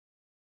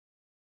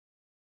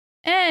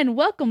And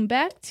welcome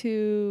back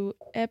to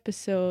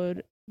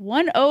episode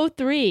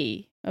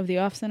 103 of the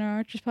Off Center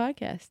Archers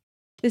podcast.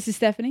 This is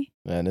Stephanie.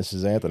 And this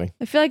is Anthony.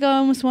 I feel like I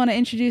almost want to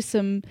introduce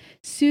some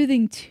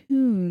soothing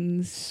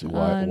tunes.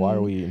 Why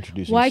are we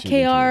introducing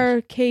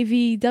YKR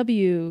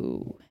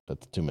KVW?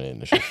 That's too many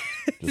initials.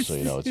 Just so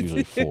you know, it's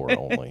usually 4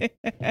 only.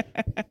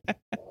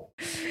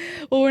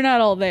 Well, we're not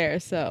all there,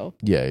 so.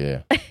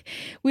 Yeah.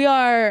 We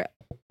are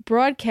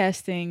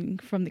broadcasting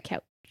from the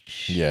couch.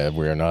 Yeah,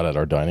 we are not at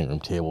our dining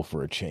room table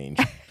for a change.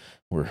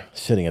 We're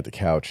sitting at the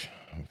couch.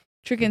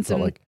 Drinking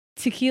some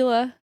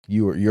tequila.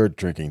 You're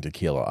drinking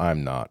tequila.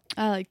 I'm not.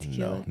 I like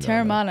tequila. No,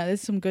 Terramana. no.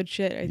 This is some good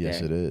shit right yes,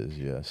 there. Yes,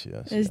 it is.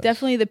 Yes. It's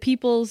definitely the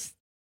people's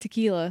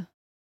tequila.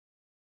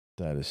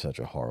 That is such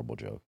a horrible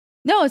joke.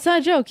 No, it's not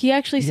a joke. He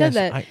actually said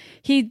that.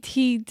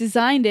 He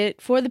designed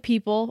it for the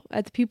people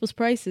at the people's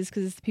prices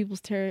because it's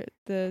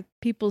the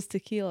people's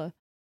tequila.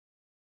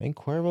 Ain't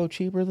Cuervo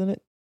cheaper than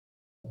it?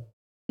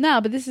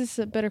 No, but this is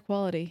a better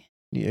quality.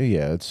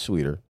 Yeah, it's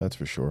sweeter. That's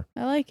for sure.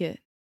 I like it.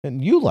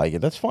 And you like it.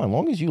 That's fine. As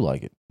long as you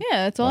like it.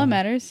 Yeah, that's all that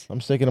matters.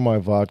 I'm sticking to my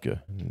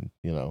vodka,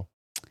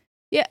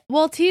 Yeah,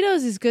 well,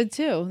 Tito's is good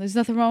too. There's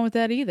nothing wrong with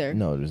that either.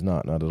 No, there's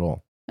not. Not at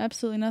all.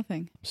 Absolutely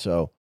nothing.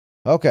 So,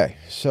 okay.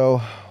 So,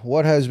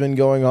 what has been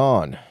going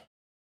on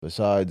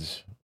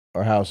besides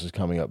our house is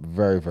coming up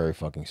very, very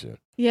fucking soon?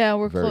 Yeah,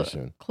 we're very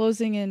soon.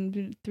 Closing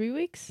in 3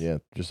 weeks? Yeah,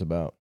 just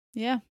about.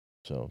 Yeah.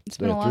 So, it's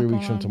been a lot 3 weeks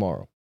going from on.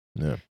 tomorrow.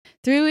 Yeah.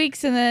 3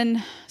 weeks, and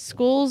then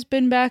school's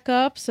been back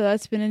up, so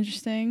that's been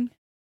interesting.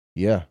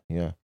 Yeah.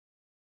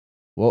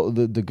 Well,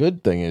 the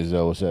good thing is,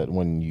 though, is that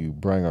when you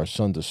bring our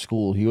son to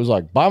school, he was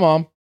like, "Bye,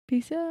 Mom.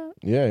 Peace out."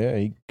 Yeah.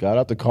 He got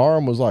out the car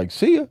and was like,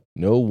 "See ya."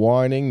 No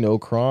whining, no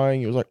crying.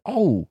 He was like,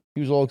 "Oh."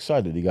 He was all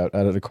excited. He got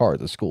out of the car at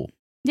the school.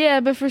 Yeah,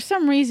 but for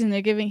some reason,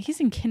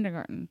 he's in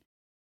kindergarten.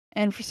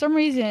 And for some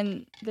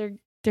reason,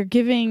 they're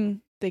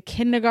giving the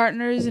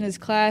kindergartners in his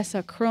class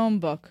a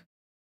Chromebook.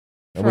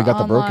 And we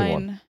got online. the broken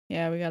one.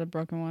 Yeah, we got a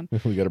broken one.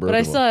 We got a broken one. But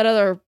I still had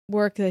other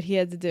work that he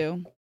had to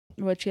do,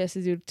 which he has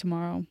to do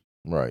tomorrow.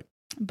 Right.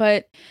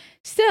 But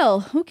still,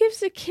 who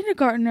gives a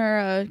kindergartner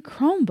a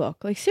Chromebook?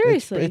 Like,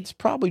 seriously. It's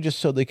probably just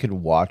so they could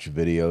watch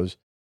videos.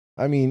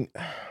 I mean,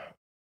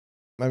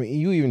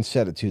 you even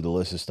said it too, the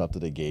list of stuff that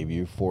they gave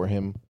you for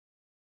him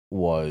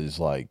was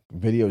like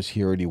videos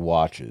he already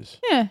watches.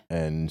 Yeah.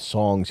 And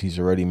songs he's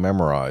already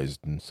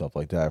memorized and stuff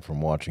like that from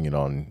watching it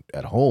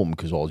at home,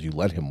 because all you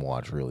let him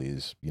watch really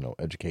is,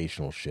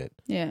 educational shit.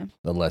 Yeah.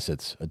 Unless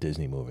it's a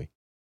Disney movie.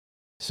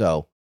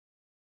 So,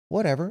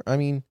 whatever. I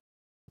mean,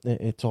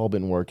 it's all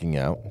been working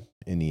out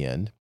in the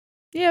end.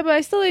 Yeah, but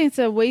I still think it's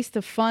a waste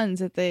of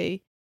funds that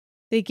they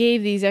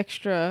gave these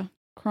extra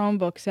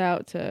Chromebooks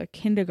out to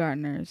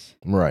kindergartners.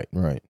 Right.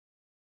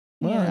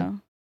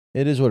 Well,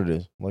 it is what it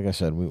is. Like I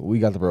said, we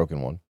got the broken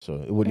one, so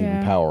it wouldn't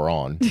even power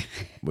on,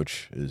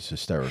 which is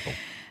hysterical.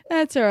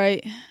 That's all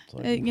right.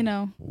 Like,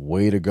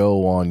 Way to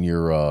go on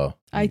your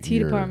IT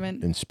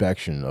department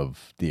inspection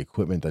of the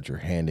equipment that you're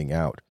handing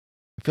out.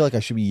 I feel like I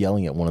should be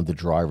yelling at one of the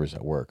drivers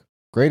at work.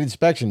 Great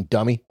inspection,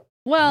 dummy.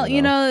 Well,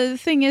 the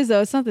thing is,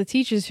 though, it's not the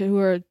teachers who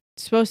are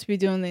supposed to be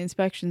doing the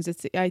inspections.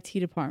 It's the IT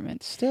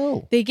department.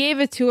 Still. They gave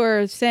it to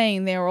her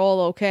saying they were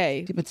all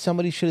okay. Yeah, but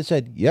somebody should have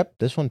said, yep,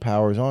 this one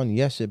powers on.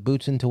 Yes, it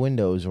boots into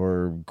Windows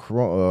or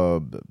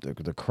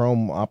the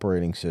Chrome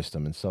operating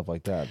system and stuff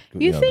like that.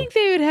 You think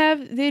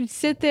they'd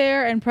sit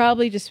there and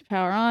probably just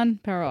power on,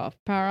 power off,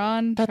 power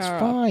on, That's power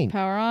fine. off,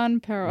 power on,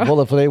 power off.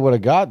 Well, if they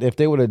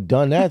would have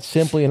done that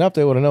simply enough,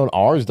 they would have known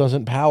ours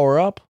doesn't power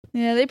up.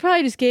 Yeah, they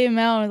probably just gave him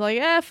out and was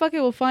like, fuck it,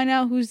 we'll find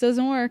out whose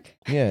doesn't work.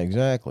 Yeah,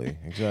 exactly.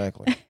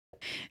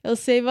 It'll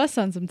save us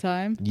on some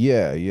time.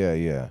 Yeah,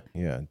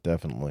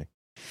 definitely.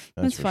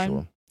 That's for fine.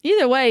 Sure.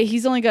 Either way,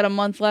 he's only got a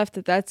month left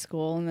at that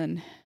school, and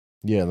then...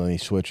 Yeah, then he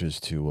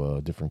switches to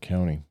a different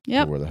county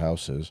where the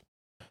house is,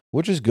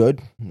 which is good,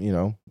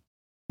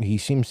 He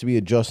seems to be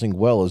adjusting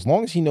well. As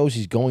long as he knows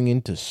he's going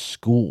into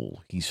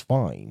school, he's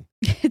fine.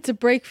 It's a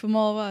break from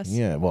all of us.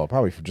 Yeah, well,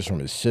 probably just from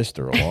his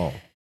sister alone.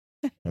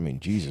 I mean,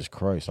 Jesus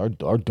Christ. Our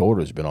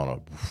daughter's been on a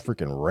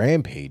freaking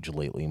rampage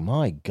lately.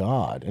 My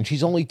God. And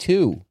she's only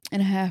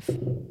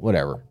 2.5.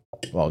 Whatever.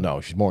 Well, no,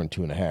 she's more than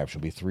 2.5.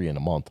 She'll be 3 in a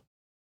month.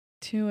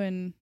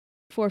 2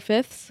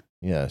 4/5?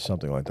 Yeah,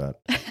 something like that.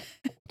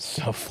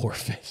 So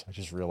 4/5. I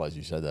just realized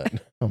you said that.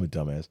 I'm a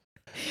dumbass.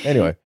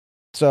 Anyway,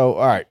 so,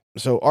 all right.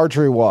 So,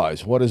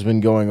 archery-wise, what has been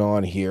going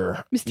on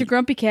here? Mr.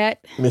 Grumpy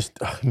Cat.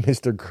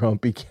 Mr.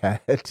 Grumpy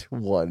Cat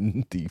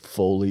won the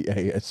Foley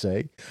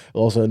ASA,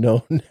 also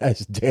known as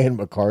Dan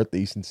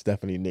McCarthy, since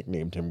Stephanie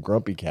nicknamed him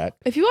Grumpy Cat.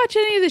 If you watch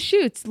any of the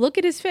shoots, look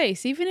at his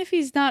face. Even if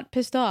he's not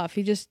pissed off,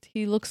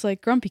 he looks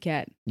like Grumpy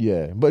Cat.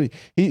 Yeah, but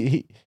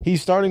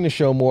he's starting to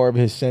show more of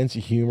his sense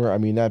of humor. I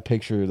mean, that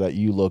picture that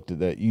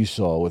you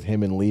saw with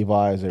him and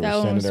Levi as they were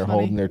standing there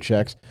holding their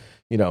checks.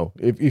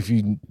 If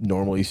you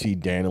normally see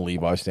Dan and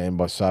Levi stand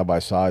side by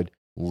side,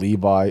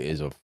 Levi is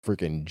a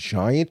freaking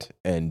giant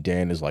and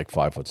Dan is like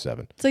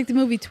 5'7". It's like the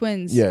movie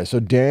Twins. Yeah, so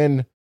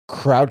Dan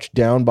crouched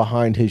down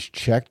behind his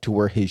check to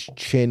where his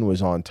chin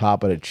was on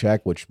top of the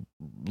check, which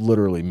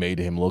literally made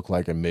him look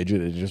like a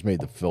midget. It just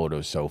made the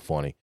photo so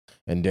funny.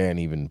 And Dan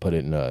even put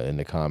it in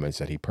the comments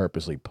that he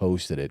purposely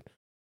posted it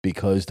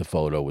because the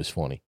photo was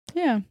funny.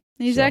 Yeah,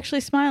 he's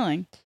actually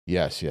smiling.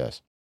 Yes.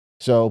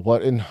 So,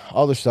 but in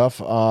other stuff,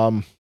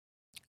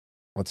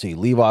 let's see.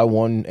 Levi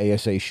won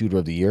ASA Shooter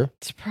of the Year.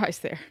 Surprise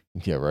there.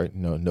 Yeah, right.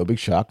 No big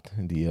shock.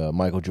 The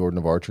Michael Jordan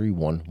of archery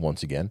won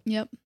once again.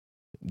 Yep.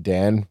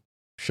 Dan,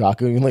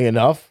 shockingly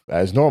enough,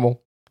 as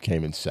normal,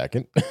 came in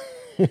second.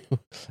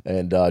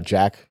 And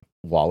Jack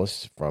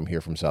Wallace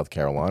from South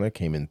Carolina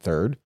came in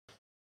third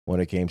when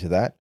it came to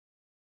that.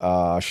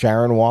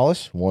 Sharon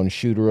Wallace won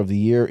Shooter of the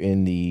Year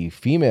in the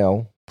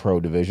female pro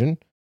division,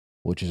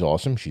 which is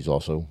awesome. She's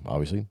also,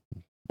 obviously,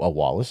 a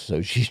Wallace,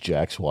 so she's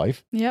Jack's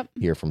wife. Yep.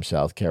 Here from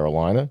South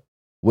Carolina,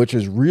 which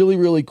is really,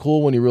 really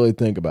cool when you really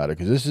think about it,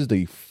 because this is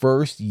the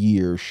first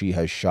year she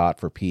has shot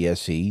for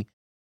PSE,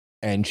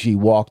 and she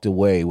walked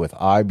away with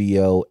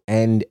IBO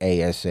and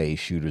ASA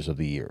Shooters of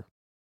the Year,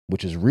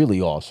 which is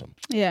really awesome.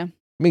 Yeah.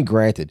 I mean,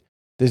 granted,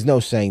 there's no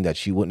saying that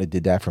she wouldn't have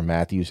did that for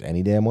Matthews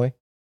any damn way.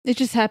 It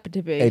just happened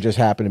to be. It just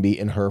happened to be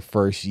in her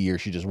first year.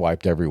 She just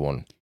wiped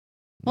everyone.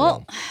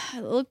 Well,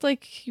 it looked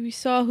like we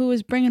saw who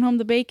was bringing home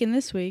the bacon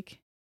this week.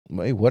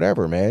 Hey,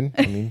 whatever, man.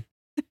 I mean,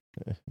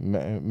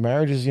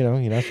 marriage is, you're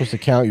not supposed to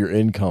count your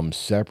income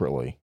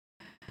separately,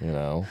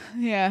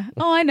 Yeah.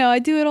 Oh, I know. I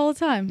do it all the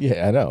time.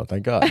 Yeah, I know.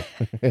 Thank God.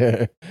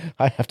 I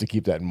have to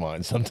keep that in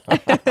mind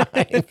sometimes. But I'm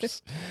that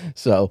just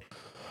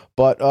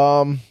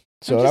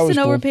was an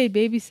cool. overpaid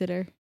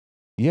babysitter.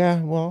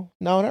 Yeah, well,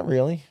 no, not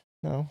really.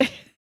 No.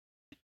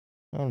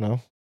 I don't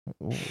know.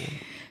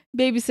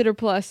 Babysitter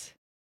plus.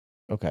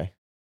 Okay.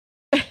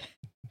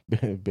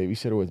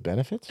 Babysitter with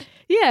benefits?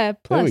 Yeah,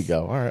 plus. There we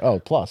go. All right. Oh,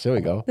 plus. There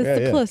we go. That's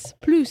the plus.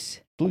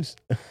 Plus.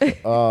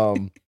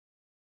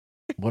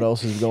 What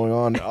else is going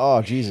on?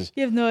 Oh, Jesus.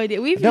 You have no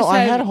idea. I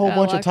had a whole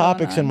bunch of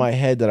topics in my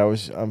head that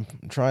I'm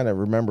trying to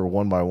remember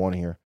one by one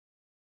here.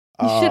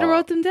 You should have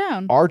wrote them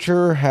down.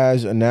 Archer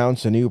has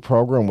announced a new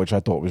program, which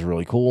I thought was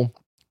really cool.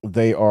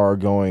 They are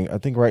going, I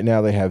think right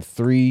now they have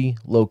 3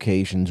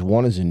 locations.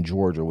 One is in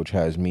Georgia, which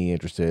has me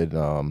interested,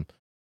 and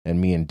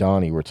me and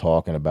Donnie were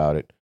talking about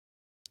it.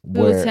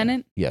 The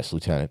lieutenant? Yes,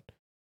 lieutenant,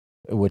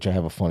 which I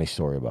have a funny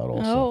story about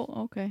also.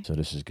 Oh, okay. So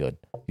this is good.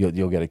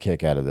 You'll get a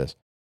kick out of this.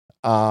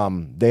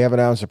 They have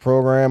announced a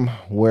program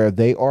where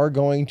they are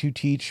going to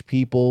teach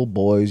people,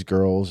 boys,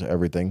 girls,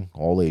 everything,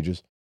 all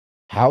ages,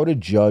 how to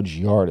judge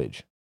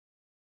yardage.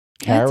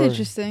 That's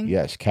interesting.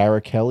 Yes,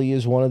 Kara Kelly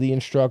is one of the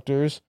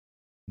instructors.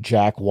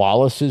 Jack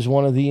Wallace is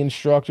one of the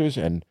instructors.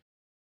 And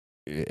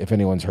if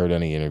anyone's heard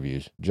any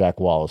interviews, Jack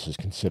Wallace is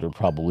considered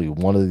probably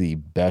one of the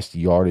best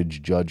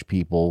yardage judge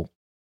people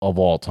of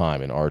all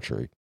time in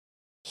archery.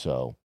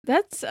 So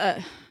that's,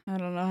 I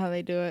don't know how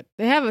they do it.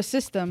 They have a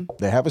system.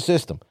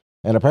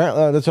 And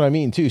apparently that's what I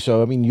mean too.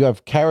 So, I mean, you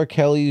have Kara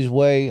Kelly's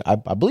way. I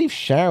believe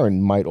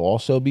Sharon might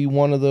also be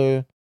one of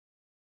the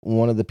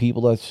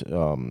people that's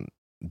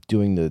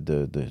doing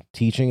the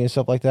teaching and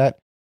stuff like that.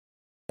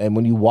 And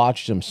when you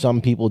watch them,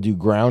 some people do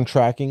ground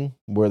tracking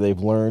where they've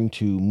learned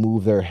to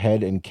move their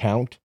head and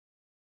count,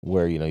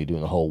 where, you're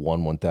doing the whole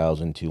 1,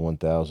 1,000, 2,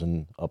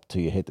 1,000 up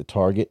till you hit the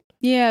target.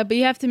 Yeah, but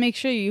you have to make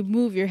sure you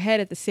move your head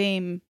at the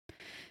same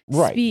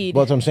speed.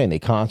 Well, that's what I'm saying. They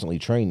constantly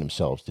train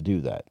themselves to do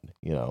that.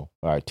 All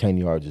right, 10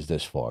 yards is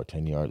this far,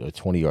 10 yards or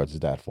 20 yards is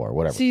that far,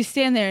 whatever. So you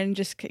stand there and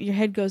just your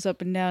head goes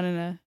up and down in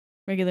a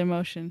regular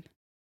motion.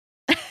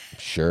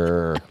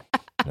 Sure.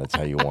 That's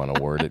how you want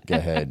to word it. Go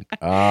ahead.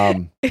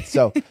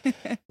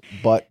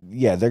 But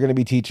yeah, they're going to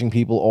be teaching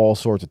people all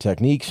sorts of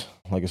techniques.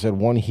 Like I said,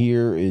 one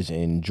here is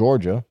in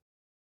Georgia,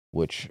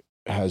 which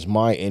has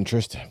my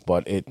interest,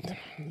 but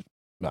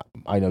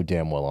I know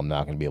damn well I'm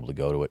not going to be able to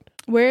go to it.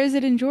 Where is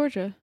it in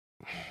Georgia?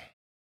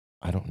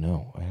 I don't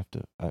know.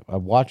 I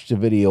watched the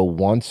video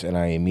once and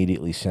I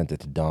immediately sent it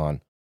to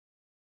Don.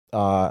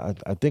 I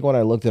think when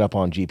I looked it up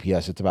on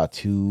GPS, it's about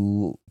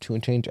 2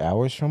 and change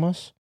hours from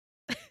us.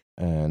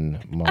 And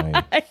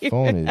my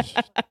phone is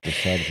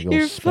decided to go.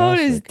 Your phone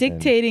is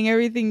dictating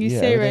everything you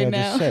say right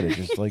now. I just said it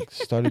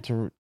just started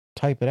to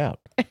type it out.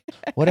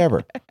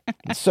 Whatever.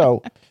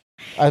 So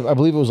I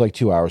believe it was like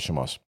 2 hours from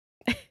us.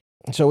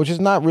 So which is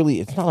not really.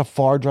 It's not a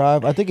far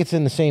drive. I think it's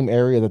in the same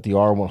area that the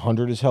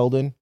R100 is held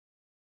in.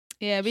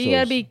 Yeah, but you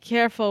gotta be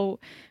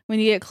careful when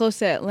you get close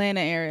to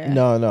Atlanta area.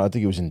 No, I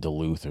think it was in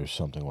Duluth or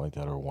something like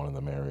that, or one of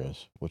them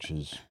areas, which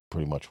is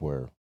pretty much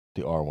where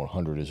the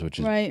R100 is, which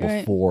is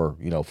before,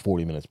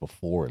 40 minutes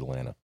before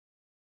Atlanta.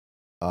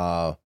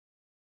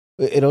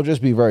 It'll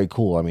just be very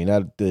cool. I mean,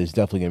 that is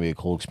definitely going to be a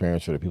cool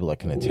experience for the people that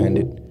can attend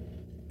it.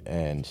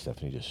 And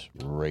Stephanie just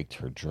raked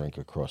her drink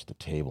across the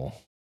table.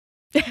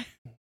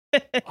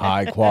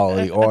 High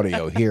quality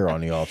audio here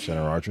on the Off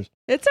Center Archers.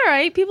 It's all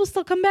right. People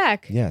still come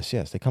back. Yes.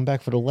 They come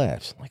back for the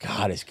laughs. I'm like,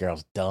 this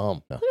girl's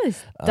dumb. No. Look at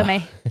this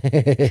dummy.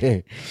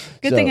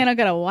 Good thing I don't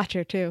got to watch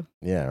her, too.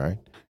 Yeah,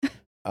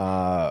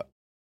 right.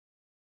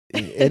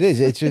 It is.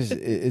 It's just.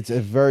 It's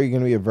going to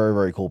be a very,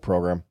 very cool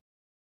program.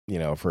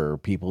 for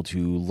people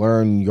to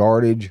learn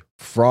yardage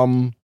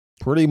from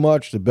pretty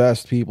much the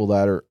best people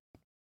that are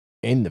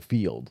in the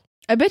field.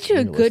 I bet you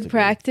a good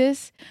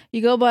practice,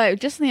 you go by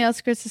just on the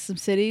outskirts of some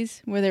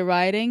cities where they're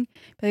riding.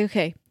 Like,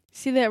 okay,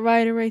 see that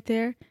rider right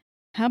there?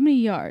 How many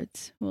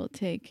yards will it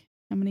take?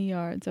 How many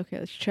yards? Okay,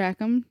 let's track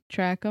them.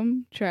 I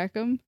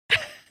don't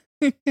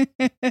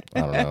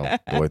know.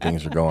 The way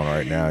things are going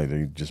right now,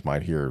 you just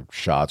might hear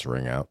shots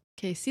ring out.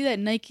 Okay, see that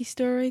Nike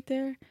store right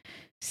there?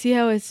 See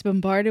how it's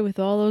bombarded with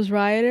all those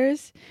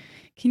rioters?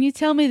 Can you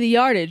tell me the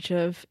yardage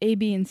of A,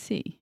 B, and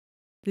C?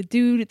 The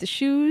dude at the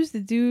shoes, the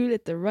dude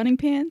at the running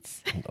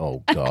pants.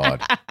 Oh,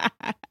 God.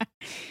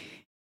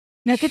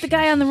 Now get the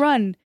guy on the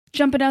run,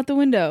 jumping out the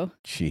window.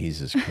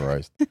 Jesus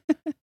Christ.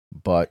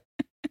 But.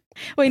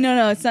 Wait,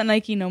 no, it's not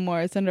Nike no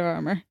more. It's Under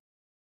Armour.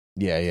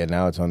 Yeah,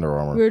 now it's Under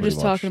Armour. We were just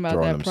talking about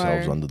throwing that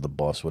themselves prior. under the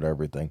bus with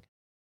everything.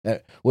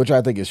 Which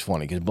I think is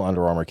funny because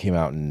Under Armour came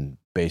out and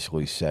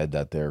basically said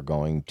that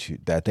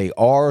that they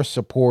are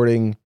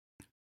supporting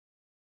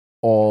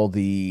all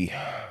the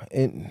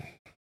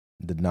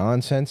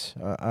nonsense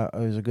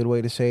is a good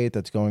way to say it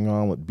that's going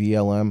on with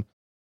BLM.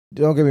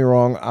 Don't get me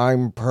wrong,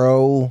 I'm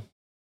pro,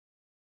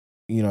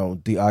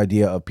 the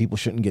idea of people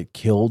shouldn't get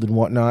killed and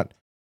whatnot.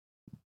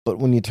 But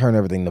when you turn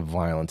everything to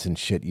violence and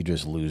shit, you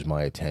just lose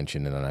my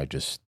attention, and then I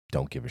just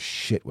don't give a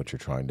shit what you're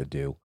trying to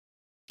do.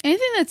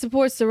 Anything that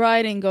supports the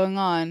rioting going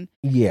on.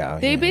 Yeah.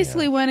 They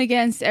basically went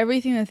against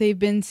everything that they've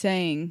been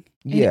saying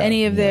in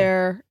any of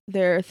their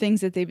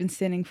things that they've been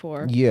standing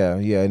for.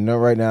 Yeah. No,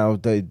 right now,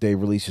 they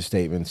released a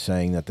statement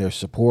saying that they're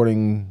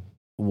supporting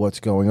what's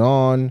going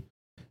on,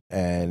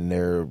 and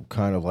they're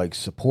kind of like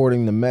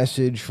supporting the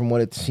message from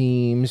what it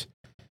seems.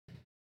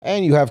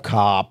 And you have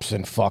cops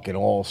and fucking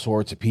all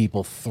sorts of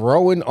people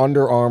throwing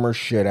Under Armour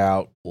shit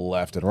out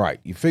left and right.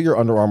 You figure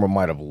Under Armour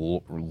might have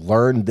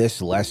learned this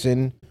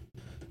lesson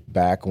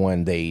back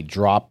when they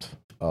dropped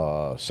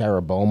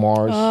Sarah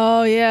Bomar's.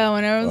 Oh, yeah.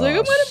 When I was like,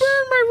 I'm going to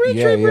burn my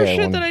retriever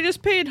shit that I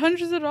just paid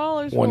hundreds of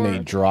dollars for. When they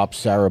dropped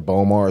Sarah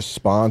Bomar's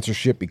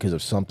sponsorship because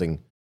of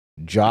something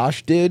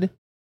Josh did,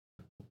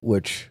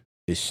 which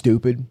is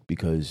stupid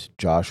because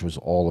Josh was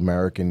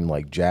all-American,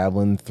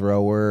 javelin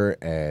thrower,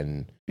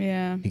 and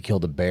he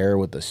killed a bear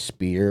with a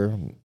spear.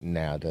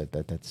 Now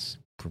that's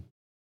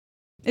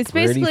it's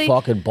pretty basically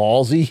fucking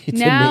ballsy to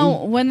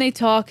now me. When they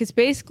talk, it's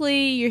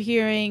basically you're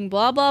hearing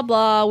blah blah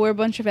blah, we're a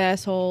bunch of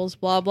assholes,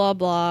 blah blah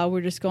blah,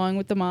 we're just going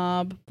with the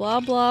mob,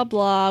 blah blah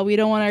blah, we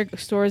don't want our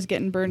stores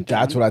getting burned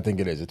down. That's what I think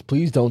it is. It's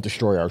please don't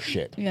destroy our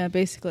shit. Yeah,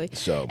 basically.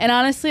 So, and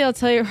honestly, I'll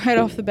tell you right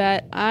off the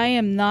bat, I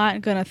am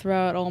not gonna throw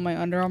out all my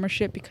Under Armour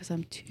shit because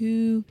I'm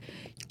too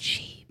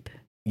cheap.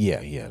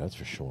 Yeah, that's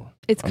for sure.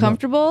 It's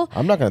comfortable.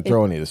 I'm not going to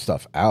throw any of this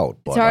stuff out.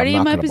 But it's already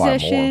I'm not in my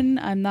possession.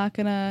 I'm not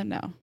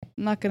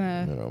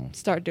gonna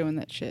start doing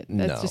that shit.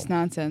 That's just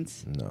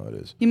nonsense. No, it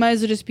is. You might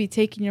as well just be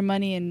taking your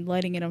money and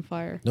lighting it on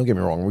fire. Don't get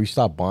me wrong. We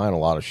stopped buying a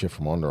lot of shit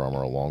from Under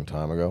Armour a long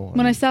time ago.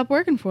 When I stopped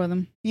working for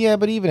them. Yeah,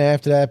 but even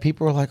after that,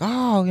 people were like,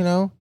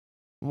 oh,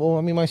 well,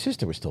 I mean, my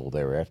sister was still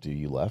there after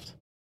you left.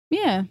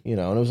 Yeah. And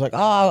it was like,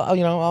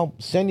 I'll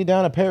send you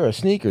down a pair of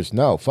sneakers.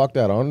 No, fuck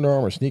that. Under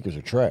Armour sneakers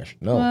are trash.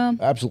 No,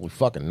 absolutely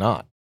fucking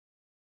not.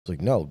 It's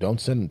like, no, don't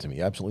send them to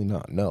me. Absolutely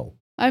not. No.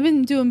 I've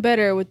been doing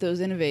better with those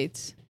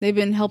Innovates. They've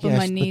been helping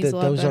my knees a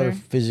lot those better. Those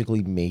are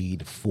physically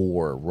made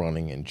for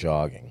running and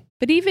jogging.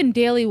 But even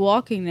daily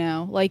walking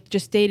now,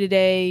 just day to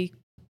day,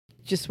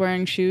 just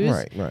wearing shoes.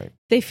 Right.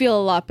 They feel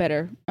a lot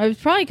better. It was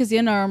probably because the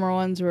Under Armour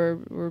ones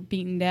were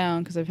beaten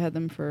down because I've had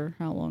them for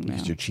how long now?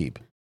 Because you're cheap.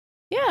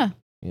 Yeah.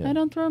 I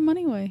don't throw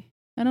money away.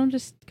 I don't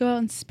just go out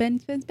and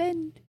spend.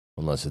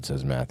 Unless it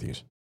says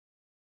Matthews.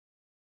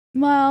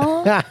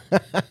 Well, that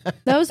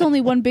was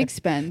only one big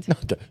spend.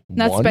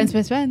 Not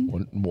spend.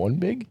 One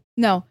big?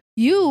 No.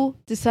 You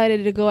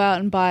decided to go out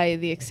and buy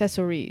the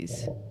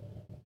accessories.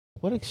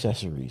 What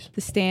accessories?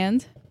 The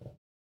stand.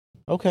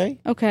 Okay.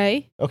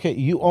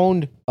 You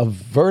owned a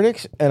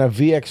Vertex and a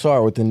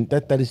VXR within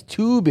that is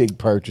two big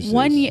purchases.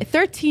 1 year,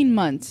 13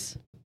 months.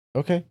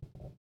 Okay.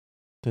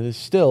 That is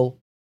still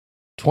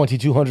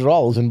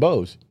 $2,200 in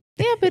bows.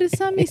 Yeah, but it's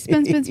not me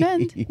spend.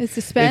 It's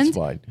to spend. It's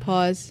fine.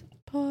 Pause.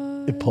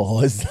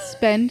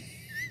 Spend.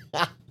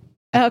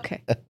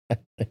 Okay.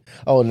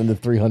 Oh, and then the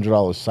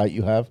 $300 site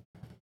you have.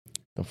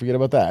 Don't forget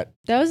about that.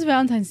 That was a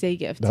Valentine's Day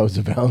gift. That was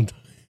a Valentine.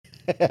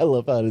 I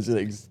love how it's an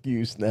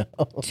excuse now.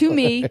 To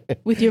me,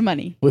 with your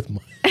money. With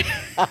money.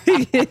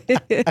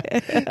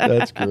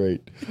 That's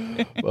great.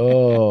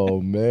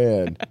 Oh,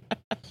 man.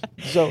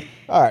 So,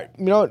 all right.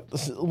 You know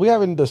what? We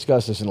haven't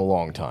discussed this in a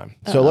long time.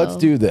 So let's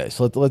do this.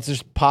 Let's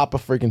just pop a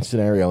freaking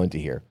scenario into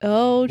here.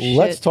 Oh, shit.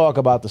 Let's talk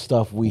about the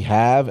stuff we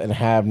have and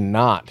have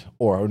not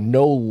or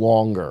no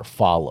longer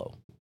follow.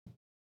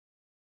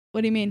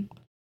 What do you mean?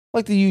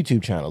 Like the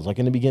YouTube channels. Like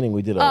in the beginning,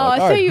 we did. I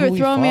thought you were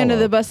throwing me under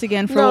the bus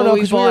again for what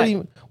we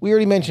bought. We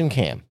already mentioned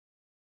Cam.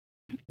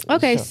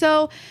 Okay,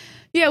 so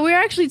yeah, we were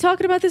actually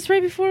talking about this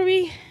right before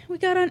we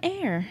got on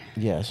air.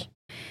 Yes.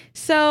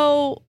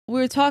 So we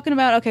were talking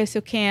about so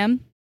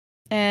Cam,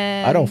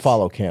 and I don't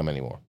follow Cam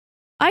anymore.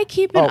 I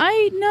keep an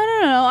eye.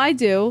 No, I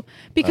do.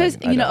 Because,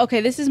 I know.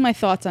 okay, this is my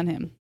thoughts on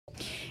him.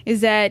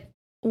 Is that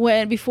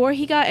before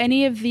he got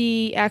any of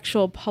the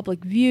actual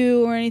public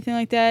view or anything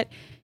like that,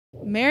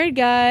 married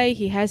guy,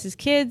 he has his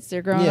kids,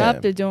 they're growing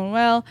up, they're doing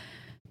well.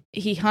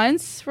 He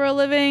hunts for a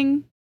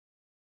living.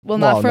 Well,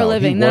 not for a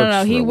living.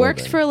 No. He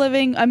works for a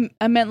living.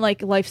 I meant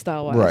like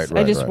lifestyle-wise.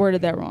 I just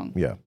worded that wrong.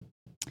 Yeah.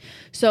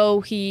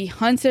 So he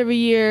hunts every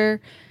year.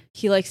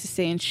 He likes to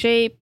stay in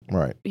shape.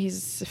 Right.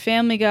 He's a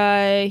family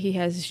guy. He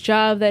has his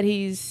job that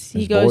he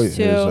goes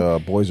to.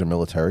 His boys are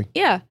military.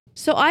 Yeah.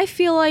 So I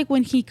feel like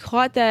when he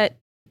caught that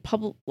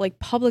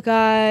public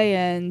eye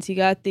and he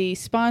got the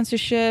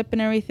sponsorship and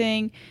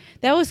everything,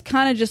 that was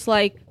kind of just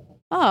like,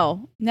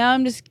 oh, now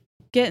I'm just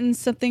getting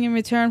something in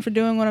return for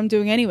doing what I'm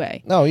doing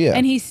anyway. Oh, yeah.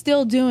 And he's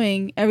still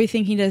doing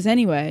everything he does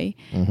anyway.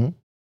 Mm-hmm.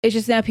 It's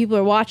just now people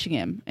are watching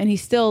him. And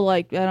he's still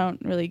like, I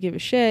don't really give a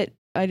shit.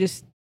 I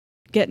just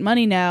get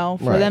money now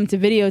for them to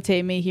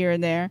videotape me here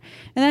and there.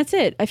 And that's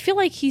it. I feel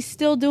like he's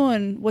still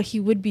doing what he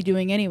would be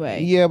doing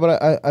anyway. Yeah,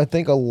 but I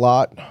think a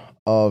lot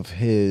of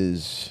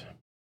his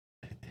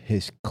I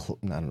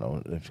don't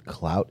know if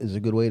clout is a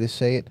good way to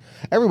say it.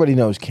 Everybody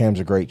knows Cam's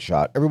a great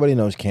shot. Everybody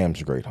knows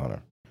Cam's a great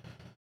hunter.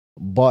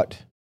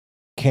 But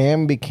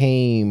Cam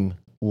became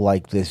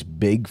like this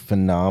big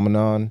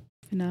phenomenon.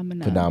 do,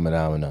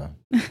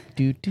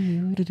 do,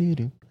 do, do,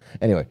 do.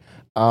 Anyway,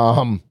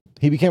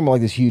 he became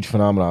like this huge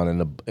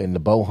phenomenon in the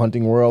bow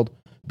hunting world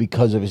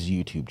because of his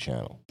YouTube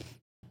channel.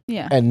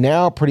 Yeah. And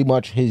now pretty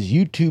much his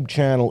YouTube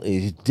channel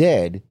is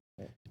dead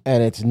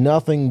and it's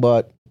nothing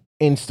but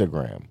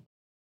Instagram.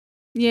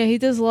 Yeah, he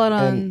does a lot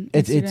on and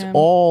Instagram. It's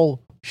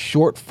all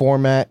short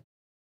format.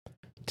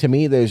 To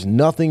me, there's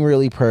nothing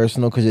really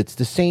personal because it's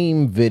the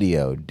same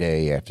video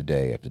day after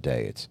day after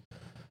day. It's,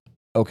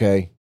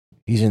 okay,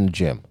 he's in the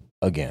gym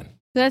again.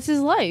 That's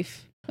his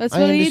life. That's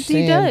what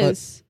he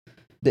does.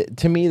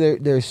 To me,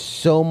 there's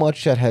so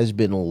much that has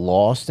been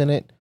lost in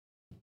it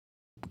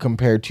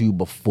compared to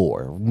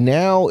before.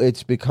 Now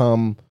it's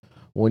become,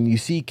 when you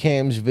see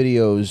Cam's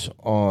videos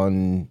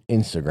on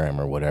Instagram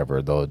or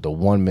whatever, the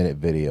 1 minute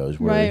videos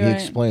where he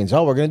explains,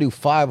 oh, we're going to do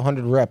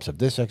 500 reps of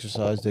this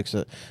exercise,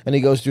 and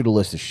he goes through the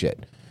list of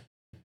shit.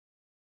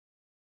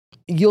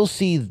 You'll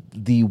see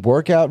the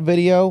workout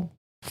video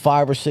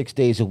 5 or 6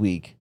 days a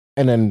week,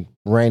 and then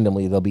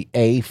randomly there'll be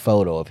a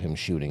photo of him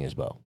shooting his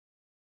bow.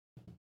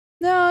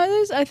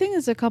 No, I think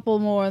there's a couple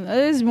more.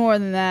 There's more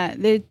than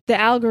that. The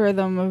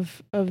algorithm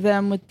of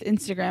them with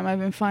Instagram, I've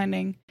been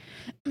finding,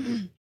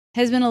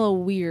 has been a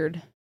little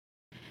weird.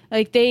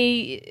 Like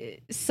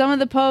some of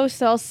the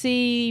posts I'll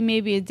see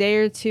maybe a day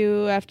or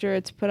two after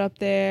it's put up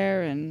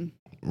there, and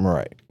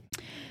right.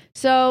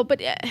 So,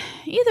 but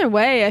either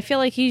way, I feel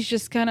like he's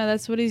just kind of,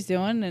 that's what he's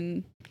doing,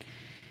 and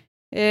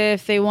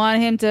if they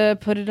want him to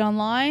put it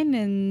online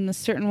in a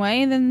certain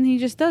way, then he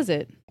just does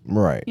it.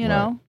 Right. You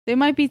know, they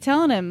might be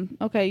telling him,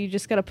 okay, you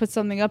just got to put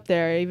something up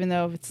there, even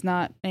though it's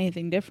not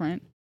anything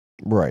different.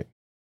 Right.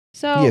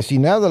 So yeah, see,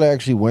 now that I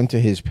actually went to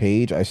his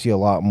page, I see a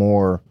lot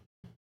more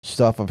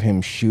stuff of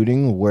him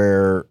shooting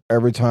where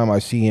every time I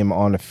see him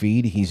on a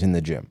feed, he's in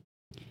the gym.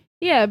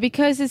 Yeah,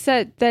 because it's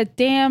that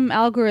damn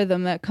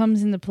algorithm that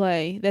comes into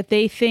play that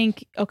they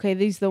think, okay,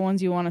 these are the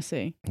ones you want to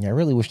see. Yeah, I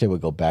really wish they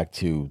would go back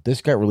to,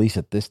 this got released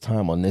at this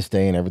time on this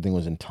day and everything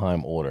was in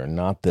time order,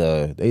 not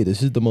hey,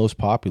 this is the most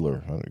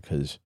popular,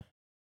 because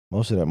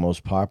most of that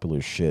most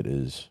popular shit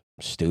is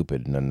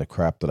stupid. And then the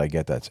crap that I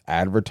get that's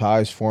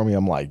advertised for me,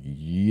 I'm like,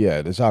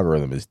 yeah, this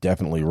algorithm is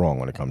definitely wrong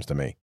when it comes to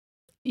me.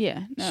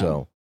 Yeah. No.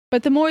 So,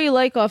 but the more you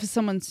like off of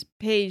someone's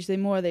page, the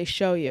more they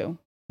show you.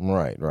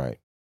 Right.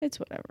 It's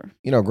whatever.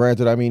 You know,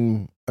 granted, I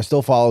mean, I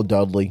still follow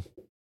Dudley,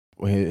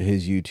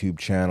 his YouTube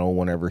channel,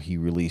 whenever he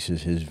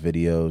releases his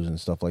videos and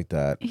stuff like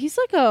that. He's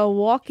like a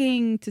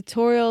walking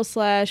tutorial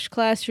 /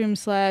 classroom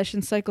 /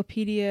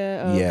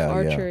 encyclopedia of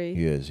archery. Yeah,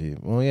 he is.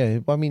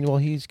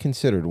 He's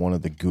considered one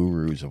of the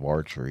gurus of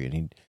archery.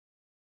 And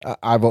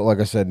I've, like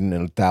I said in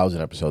 1,000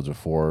 episodes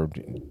before,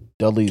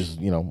 Dudley's,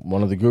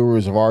 one of the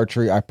gurus of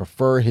archery. I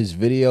prefer his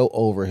video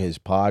over his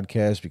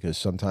podcast because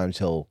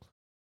sometimes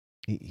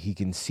he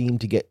can seem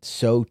to get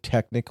so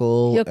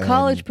technical. He'll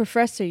college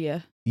professor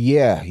you.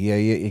 Yeah,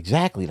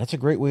 exactly. That's a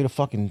great way to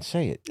fucking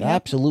say it. Yep.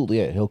 Absolutely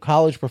it. He'll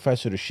college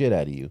professor the shit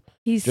out of you.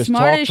 He's just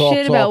smart as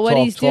shit about what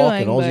he's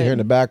doing. And all you hear in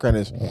the background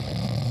is,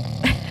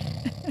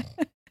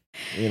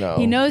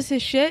 He knows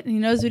his shit and he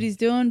knows what he's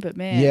doing, but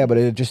man. Yeah, but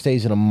it just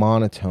stays in a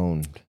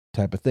monotone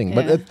type of thing.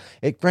 Yeah.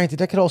 But granted,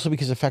 that could also be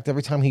because of the fact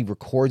every time he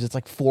records, it's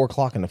like 4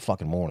 o'clock in the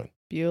fucking morning.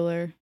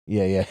 Bueller.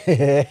 Yeah.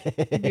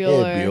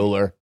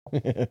 Bueller.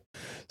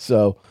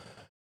 So,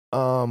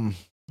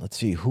 let's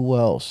see, who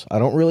else? I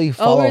don't really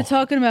follow. Oh, we're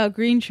talking about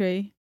Green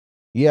Tree.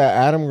 Yeah,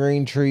 Adam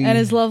Greentree. And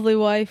his lovely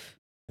wife.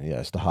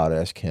 Yes, the hot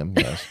ass Kim,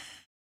 yes.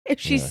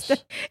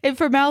 If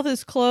her mouth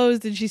is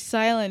closed and she's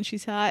silent,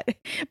 she's hot.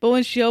 But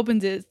when she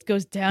opens it, it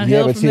goes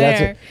downhill from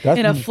there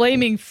in a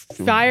flaming,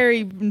 fiery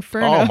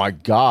inferno. Oh my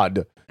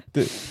God.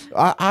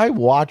 I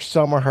watched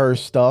some of her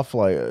stuff,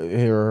 like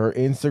her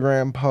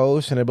Instagram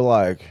posts, and it'd be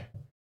like,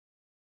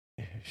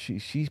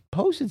 she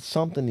posted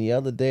something the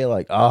other day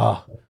like,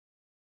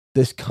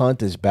 this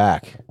cunt is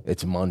back.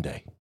 It's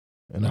Monday.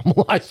 And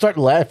I start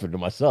laughing to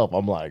myself.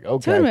 I'm like,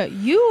 okay. Talking about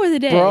you or the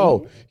day?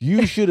 Bro,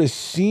 you should have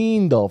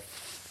seen the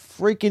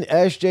freaking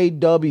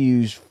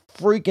SJWs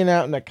freaking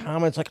out in the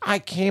comments like, I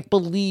can't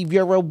believe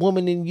you're a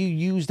woman and you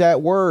use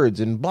that words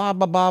and blah,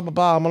 blah, blah, blah,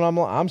 blah. And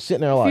I'm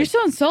sitting there like... If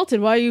you're so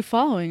insulted, why are you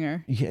following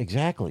her? Yeah,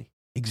 exactly.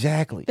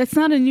 That's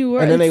not a new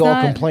word. And then they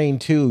all complain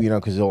too,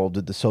 because all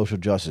the social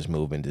justice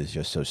movement is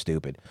just so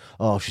stupid.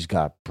 Oh, she's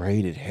got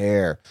braided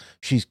hair.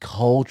 She's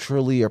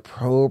culturally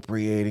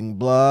appropriating,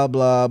 blah,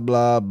 blah,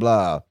 blah,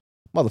 blah.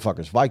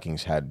 Motherfuckers,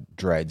 Vikings had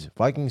dreads.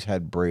 Vikings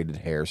had braided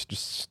hair. So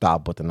just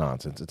stop with the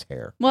nonsense. It's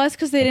hair. Well, that's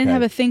because they didn't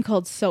have a thing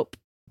called soap.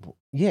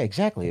 Yeah,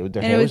 exactly.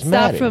 Their hair was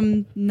matted. Stop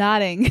from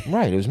knotting.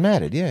 Right, it was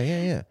matted.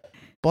 Yeah.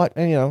 But,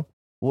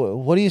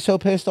 what are you so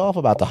pissed off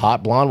about? The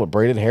hot blonde with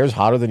braided hair is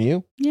hotter than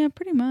you? Yeah,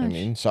 pretty much. I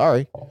mean,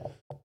 sorry.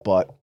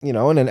 But,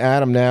 and then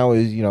Adam now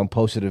is,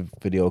 posted a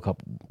video a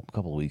couple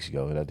of weeks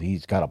ago that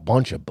he's got a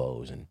bunch of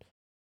bows. And,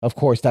 of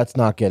course, that's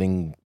not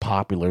getting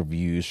popular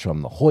views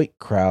from the Hoyt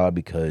crowd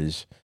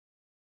because...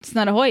 It's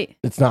not a Hoyt.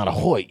 It's not a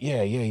Hoyt.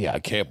 Yeah. I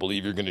can't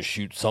believe you're going to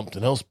shoot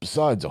something else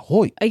besides a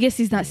Hoyt. I guess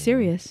he's not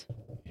serious.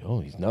 Oh,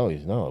 he's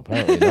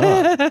apparently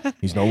not.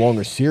 He's no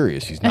longer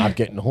serious. He's not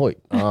getting Hoyt.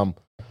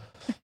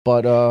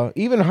 But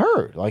even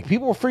her, like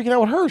people were freaking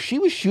out with her. She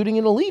was shooting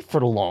an elite for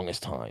the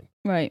longest time.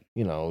 Right.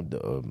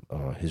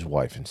 His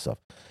wife and stuff.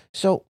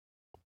 So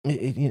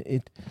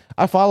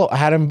I follow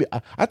Adam.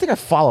 I think I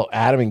follow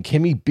Adam and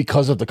Kimmy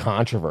because of the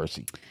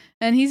controversy.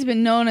 And he's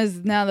been known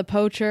as now the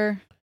poacher.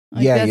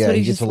 Like, that's what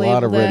he gets a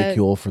lot of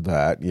ridicule for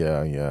that.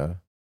 Yeah.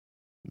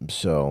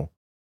 So,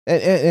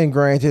 and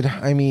granted,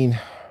 I mean,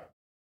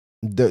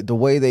 the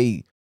way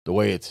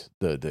it's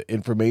the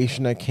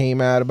information that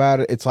came out about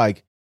it, it's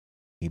like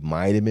he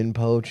might have been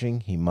poaching,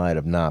 he might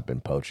have not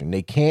been poaching.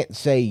 They can't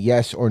say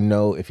yes or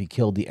no if he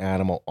killed the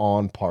animal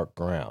on park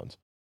grounds,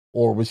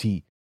 or was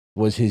his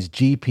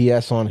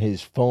GPS on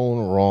his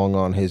phone wrong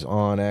on his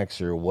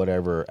OnX or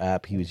whatever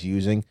app he was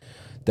using,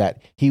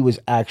 that he was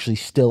actually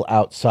still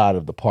outside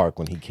of the park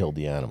when he killed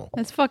the animal.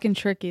 That's fucking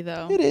tricky,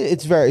 though. It is.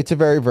 It's a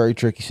very, very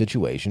tricky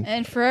situation.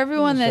 And for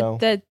everyone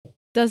that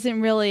doesn't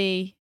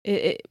really,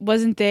 it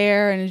wasn't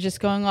there and is just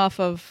going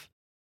off of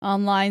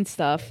online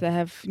stuff that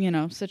have,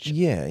 such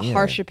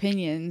harsh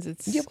opinions.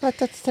 But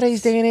that's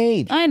today's day and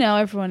age. I know,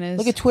 everyone is.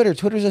 Look at Twitter.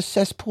 Twitter's a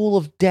cesspool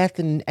of death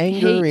and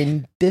anger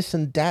and this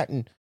and that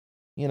and,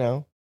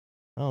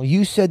 oh,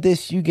 you said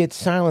this, you get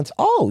silence.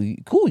 Oh,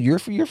 cool. You're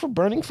for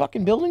burning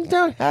fucking buildings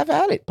down? Have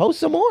at it. Post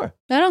some more.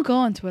 I don't go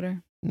on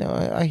Twitter. No,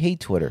 I hate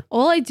Twitter.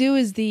 All I do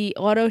is the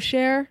auto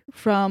share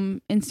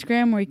from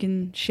Instagram where you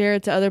can share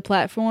it to other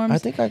platforms. I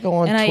think I go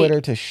on Twitter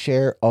to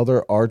share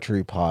other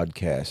archery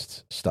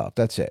podcasts stuff.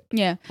 That's it.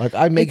 Yeah. Like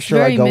I make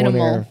sure I go in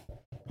there.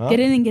 Huh? Get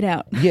in and get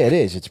out. Yeah, it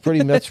is. That's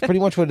pretty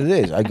much what it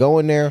is. I go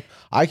in there.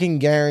 I can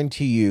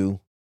guarantee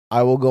you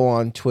I will go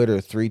on Twitter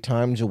 3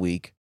 times a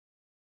week.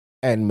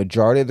 And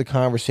majority of the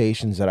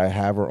conversations that I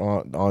have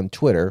on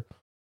Twitter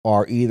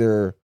are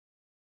either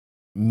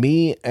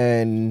me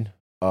and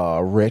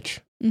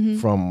Rich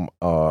from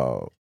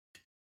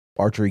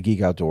Archery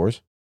Geek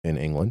Outdoors in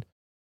England,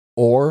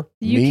 or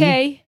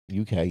UK.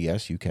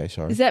 Yes, UK.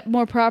 Sorry, is that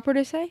more proper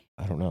to say?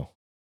 I don't know.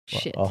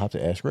 Shit, I'll have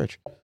to ask Rich.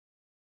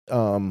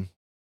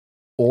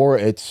 Or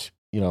it's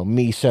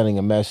me sending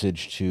a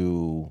message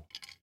to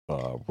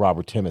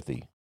Robert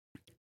Timothy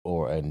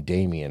and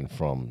Damien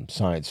from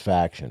Science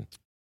Faction.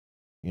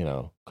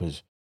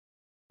 Because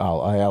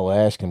I'll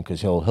ask him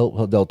because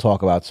they'll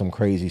talk about some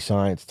crazy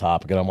science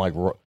topic, and I'm like,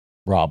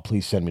 Rob,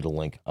 please send me the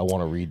link. I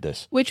want to read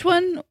this. Which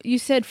one you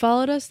said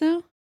followed us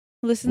now?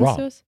 Listens Rob.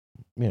 To us?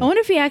 Yeah. I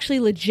wonder if he actually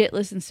legit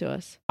listens to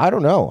us. I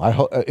don't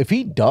know. If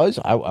he does,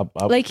 I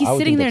like he's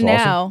sitting there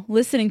now awesome.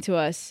 Listening to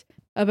us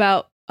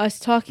about us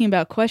talking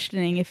about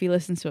questioning if he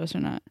listens to us or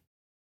not.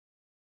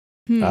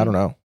 I don't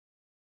know.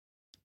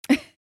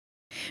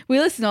 We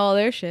listen to all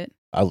their shit.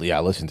 I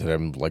listen to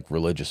them like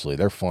religiously.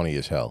 They're funny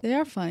as hell. They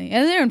are funny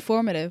and they're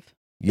informative.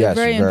 Yes,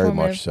 very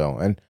much so.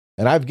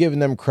 And I've given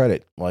them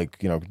credit, like,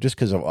 just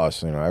because of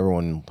us.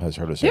 Everyone has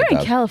heard us. They're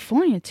in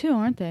California too,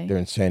 aren't they? They're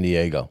in San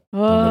Diego.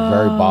 Oh, they're the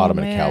very bottom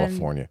of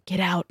California. Get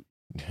out.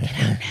 Get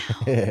out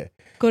now.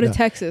 Go to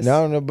Texas.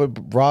 No, but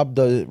Rob's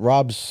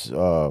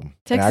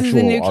Texas is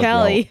the new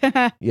Cali.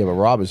 Yeah, but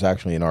Rob is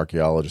actually an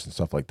archaeologist and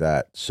stuff like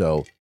that.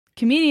 So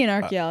comedian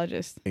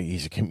archaeologist.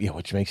 He's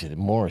which makes it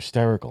more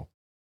hysterical.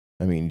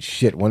 I mean,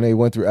 shit, when they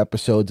went through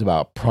episodes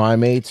about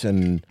primates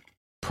and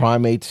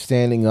primates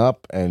standing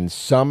up, and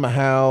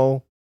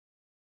somehow,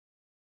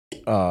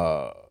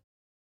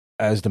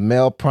 as the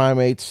male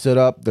primates stood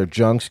up, their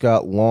junks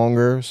got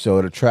longer, so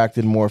it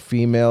attracted more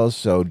females.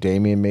 So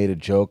Damien made a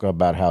joke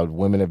about how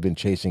women have been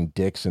chasing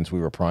dicks since we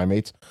were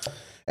primates.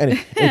 And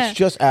it's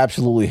just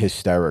absolutely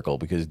hysterical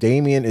because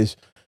Damien is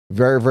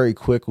very, very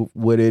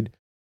quick-witted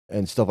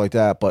and stuff like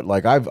that. But,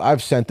 like,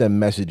 I've sent them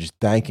messages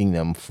thanking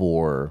them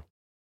for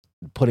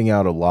putting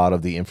out a lot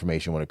of the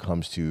information when it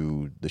comes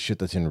to the shit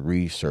that's in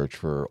research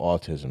for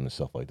autism and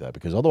stuff like that,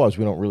 because otherwise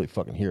we don't really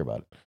fucking hear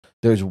about it.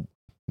 There's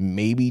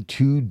maybe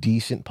 2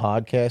 decent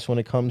podcasts when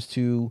it comes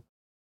to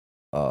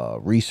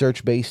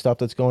research-based stuff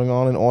that's going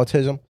on in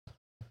autism.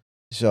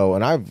 So,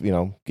 and I've,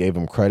 gave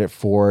him credit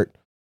for it.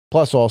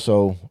 Plus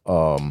also,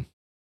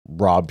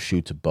 Rob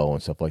shoots a bow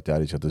and stuff like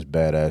that. He's got this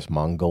badass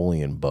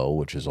Mongolian bow,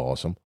 which is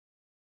awesome.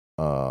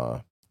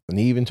 And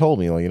he even told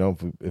me,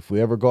 if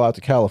we ever go out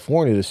to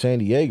California, to San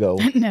Diego.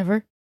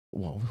 Never.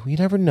 Well, you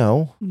never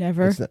know.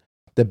 Never.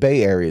 The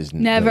Bay Area is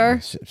never.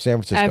 San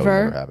Francisco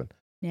ever. Never happened.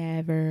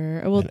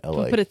 Never.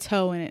 We'll put a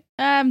toe in it.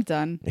 I'm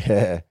done.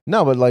 Yeah.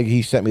 No, but like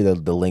he sent me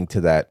the link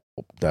to that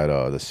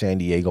the San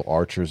Diego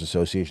Archers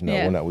Association,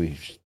 that one that we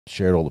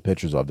shared all the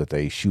pictures of, that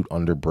they shoot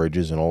under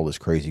bridges and all this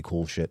crazy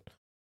cool shit.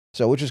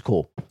 So, which is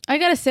cool. I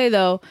gotta say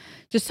though,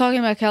 just talking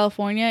about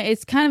California,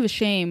 it's kind of a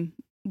shame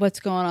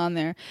what's going on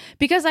there,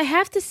 because I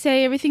have to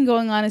say everything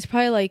going on is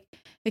probably like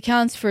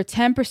accounts for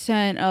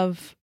 10%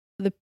 of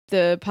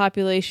the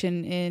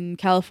population in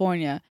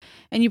California,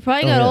 and you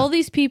probably got all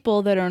these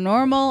people that are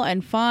normal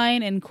and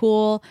fine and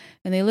cool,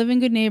 and they live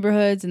in good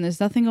neighborhoods, and there's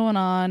nothing going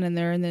on, and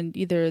they're in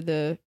either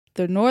the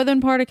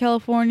northern part of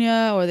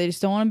California, or they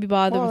just don't want to be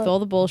bothered with all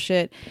the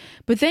bullshit.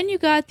 But then you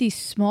got these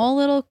small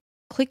little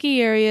cliquey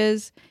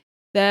areas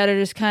that are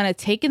just kind of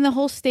taking the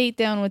whole state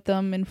down with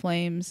them in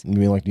flames. You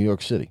mean like New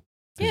York City?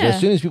 Yeah.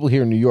 As soon as people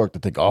hear New York, they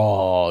think,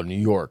 oh, New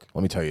York.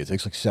 Let me tell you, it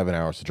takes like 7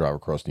 hours to drive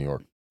across New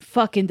York.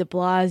 Fucking de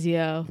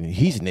Blasio.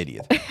 He's an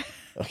idiot.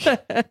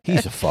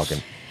 He's a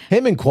fucking...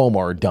 Him and Cuomo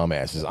are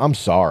dumbasses. I'm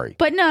sorry.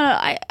 But no,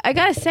 I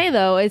gotta say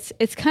though, it's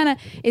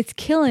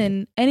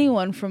killing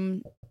anyone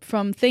from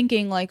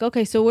thinking like,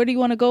 okay, so where do you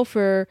want to go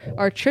for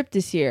our trip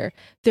this year?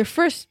 Their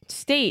first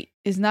state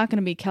is not going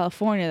to be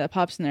California that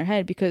pops in their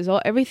head, because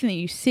everything that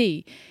you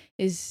see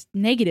is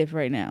negative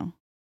right now.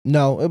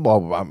 No,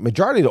 well,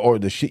 majority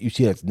of the shit you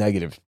see that's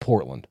negative,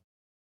 Portland.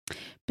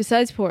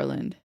 Besides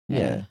Portland.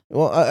 Yeah.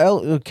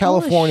 Well,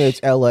 California,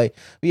 it's LA.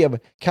 But yeah,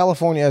 but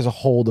California as a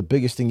whole, the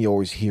biggest thing you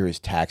always hear is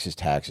taxes.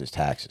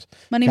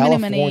 Money,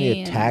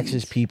 California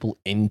taxes people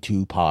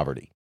into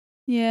poverty.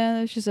 Yeah,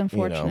 that's just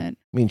unfortunate.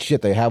 I mean,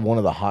 shit, they have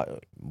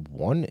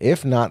one,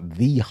 if not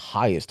the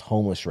highest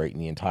homeless rate in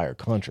the entire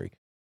country.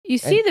 You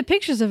see the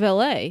pictures of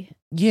LA.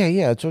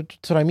 Yeah, that's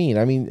what I mean.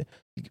 I mean,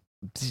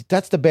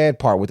 that's the bad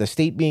part with the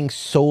state being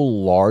so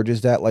large.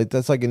 Is that like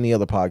that's like in the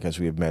other podcast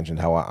we have mentioned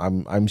how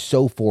I'm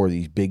so for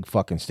these big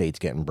fucking states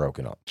getting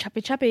broken up.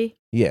 Choppy.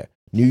 Yeah,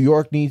 New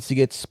York needs to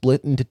get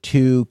split into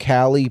 2.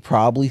 Cali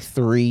probably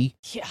 3.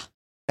 Yeah,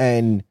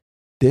 and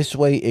this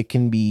way it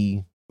can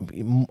be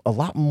a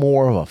lot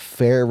more of a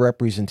fair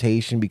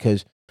representation,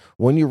 because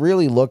when you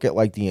really look at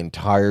like the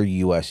entire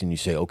U.S. and you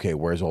say, okay,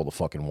 where's all the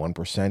fucking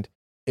 1%?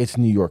 It's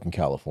New York and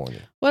California.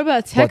 What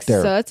about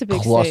Texas? That's a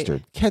big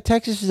clustered. State.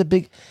 Texas is a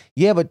big...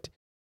 Yeah, but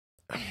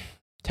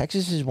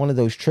Texas is one of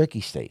those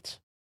tricky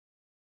states.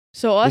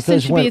 So Austin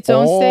should be its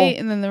own state,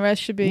 and then the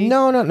rest should be...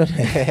 No.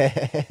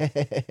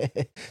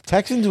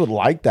 Texans would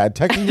like that.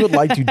 Texans would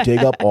like to dig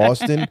up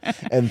Austin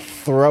and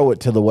throw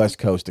it to the west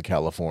coast of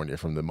California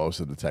from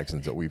most of the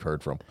Texans that we've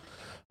heard from.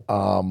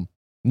 From...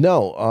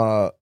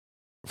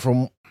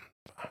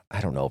 I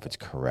don't know if it's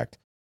correct,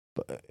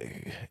 but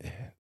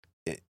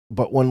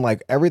when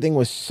like everything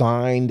was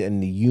signed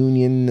and the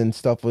union and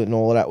stuff and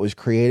all of that was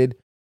created,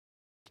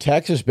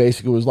 Texas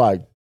basically was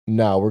like,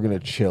 no, we're going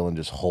to chill and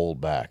just hold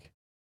back,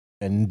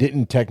 and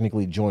didn't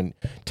technically join.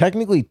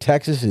 Technically,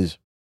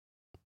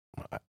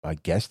 I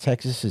guess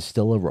Texas is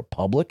still a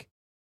republic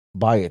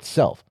by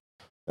itself.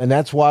 And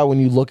that's why when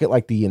you look at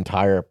like the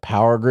entire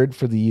power grid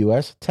for the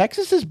U.S.,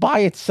 Texas is by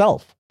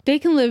itself. They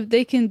can live,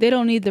 they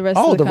don't need the rest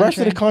of the country. Oh, the rest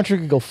of the country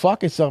can go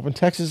fuck itself. And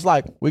Texas is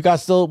like, we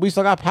still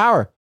got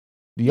power.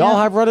 Do y'all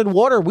have running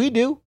water? We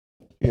do,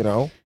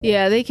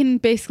 Yeah, they can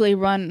basically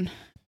run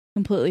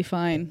completely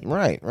fine.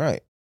 Right.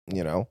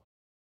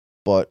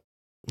 But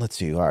let's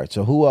see. All right,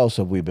 so who else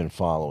have we been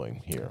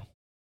following here?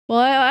 Well,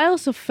 I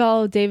also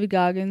follow David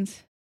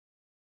Goggins.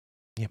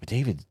 Yeah, but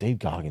Dave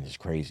Goggins is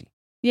crazy.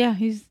 Yeah,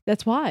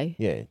 that's why.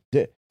 Yeah,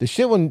 the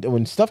shit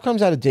when stuff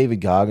comes out of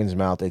David Goggins'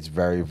 mouth, it's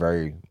very,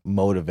 very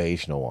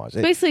motivational wise.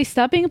 Basically,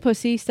 stop being a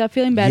pussy, stop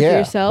feeling bad for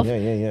yourself.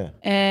 Yeah.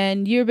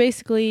 And you're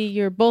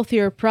both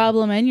your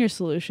problem and your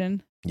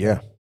solution.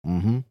 Yeah.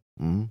 Mm-hmm.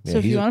 Yeah, so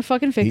if you want to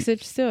fucking fix it,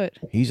 just do it.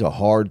 He's a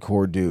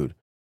hardcore dude.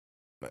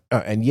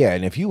 And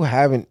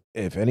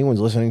if anyone's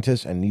listening to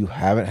this and you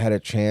haven't had a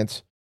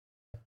chance,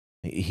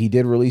 he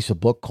did release a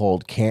book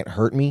called Can't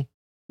Hurt Me.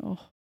 Oh,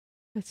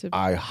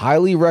 I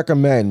highly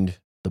recommend.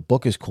 The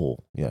book is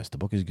cool. Yes, the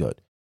book is good.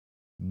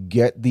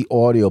 Get the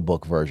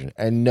audiobook version.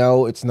 And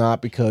no, it's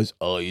not because,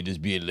 you're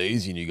just being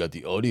lazy and you got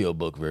the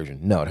audiobook version.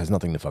 No, it has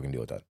nothing to fucking do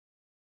with that.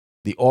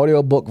 The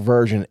audiobook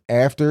version,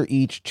 after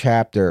each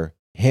chapter,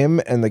 him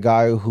and the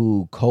guy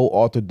who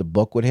co-authored the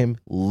book with him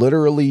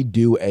literally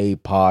do a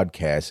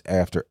podcast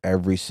after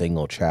every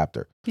single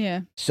chapter.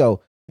 Yeah.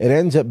 So it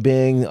ends up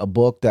being a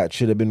book that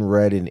should have been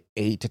read in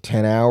 8 to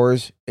 10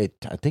 hours. I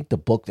think the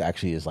book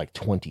actually is like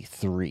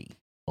 23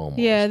 almost.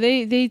 Yeah,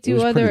 they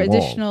do other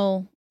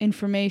additional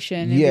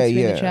information in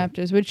between the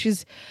chapters,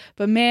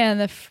 but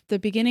man, the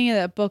beginning of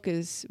that book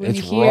is when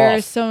you hear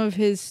rough. Some of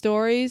his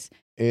stories.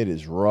 It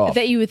is rough.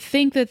 That you would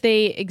think that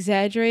they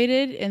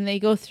exaggerated, and they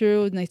go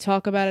through and they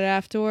talk about it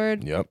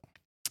afterward. Yep.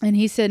 And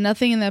he said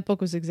nothing in that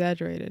book was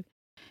exaggerated.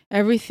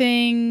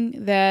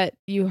 Everything that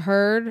you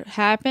heard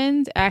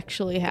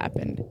actually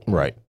happened.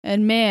 Right.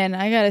 And man,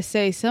 I gotta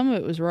say, some of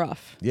it was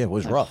rough. Yeah, it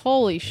was rough.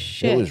 Holy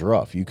shit. It was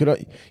rough.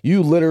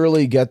 You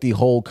literally get the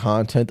whole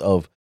content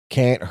of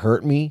Can't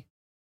Hurt Me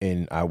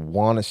in, I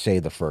want to say,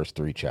 the first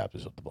 3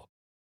 chapters of the book.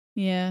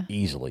 Yeah.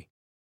 Easily.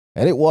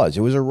 And it was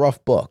a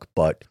rough book,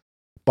 but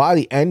by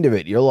the end of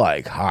it, you're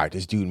like, all right,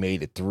 this dude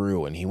made it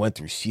through, and he went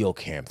through SEAL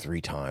camp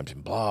 3 times,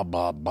 and blah,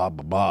 blah, blah,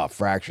 blah, blah,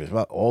 fractures,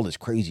 blah, all this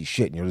crazy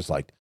shit. And you're just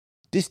like,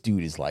 this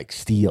dude is like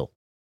steel.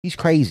 He's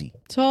crazy.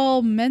 It's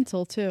all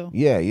mental, too.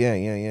 Yeah.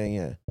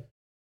 And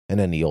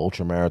then the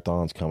ultra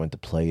marathons come into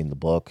play in the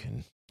book,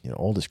 and,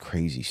 all this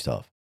crazy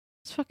stuff.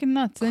 It's fucking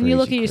nuts. Then you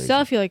look at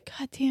yourself, you're like,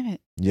 God damn it.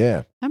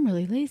 Yeah. I'm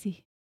really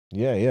lazy.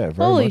 Yeah. Very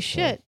Holy much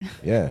shit. So.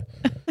 Yeah.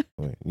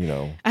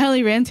 I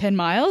only ran 10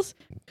 miles?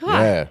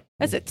 God. Yeah.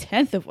 That's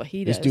 1/10 of what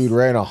he does. This dude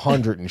ran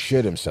 100 and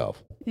shit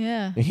himself.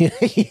 Yeah.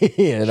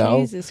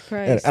 Jesus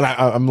Christ. And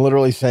I'm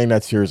literally saying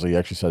that seriously. He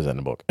actually says that in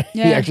the book.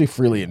 Yeah. He actually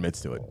freely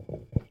admits to it.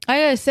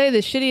 I gotta say, the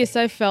shittiest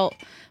I felt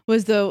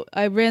was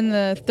I ran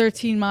the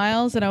 13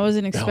 miles and I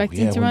wasn't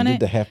expecting to run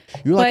it.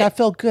 You were like, I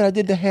felt good. I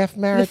did the half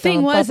marathon. The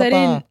thing was, I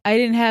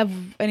didn't have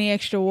any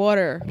extra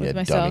water with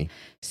myself. Dummy.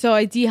 So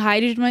I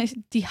dehydrated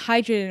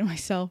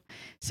myself.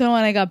 So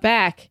when I got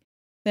back,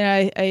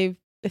 then I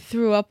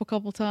threw up a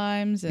couple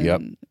times. And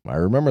yep, I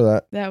remember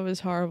that. That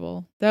was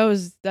horrible. That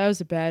was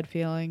a bad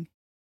feeling.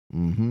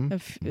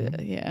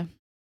 Mm-hmm. Yeah.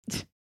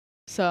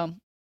 So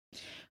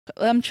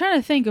I'm trying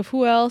to think of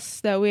who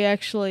else that we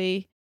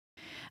actually.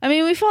 I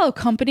mean, we follow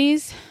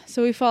companies,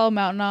 so we follow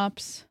Mountain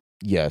Ops.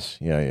 Yes.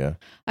 Yeah.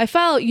 I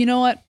follow. You know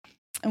what?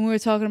 And we were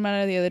talking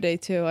about it the other day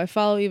too. I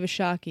follow Eva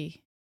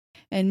Shockey,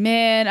 and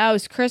man, I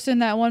was cursing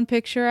that one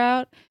picture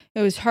out.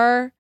 It was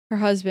her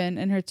husband,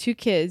 and her 2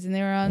 kids, and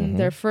they were on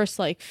their first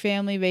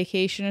family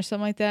vacation or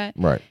something like that.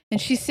 Right.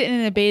 And she's sitting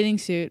in a bathing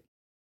suit.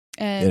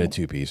 And in a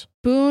 2-piece.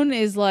 Boone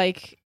is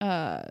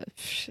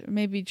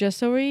maybe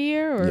just over a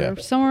year or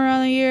somewhere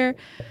around a year.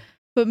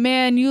 But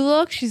man, you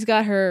look, she's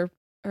got her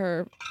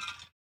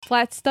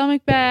flat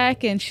stomach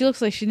back, and she looks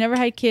like she never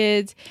had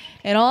kids.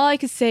 And all I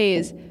could say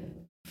is,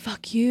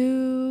 fuck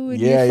you. And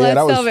yeah,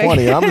 that was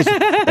funny.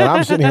 And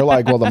I'm sitting here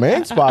like, well, the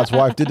Man Spot's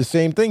wife did the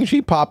same thing.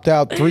 She popped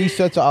out 3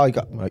 sets of,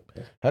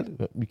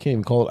 we can't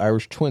even call it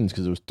Irish twins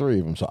because it was 3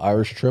 of them. So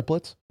Irish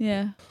triplets.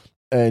 Yeah.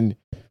 And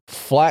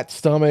flat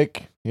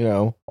stomach,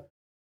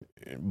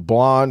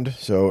 blonde.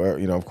 So,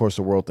 of course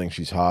the world thinks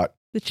she's hot.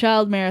 The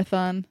child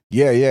marathon.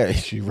 Yeah.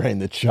 She ran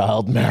the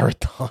child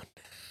marathon.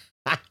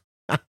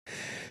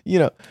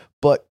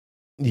 But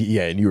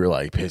yeah, and you were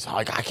like pissed.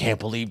 Like, I can't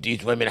believe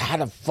these women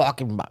had a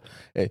fucking.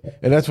 And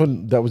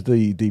that was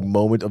the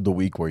moment of the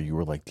week where you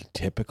were like the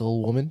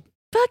typical woman.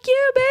 Fuck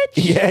you,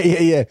 bitch.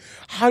 Yeah.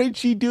 How did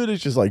she do this?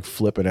 Just like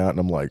flipping out, and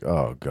I'm like,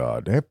 oh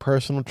god, they have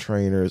personal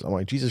trainers. I'm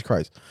like, Jesus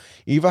Christ.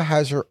 Eva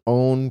has her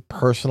own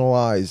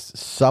personalized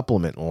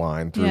supplement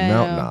line through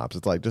Mountain Ops.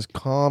 It's like, just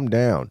calm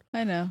down.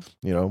 I know.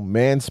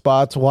 Man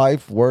Spot's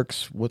wife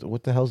works.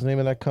 What the hell's the name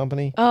of that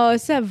company? Oh,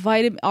 it's that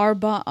vitamin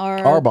Arbonne.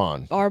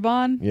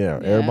 Yeah,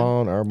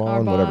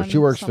 Arbonne, whatever. She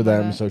works for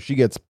them, so she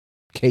gets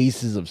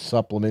cases of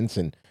supplements,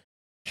 and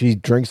she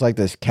drinks like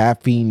this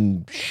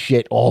caffeine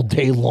shit all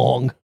day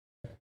long.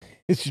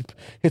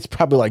 It's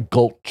probably like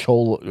Gulp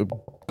Chola.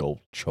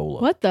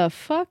 What the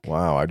fuck?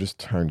 Wow, I just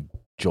turned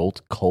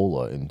Jolt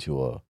Cola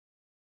into a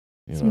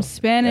some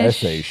Spanish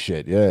essay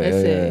shit.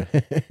 Yeah.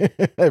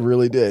 I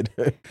really did.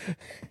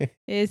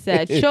 It's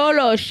that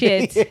cholo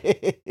shit.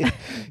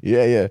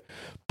 Yeah.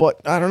 But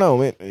I don't know,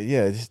 man.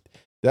 Yeah,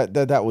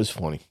 that was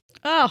funny.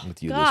 Oh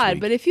God!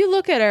 But if you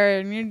look at her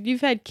and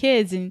you've had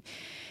kids, and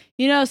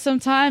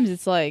sometimes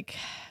it's like,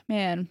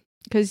 man,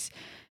 because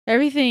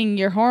everything,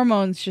 your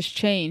hormones just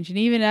change, and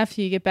even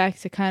after you get back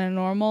to kind of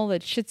normal,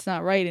 that shit's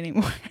not right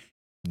anymore.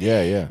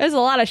 Yeah. There's a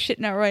lot of shit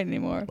not right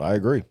anymore. I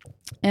agree.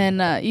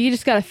 And you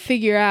just got to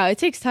figure out. It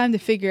takes time to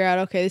figure out.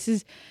 Okay, this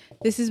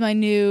is my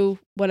new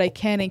what I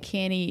can and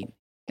can't eat.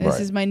 And this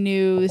is my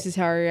new. This is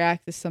how I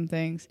react to some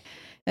things.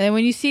 And then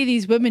when you see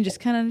these women just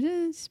kind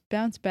of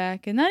bounce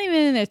back, and not even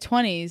in their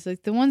 20s,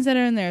 like the ones that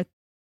are in their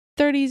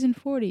 30s and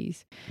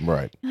 40s,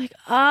 right? You're like,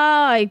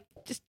 I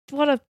just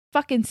want to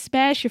fucking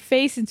smash your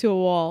face into a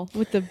wall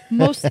with the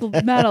most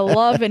amount of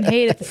love and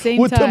hate at the same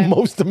time. With the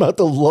most amount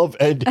of love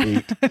and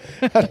hate.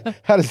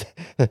 How does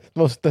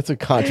that's a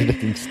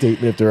contradicting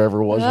statement if there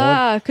ever was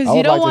one. Because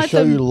you don't want to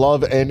show you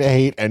love and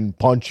hate and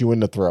punch you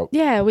in the throat.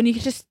 Yeah, when you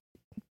can just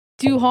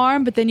do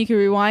harm, but then you can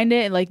rewind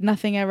it and like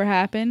nothing ever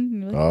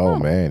happened. Like, oh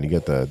man, you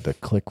get the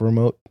click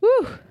remote.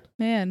 Woo,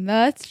 man,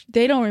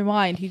 they don't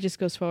rewind. He just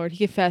goes forward. He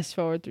can fast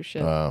forward through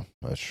shit. Oh,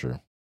 that's true.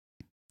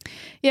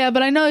 Yeah,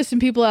 but I know there's some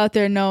people out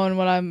there knowing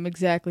what I'm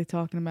exactly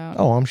talking about.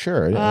 Oh, I'm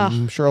sure.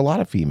 I'm sure a lot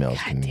of females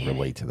can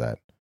relate to that.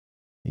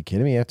 You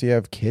kidding me? After you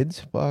have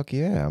kids? Fuck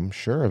yeah, I'm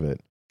sure of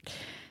it.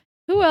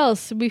 Who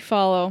else do we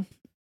follow?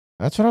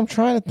 That's what I'm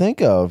trying to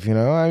think of.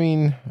 I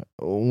mean,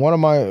 one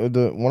of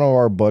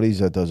our buddies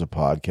that does a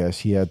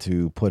podcast, he had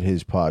to put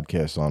his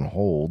podcast on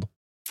hold.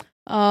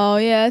 Oh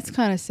yeah, it's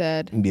kind of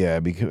sad. Yeah,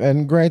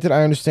 and granted,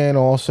 I understand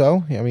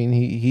also. I mean,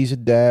 he's a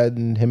dad,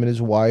 and him and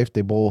his wife,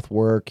 they both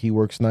work. He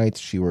works nights,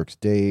 she works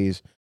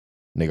days.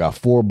 And they got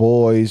 4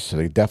 boys, so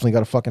they definitely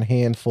got a fucking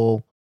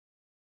handful.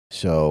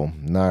 So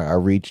now I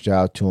reached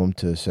out to him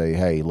to say,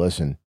 hey,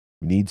 listen,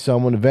 you need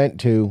someone to vent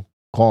to,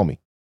 call me.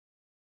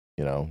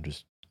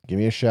 Just give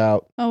me a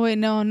shout. Oh, wait,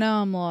 no,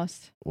 now I'm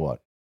lost.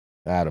 What?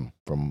 Adam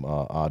from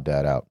Odd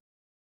Dad Out.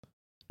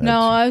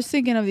 No, I was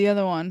thinking of the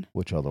other one.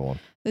 Which other one?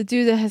 The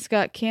dude that has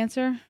got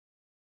cancer.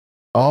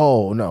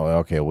 Oh, no.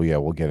 Okay, well, yeah,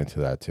 we'll get into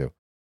that too.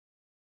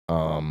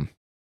 Oh,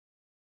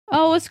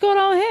 what's going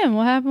on with him?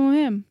 What happened with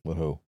him? With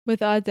who?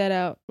 With Odd Dad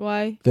Out.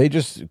 Why?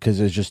 Because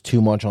there's just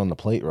too much on the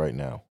plate right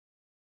now.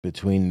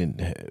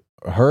 Between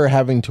her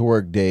having to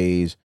work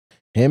days,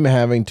 him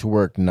having to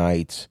work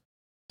nights.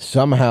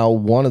 Somehow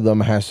one of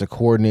them has to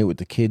coordinate with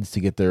the kids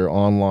to get their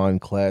online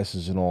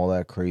classes and all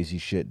that crazy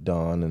shit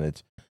done, and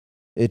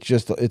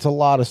it's a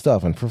lot of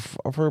stuff. And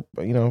for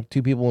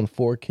 2 people and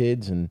 4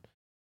 kids, and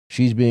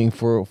she's being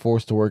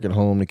forced to work at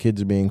home, the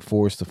kids are being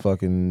forced to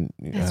fucking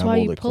have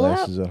all their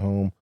classes at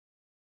home.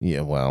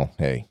 Yeah, well,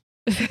 hey,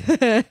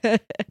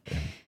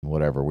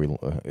 whatever.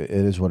 It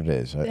is what it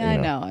is. I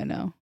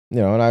know.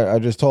 And I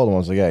just told him, I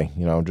was like, hey,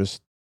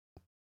 just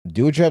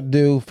do what you have to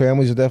do.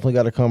 Families have definitely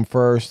got to come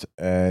first.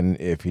 And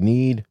if you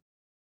need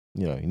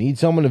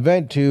someone to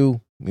vent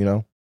to,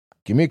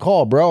 give me a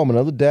call, bro. I'm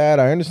another dad.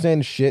 I understand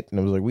the shit. And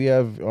it was like, we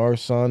have our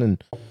son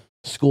and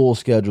school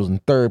schedules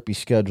and therapy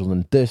schedules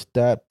and this,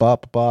 that, blah,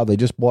 blah, blah. They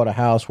just bought a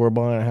house. We're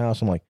buying a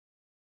house. I'm like,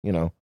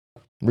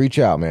 reach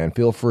out, man.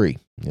 Feel free,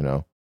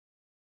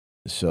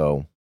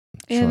 So.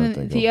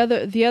 And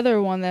the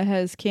other one that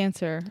has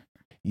cancer.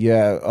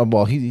 Yeah.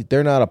 Well,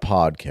 they're not a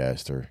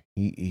podcaster.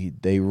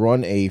 They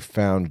run a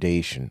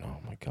foundation. Oh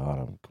my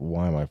God!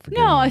 Why am I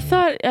forgetting? No, I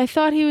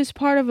thought he was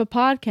part of a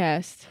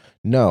podcast.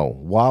 No,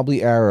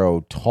 Wobbly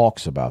Arrow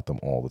talks about them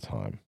all the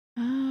time.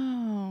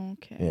 Oh,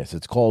 okay. Yes,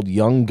 it's called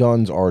Young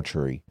Guns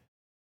Archery,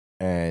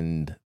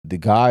 and the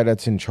guy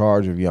that's in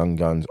charge of Young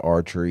Guns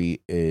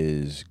Archery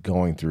is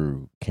going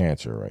through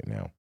cancer right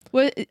now.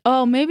 What?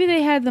 Oh, maybe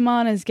they had them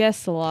on as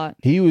guests a lot.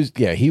 He was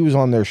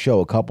on their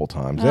show a couple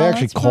times. They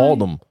actually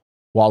called him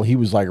while he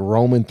was like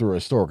roaming through a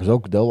store,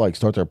 because they'll like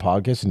start their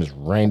podcast and just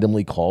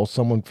randomly call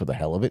someone for the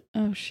hell of it.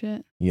 Oh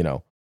shit!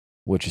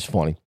 Which is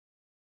funny.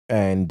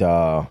 And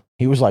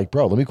he was like,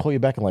 "Bro, let me call you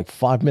back in like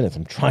 5 minutes.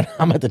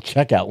 I'm at the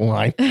checkout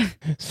line."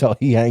 So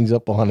he hangs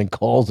up on and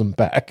calls him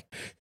back.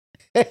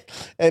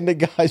 And the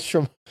guys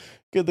from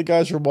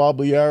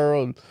Wobbly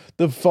Arrow,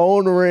 the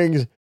phone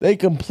rings. They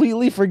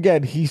completely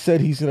forget he said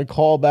he's going to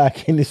call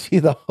back, and to see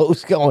the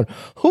host going,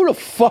 who the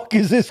fuck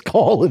is this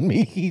calling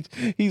me?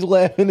 He's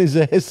laughing his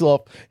ass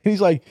off. And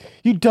he's like,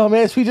 you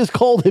dumbass, we just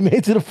called him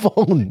into the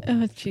phone.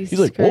 Oh, Jesus He's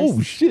like, Christ.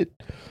 oh, shit.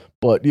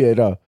 But,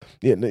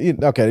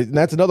 okay, and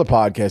that's another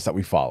podcast that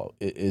we follow.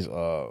 It is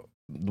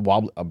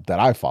that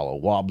I follow,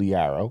 Wobbly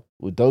Arrow.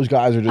 Those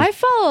guys are just... I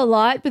follow a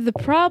lot, but the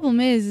problem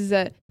is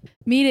that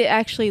me to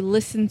actually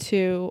listen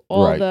to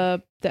all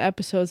the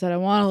episodes that I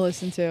want to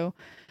listen to,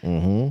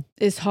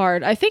 is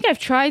hard. I think I've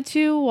tried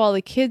to while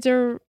the kids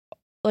are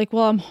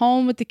while I'm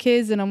home with the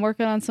kids and I'm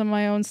working on some of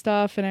my own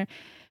stuff,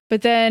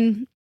 but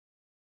then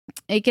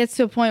it gets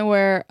to a point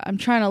where I'm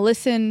trying to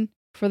listen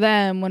for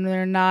them when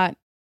they're not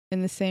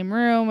in the same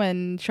room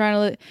and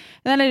and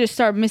then I just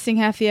start missing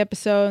half the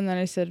episode, and then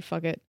I said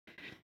fuck it.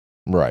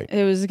 Right.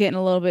 It was getting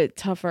a little bit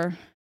tougher.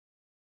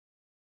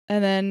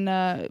 And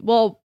then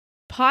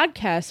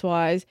podcast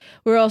wise,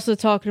 we're also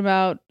talking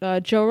about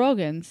Joe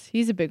Rogan's.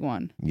 He's a big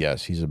one.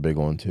 Yes, he's a big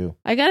one too.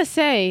 I gotta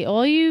say,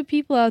 all you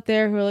people out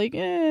there who are like,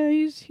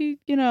 he's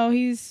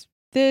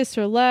this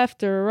or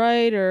left or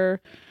right,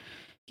 or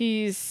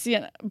he's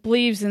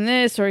believes in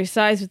this or he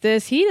sides with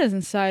this. He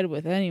doesn't side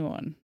with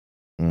anyone.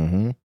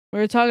 We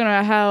were talking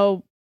about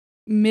how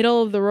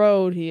middle of the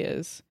road he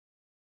is.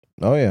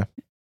 Oh yeah.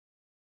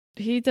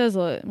 He does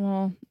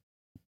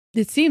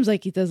it seems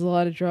like he does a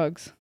lot of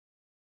drugs.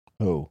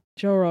 Who?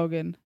 Joe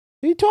Rogan.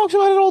 He talks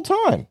about it all the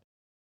time.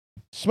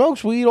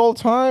 Smokes weed all the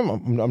time.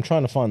 I'm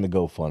trying to find the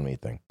GoFundMe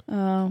thing.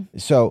 Oh.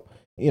 So,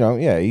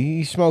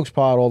 he smokes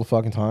pot all the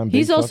fucking time.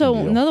 He's also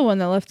another one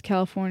that left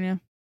California.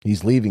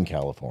 He's leaving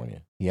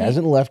California. He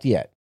hasn't left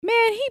yet.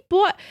 Man,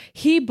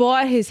 he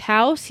bought his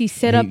house. He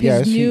set up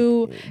his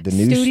new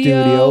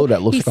studio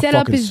that looks like a fucking submarine. He set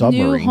up his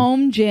new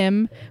home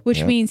gym,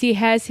 which means he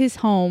has his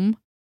home.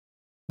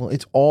 Well,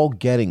 it's all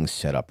getting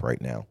set up right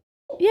now.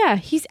 Yeah,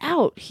 he's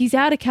out. He's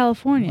out of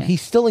California.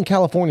 He's still in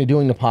California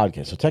doing the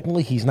podcast, so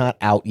technically he's not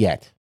out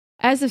yet.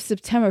 As of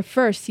September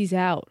 1st, he's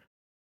out.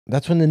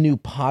 That's when the new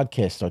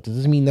podcast starts. It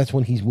doesn't mean that's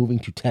when he's moving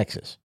to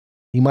Texas.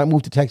 He might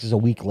move to Texas a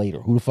week later.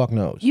 Who the fuck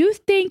knows? You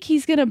think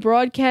he's going to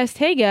broadcast,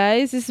 hey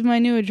guys, this is my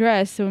new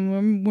address, so we're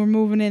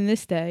moving in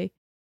this day.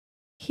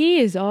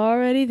 He is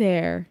already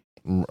there.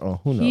 Who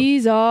knows?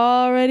 He's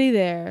already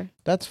there.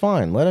 That's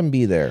fine. Let him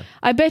be there.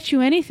 I bet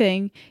you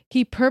anything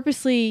he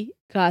purposely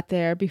got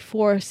there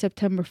before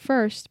September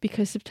 1st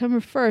because September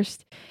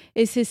 1st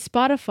is his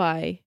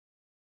Spotify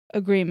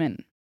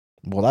agreement.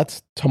 Well,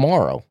 that's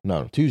tomorrow.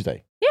 No,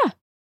 Tuesday.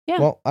 Yeah.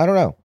 Well, I don't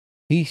know.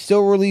 He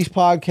still released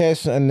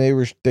podcasts, and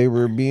they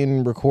were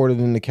being recorded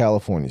in the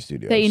California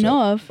studio. That you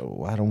know of.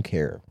 I don't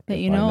care. That if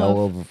you know I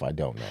know of. if I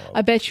don't know of.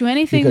 I bet you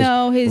anything, Because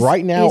though, his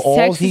right now, his all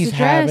Texas he's address,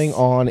 having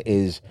on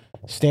is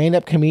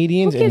stand-up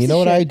comedians, and you know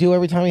what I do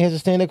every time he has a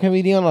stand-up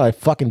comedian on? I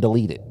fucking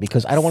delete it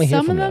because I don't want to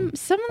hear from them.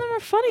 Some of them are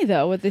funny,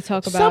 though, what they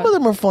talk about. Some of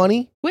them are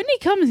funny. Whitney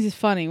Cummings is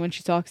funny when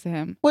she talks to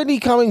him. Whitney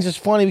Cummings is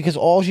funny because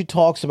all she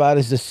talks about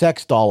is the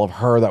sex doll of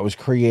her that was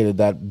created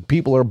that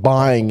people are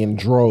buying in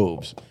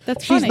droves.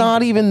 That's She's funny.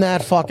 not even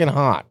that fucking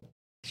hot.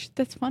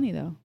 That's funny,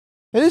 though.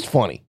 It is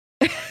funny.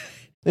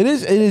 It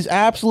is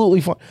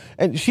absolutely fun.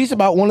 And she's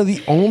about one of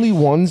the only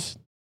ones.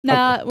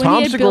 Nah, when Tom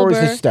he had Bill Segura is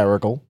Burr,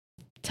 Hysterical.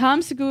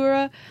 Tom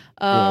Segura,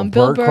 Bill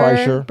Bill Burr,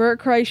 Kreischer.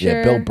 Bert Kreischer.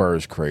 Yeah, Bill Burr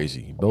is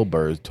crazy. Bill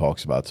Burr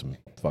talks about some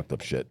fucked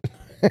up shit.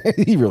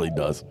 He really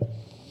does.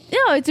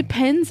 No, it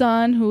depends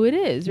on who it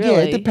is, really. Yeah,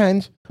 it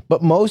depends.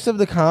 But most of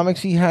the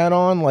comics he had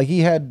on, like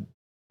he had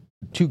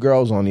 2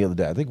 girls on the other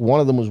day. I think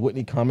one of them was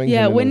Whitney Cummings.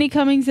 Yeah, Whitney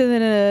Cummings and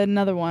then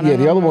another one. Yeah,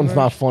 the other one's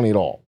not funny at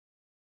all.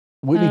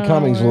 Whitney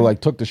Cummings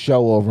like took the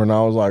show over, and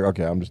I was like,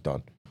 okay, I'm just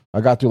done.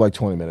 I got through like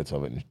 20 minutes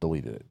of it and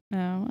deleted it.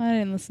 No, I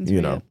didn't listen to it.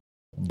 You know,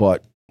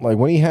 but like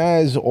when he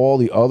has all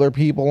the other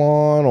people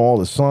on, all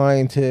the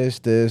scientists,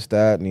 this,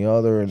 that, and the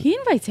other, and he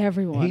invites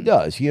everyone. He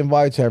does. He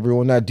invites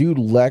everyone. That dude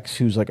Lex,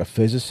 who's like a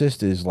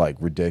physicist, is like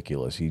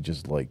ridiculous. He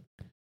just like.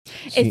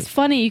 It's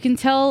funny. You can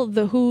tell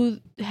who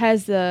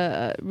has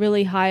the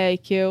really high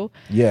IQ.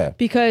 Yeah.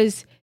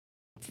 Because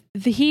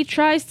he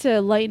tries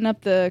to lighten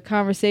up the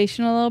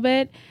conversation a little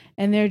bit,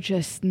 and they're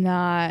just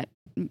not.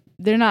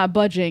 They're not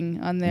budging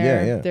on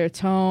their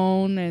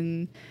tone,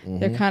 and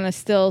they're kind of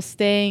still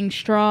staying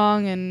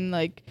strong, and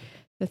like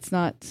that's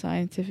not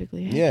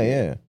scientifically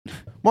accurate. Yeah.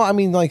 Well, I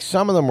mean, like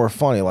some of them were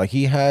funny. Like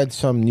he had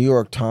some New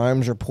York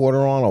Times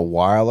reporter on a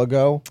while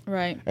ago,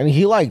 right? And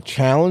he like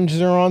challenged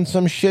her on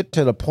some shit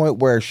to the point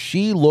where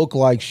she looked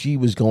like she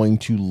was going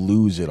to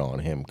lose it on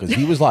him because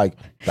he was like,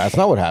 "That's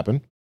not what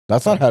happened.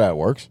 That's not how that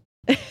works."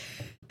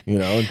 You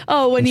know?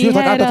 Oh, when he was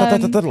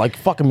had like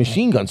fucking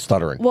machine gun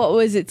stuttering. What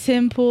was it?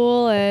 Tim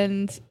Pool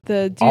and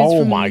the dudes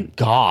oh from my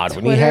god!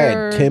 Twitter. When he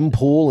had Tim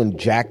Pool and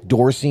Jack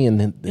Dorsey and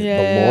the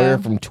lawyer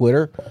from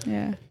Twitter.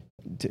 Yeah.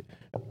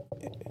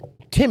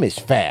 Tim is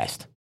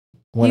fast.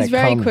 He's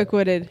very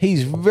quick-witted.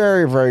 He's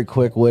very, very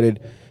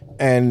quick-witted,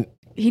 and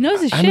he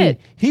knows his shit. Mean,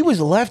 he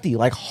was lefty,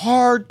 like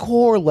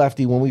hardcore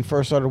lefty when we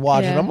first started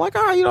watching. Yeah. I'm like,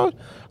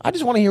 I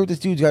just want to hear what this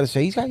dude's got to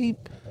say. He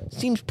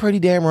seems pretty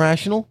damn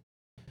rational.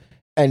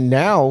 And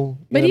now,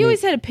 but he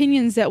always had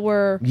opinions that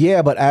were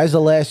but as the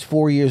last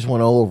 4 years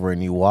went over,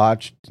 and you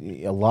watched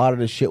a lot of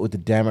the shit with the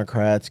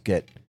Democrats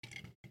get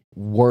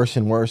worse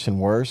and worse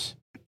and worse.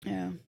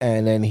 Yeah,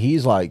 and then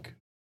he's like,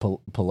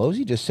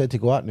 Pelosi just said to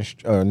go out and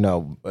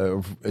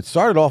it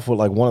started off with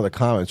like one of the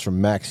comments from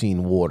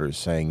Maxine Waters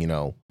saying,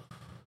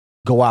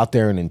 go out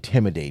there and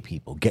intimidate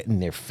people, get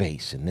in their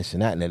face and this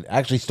and that. And it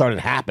actually started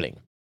happening.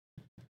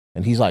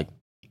 And he's like,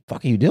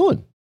 fuck are you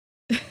doing?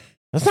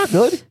 That's not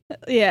good.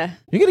 Yeah.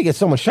 You're going to get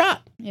someone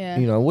shot. Yeah.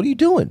 What are you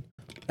doing?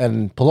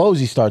 And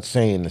Pelosi starts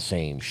saying the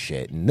same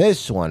shit. And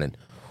this one. And,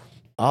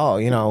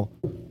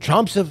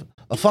 Trump's a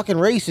fucking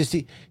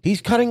racist.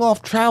 He's cutting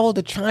off travel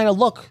to China.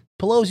 Look,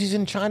 Pelosi's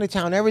in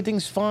Chinatown.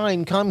 Everything's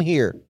fine. Come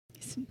here.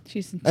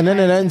 She's in and then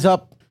it ends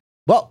up,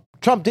 well,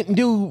 Trump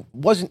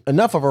wasn't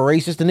enough of a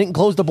racist and didn't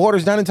close the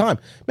borders down in time.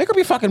 Make up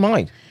your fucking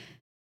mind.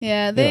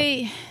 Yeah,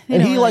 they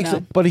and he really likes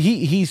it, but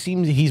he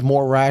seems he's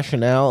more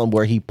rational, and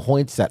where he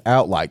points that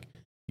out, like,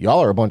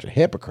 y'all are a bunch of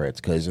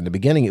hypocrites, because in the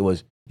beginning it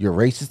was you're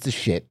racist as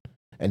shit,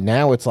 and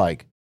now it's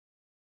like,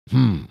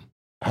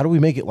 how do we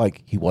make it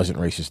like he wasn't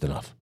racist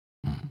enough?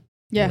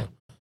 Yeah,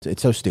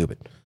 it's so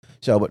stupid.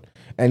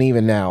 And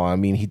even now, I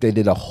mean, they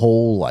did a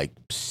whole like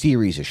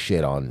series of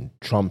shit on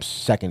Trump's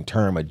second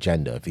term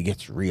agenda if he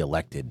gets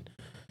reelected,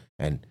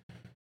 and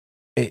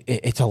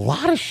it's a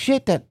lot of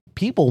shit that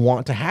people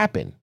want to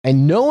happen.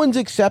 And no one's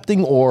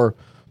accepting, or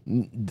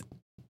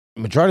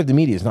majority of the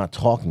media is not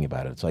talking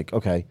about it. It's like,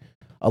 okay,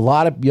 a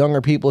lot of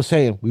younger people are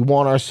saying, we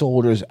want our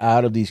soldiers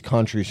out of these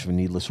countries for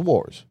needless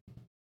wars.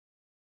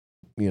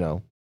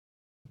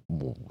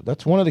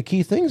 That's one of the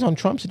key things on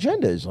Trump's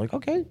agenda is like,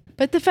 okay.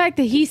 But the fact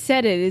that he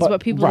said it is what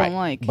people don't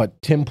like.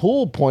 But Tim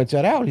Pool points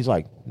that out. He's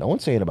like, no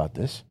one's saying about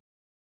this.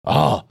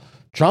 Oh,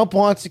 Trump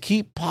wants to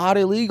keep pot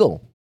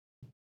illegal.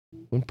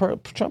 When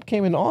Trump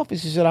came into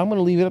office, he said, I'm going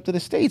to leave it up to the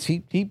states.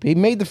 He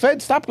made the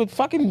Fed stop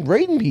fucking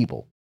raiding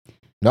people.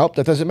 Nope,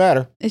 that doesn't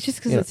matter. It's just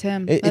because it's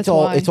him. It's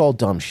all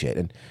dumb shit.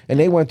 And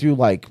they went through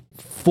like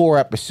 4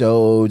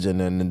 episodes, and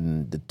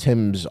then the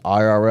Tim's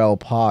IRL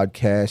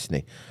podcast,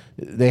 and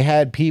they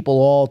had people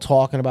all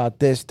talking about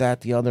this,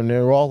 that, the other, and they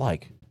were all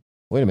like,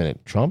 wait a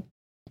minute, Trump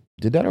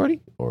did that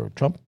already? Or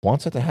Trump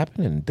wants that to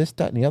happen, and this,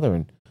 that, and the other.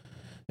 And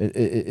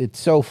it's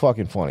so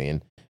fucking funny.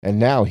 And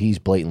now he's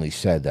blatantly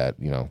said that,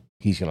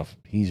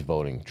 he's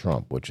voting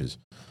Trump, which is,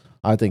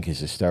 I think, is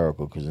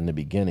hysterical, because in the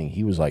beginning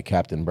he was like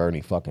Captain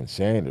Bernie fucking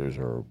Sanders,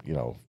 or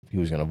he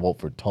was going to vote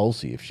for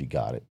Tulsi if she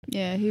got it.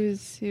 Yeah, he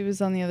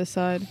was on the other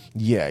side.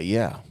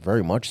 Yeah,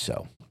 very much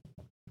so.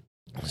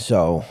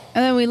 So,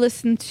 and then we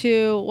listened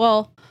to,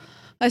 well,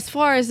 as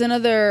far as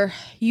another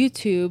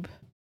YouTube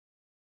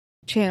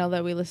channel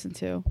that we listen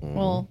to,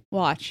 well,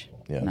 watch,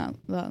 not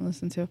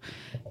listen to,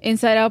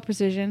 Inside Out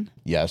Precision.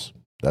 Yes,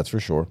 that's for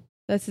sure.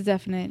 That's a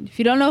definite. If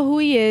you don't know who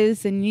he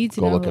is, then you need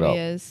to know who he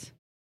is.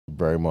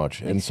 Very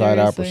much. Like, Inside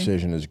Out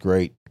Precision is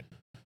great.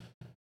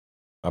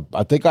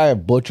 I think I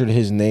have butchered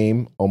his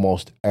name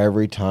almost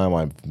every time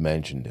I've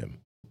mentioned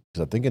him.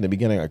 Because I think in the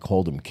beginning I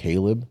called him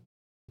Caleb.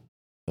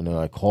 And then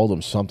I called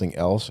him something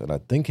else. And I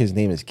think his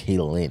name is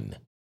Kaylin.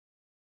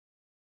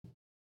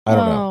 I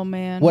don't know. Oh,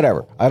 man.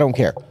 Whatever. I don't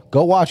care.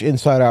 Go watch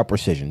Inside Out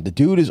Precision. The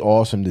dude is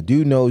awesome. The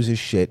dude knows his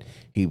shit.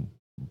 He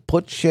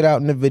puts shit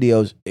out in the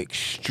videos.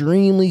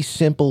 Extremely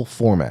simple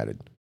formatted.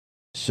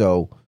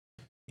 So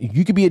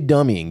you could be a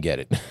dummy and get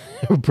it.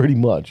 Pretty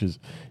much.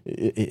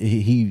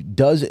 He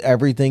does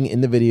everything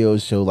in the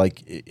videos. So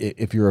like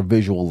if you're a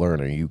visual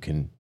learner, you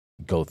can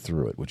go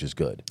through it, which is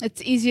good.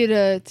 It's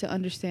easier to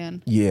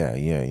understand.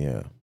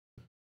 Yeah.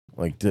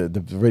 Like the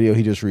video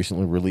he just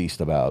recently released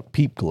about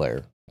peep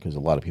glare, because a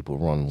lot of people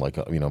run like,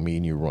 me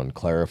and you run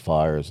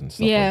clarifiers and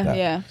stuff like that.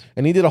 Yeah.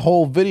 And he did a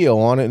whole video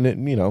on it, and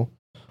it, a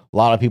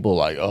lot of people are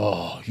like,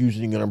 oh,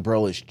 using an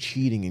umbrella is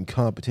cheating in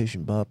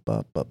competition, blah.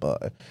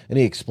 And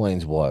he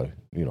explains why,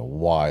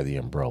 why the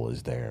umbrella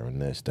is there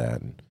and this,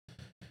 that. And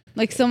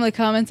like some of the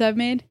comments I've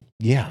made?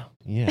 Yeah.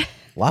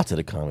 Lots of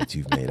the comments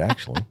you've made,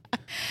 actually.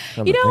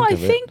 I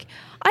think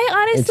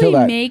I honestly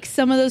make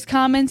some of those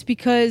comments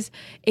because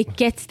it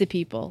gets to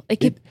people.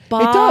 Like it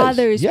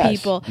bothers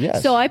people.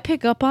 Yes. So I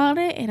pick up on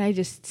it and I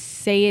just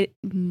say it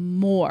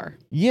more.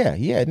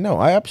 Yeah. No,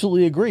 I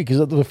absolutely agree.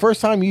 Because the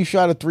first time you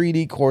shot a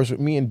 3D course with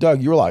me and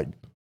Doug, you were like,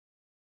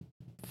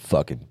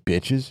 fucking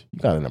bitches, you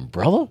got an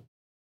umbrella?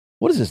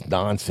 What is this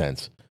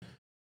nonsense?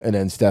 And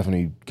then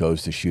Stephanie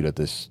goes to shoot at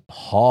this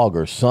hog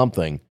or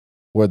something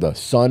where the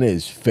sun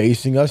is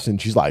facing us,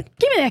 and she's like,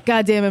 give me that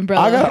goddamn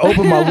umbrella. I gotta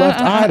open my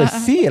left eye to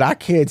see it. I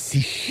can't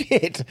see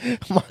shit.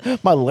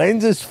 My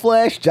lens is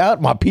flashed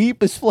out. My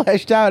peep is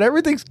flashed out.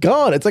 Everything's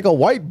gone. It's like a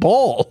white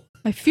ball.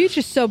 My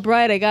future's so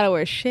bright, I gotta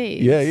wear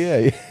shades.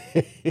 Yeah.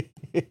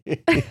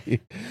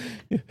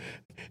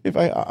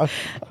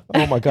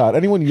 Oh my God.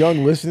 Anyone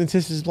young listening to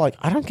this is like,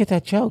 I don't get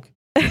that joke.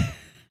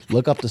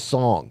 Look up the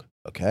song,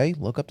 okay?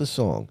 Look up the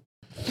song.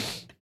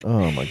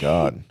 Oh my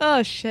God.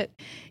 Oh shit.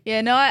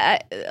 Yeah, no,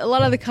 I a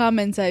lot of the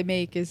comments I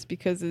make is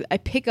because I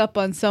pick up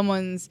on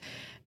someone's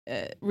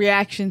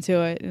reaction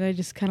to it, and I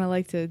just kind of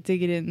like to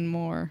dig it in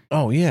more.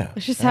 Oh yeah.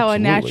 It's just how I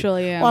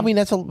naturally am. Well, I mean,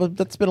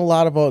 that's been a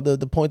lot of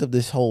the point of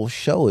this whole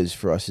show is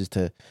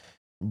to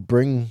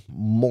bring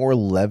more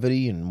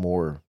levity and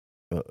more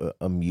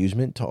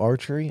amusement to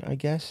archery, I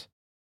guess.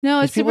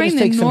 No, it's to bring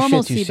the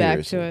normalcy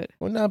back to it.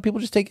 Well, no,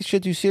 people just take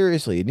shit too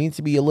seriously. It needs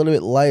to be a little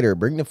bit lighter.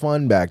 Bring the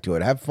fun back to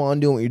it. Have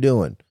fun doing what you're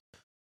doing.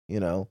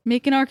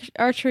 Making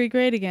archery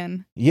great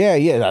again. Yeah.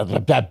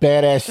 That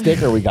badass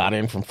sticker we got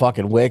in from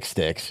fucking Wick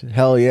Sticks.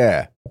 Hell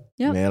yeah.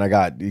 Yep.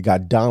 Man, you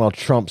got Donald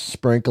Trump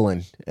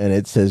sprinkling, and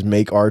it says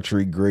 "Make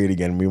archery great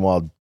again."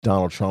 Meanwhile,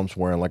 Donald Trump's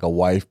wearing like a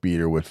wife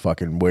beater with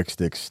fucking Wick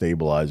Sticks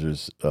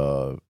stabilizers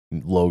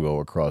logo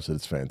across it.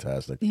 It's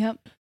fantastic. Yep.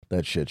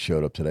 That shit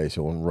showed up today,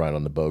 so it went right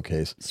on the bow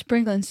case.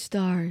 Sprinkling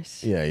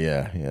stars.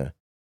 Yeah.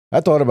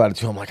 I thought about it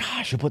too. I'm like,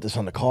 I should put this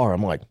on the car.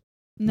 I'm like,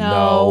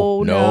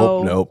 no.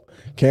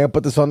 Can't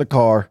put this on the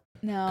car.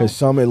 No. Because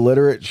some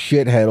illiterate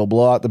shithead will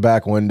blow out the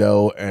back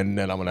window, and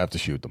then I'm going to have to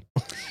shoot them.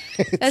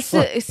 That's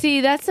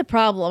the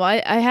problem.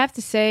 I have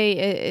to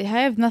say, I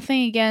have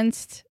nothing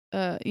against,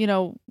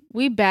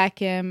 we back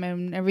him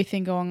and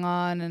everything going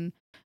on and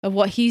of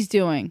what he's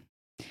doing.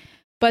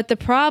 But the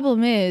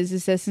problem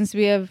is that since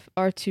we have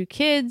our two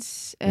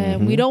kids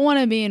and we don't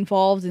want to be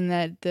involved in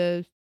that,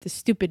 the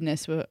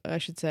stupidness, I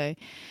should say,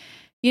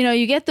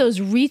 you get those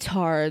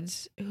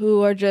retards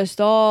who are just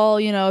all,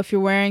 if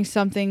you're wearing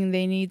something,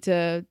 they need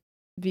to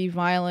be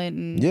violent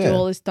and do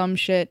all this dumb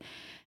shit.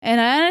 And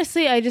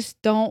I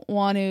just don't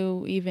want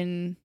to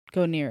even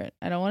go near it.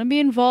 I don't want to be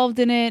involved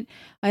in it.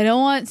 I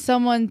don't want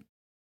someone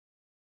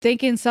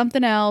thinking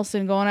something else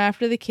and going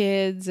after the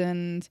kids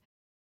and,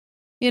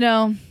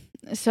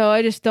 so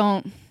I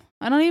don't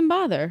even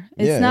bother.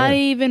 It's not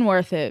even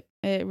worth it.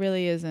 It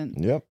really isn't.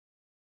 Yep.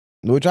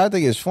 Which I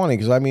think is funny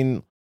because, I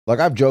mean, like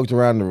I've joked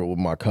around with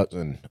my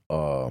cousin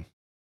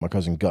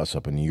Gus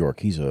up in New York.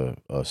 He's a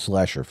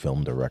slasher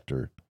film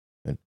director.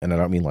 And I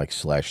don't mean like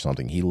slash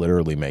something. He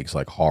literally makes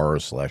like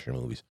horror slasher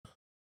movies.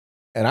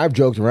 And I've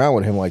joked around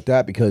with him like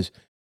that because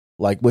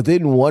like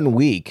within 1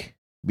 week,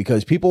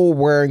 because people were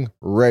wearing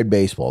red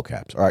baseball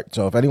caps. All right,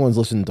 so if anyone's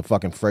listening to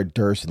fucking Fred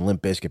Durst and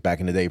Limp Bizkit back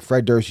in the day,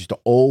 Fred Durst used to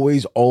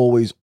always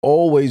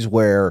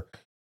wear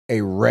a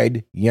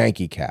red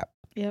Yankee cap.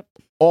 Yep.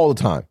 All the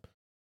time.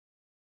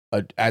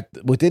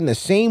 within the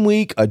same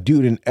week, a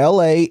dude in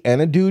L.A.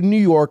 and a dude in New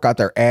York got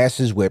their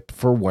asses whipped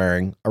for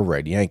wearing a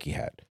red Yankee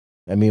hat.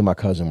 And me and my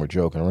cousin were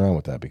joking around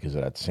with that because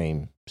of that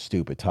same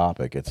stupid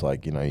topic. It's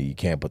like, you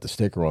can't put the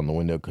sticker on the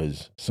window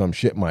because some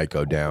shit might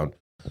go down.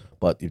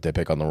 But if they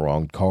pick on the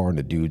wrong car and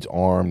the dude's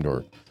armed,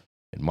 or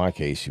in my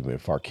case,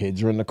 if our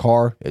kids are in the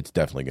car, it's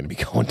definitely going to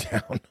be going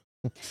down.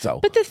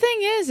 But the thing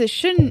is, it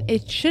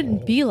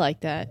shouldn't be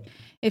like that.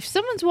 If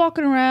someone's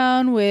walking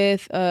around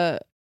with a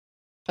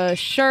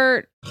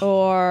shirt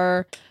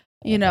or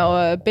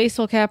a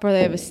baseball cap, or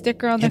they have a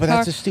sticker on their car,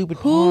 that's a stupid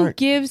part. Who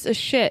gives a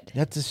shit?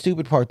 That's the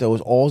stupid part, though,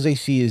 is all they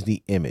see is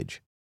the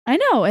image. I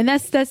know, and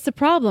that's the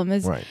problem.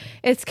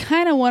 It's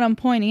kind of what I'm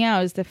pointing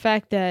out, is the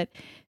fact that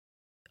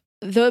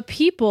the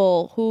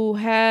people who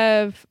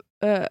have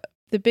the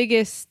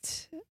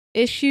biggest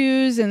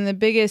issues and the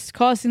biggest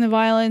causing the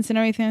violence and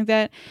everything like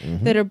that,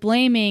 that are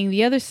blaming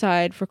the other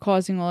side for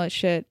causing all that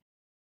shit,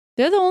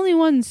 they're the only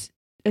ones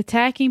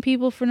attacking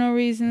people for no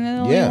reason. They're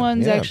the only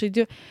ones actually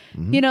do.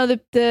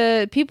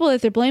 The people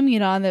that they're blaming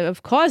it on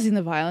of causing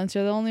the violence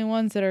are the only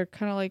ones that are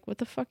kind of like, what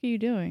the fuck are you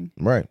doing?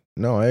 Right.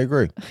 No, I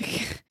agree.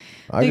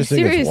 I just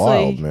think it's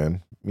wild,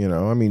 man.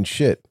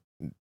 Shit.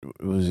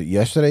 Was it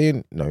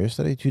yesterday? No,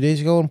 yesterday, 2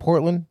 days ago in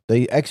Portland,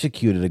 they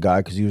executed a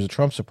guy because he was a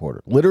Trump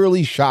supporter.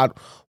 Literally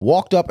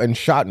walked up and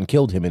shot and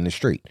killed him in the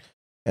street.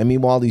 And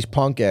meanwhile, these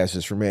punk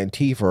asses from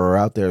Antifa are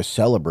out there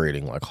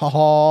celebrating like, ha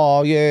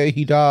ha, yeah,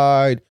 he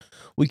died.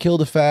 We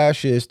killed a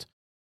fascist.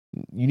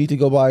 You need to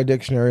go buy a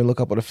dictionary and look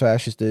up what a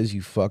fascist is,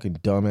 you fucking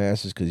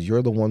dumbasses, because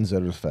you're the ones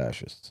that are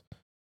fascists.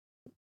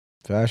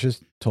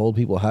 Fascists told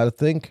people how to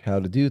think, how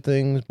to do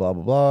things, blah,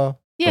 blah, blah.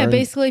 Yeah,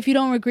 basically, if you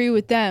don't agree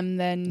with them,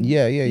 then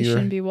you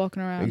shouldn't be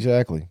walking around.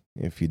 Exactly.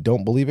 If you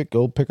don't believe it,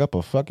 go pick up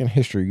a fucking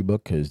history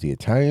book, because the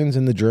Italians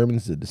and the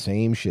Germans did the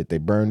same shit. They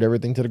burned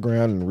everything to the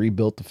ground and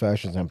rebuilt the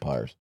fascist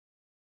empires.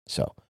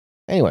 So,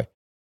 anyway,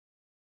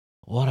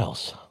 what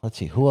else? Let's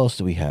see. Who else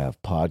do we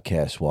have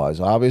podcast-wise?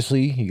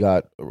 Obviously, you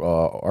got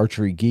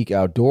Archery Geek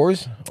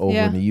Outdoors over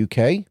in the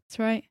UK. That's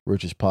right.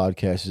 Rich's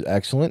podcast is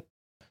excellent.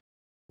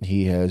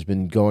 He has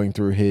been going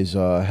through his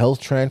health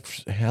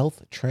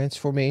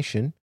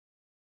transformation,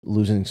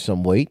 losing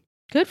some weight.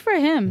 Good for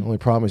him. The only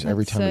problem is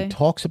every time he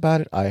talks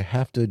about it, I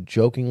have to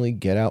jokingly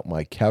get out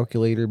my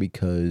calculator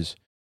because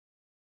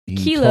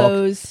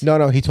kilos.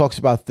 He talks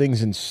about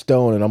things in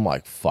stone, and I'm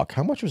like, fuck,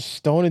 how much was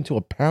stone into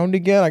a pound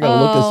again? I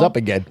gotta look this up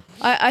again.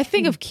 I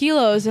think of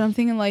kilos, and I'm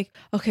thinking like,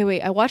 okay,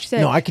 wait, I watched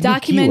that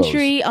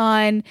documentary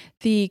on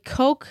the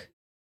Coke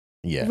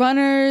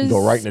runners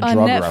go right into on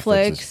drug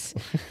Netflix.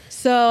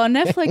 So on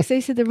Netflix, they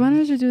said the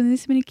runners are doing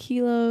this many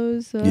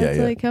kilos. So it's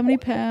like how many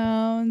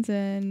pounds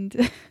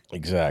and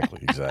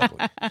exactly.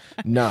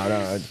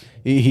 No.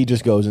 He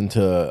just goes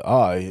into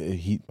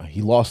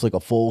he lost like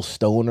a full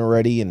stone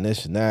already and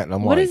this and that. And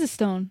I'm what is a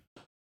stone?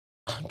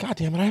 God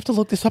damn it! I have to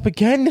look this up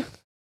again.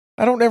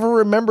 I don't ever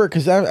remember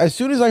because as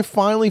soon as I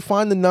finally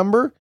find the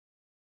number,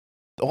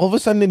 all of a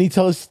sudden then he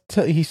says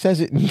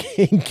it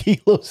in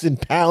kilos and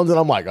pounds, and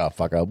I'm like, oh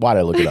fuck, why'd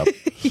I look it up?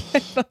 I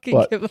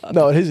fucking give up.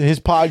 No, his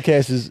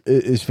podcast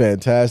is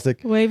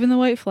fantastic. Waving the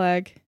white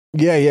flag.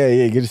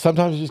 Yeah.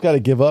 Sometimes you just got to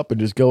give up and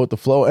just go with the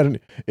flow. And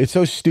it's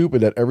so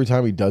stupid that every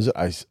time he does it,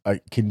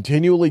 I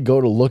continually go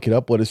to look it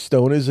up what a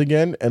stone is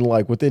again, and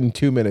like within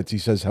 2 minutes he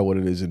says what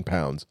it is in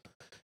pounds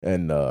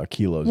and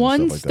kilos.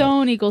 One and stuff like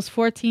stone equals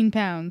 14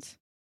 pounds.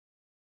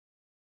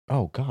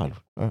 Oh God,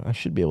 I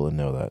should be able to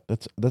know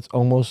that. That's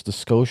almost the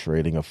Scotia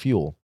rating of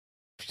fuel.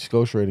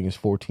 Scotia rating is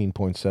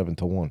 14.7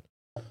 to 1.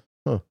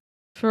 Huh?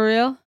 For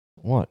real?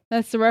 What?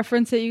 That's the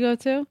reference that you go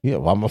to? Yeah,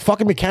 well, I'm a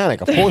fucking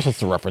mechanic. Of course,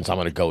 that's the reference I'm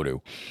going to go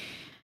to.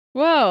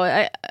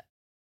 Whoa!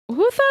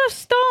 Who thought of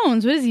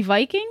stones? What is he,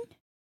 Viking?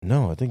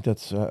 No, I think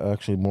that's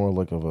actually more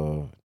like of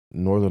a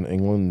Northern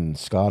England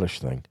Scottish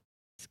thing.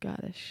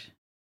 Scottish.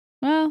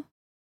 Well,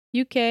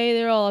 UK,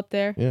 they're all up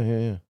there.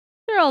 Yeah.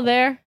 They're all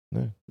there.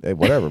 Yeah. Hey,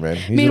 whatever, man.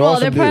 Meanwhile,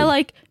 they're probably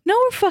like, no,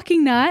 we're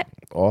fucking not.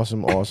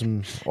 Awesome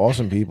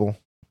people,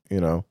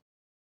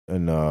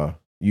 And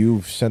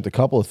you've sent a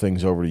couple of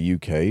things over to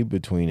UK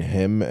between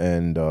him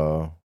and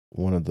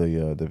one of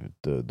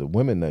the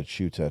women that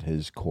shoots at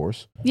his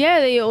course. Yeah,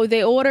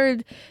 they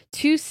ordered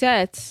 2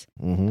 sets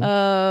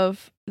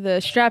of the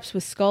straps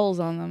with skulls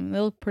on them.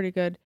 They look pretty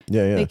good.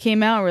 Yeah. They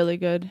came out really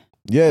good.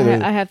 Yeah,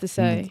 I have to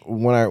say.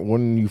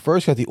 When you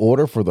first got the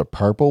order for the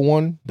purple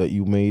one that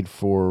you made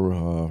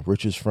for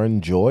Rich's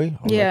friend Joy,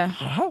 I was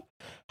like,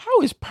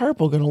 how is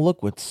purple gonna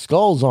look with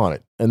skulls on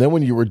it? And then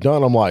when you were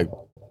done, I'm like,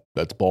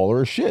 that's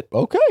baller as shit.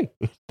 Okay,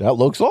 that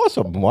looks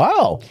awesome.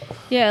 Wow.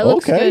 Yeah, it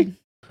looks good.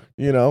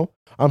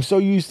 I'm so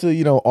used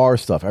to our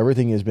stuff.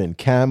 Everything has been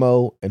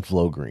camo and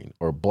flow green,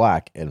 or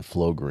black and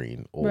flow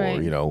green,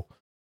 or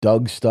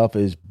Doug's stuff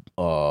is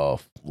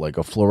like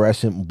a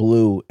fluorescent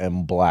blue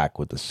and black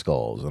with the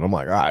skulls. And I'm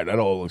like, all right, that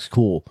all looks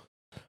cool.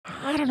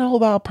 I don't know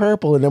about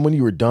purple. And then when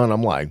you were done,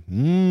 I'm like,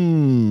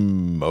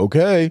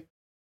 okay.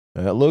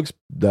 That looks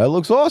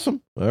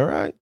awesome. All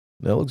right.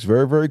 That looks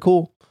very, very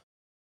cool.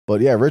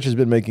 But yeah, Rich has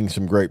been making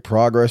some great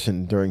progress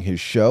during his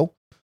show,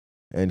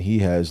 and he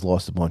has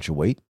lost a bunch of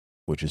weight.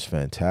 which is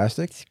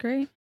fantastic. It's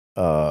great.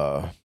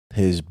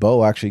 His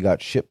bow actually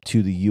got shipped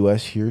to the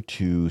U.S. here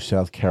to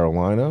South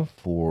Carolina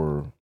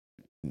for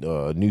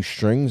new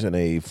strings and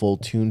a full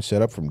tune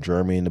setup from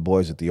Jeremy and the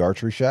boys at the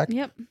Archery Shack.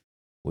 Yep.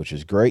 Which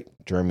is great.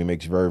 Jeremy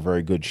makes very,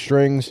 very good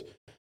strings.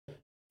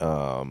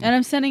 And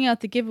I'm sending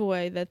out the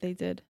giveaway that they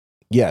did.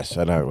 Yes,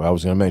 and I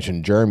was going to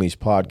mention Jeremy's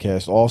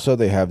podcast. Also,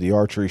 they have the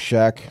Archery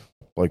Shack,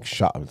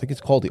 shop. I think it's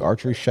called the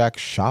Archery Shack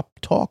Shop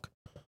Talk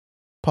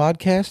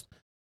podcast,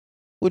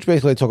 which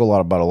basically talk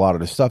about a lot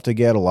of the stuff they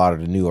get, a lot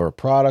of the newer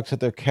products that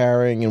they're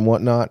carrying and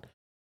whatnot.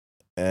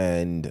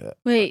 And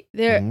wait,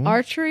 they're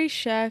Archery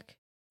Shack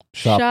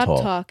Shop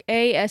Talk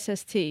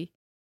ASST. The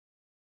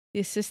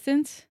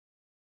assistants.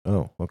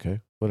 Oh,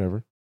 okay,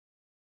 whatever.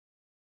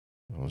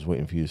 I was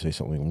waiting for you to say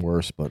something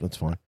worse, but that's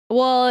fine.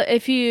 Well,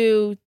 if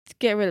you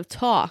get rid of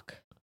talk,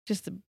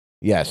 just to...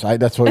 Yes,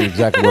 that's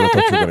exactly what I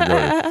thought you were going to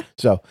go to.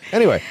 So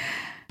anyway,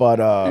 but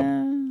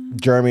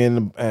Jeremy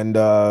and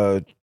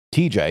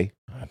TJ.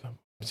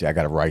 See, I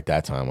got it right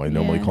that time. I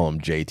normally call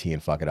him JT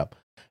and fuck it up.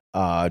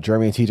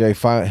 Jeremy and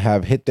TJ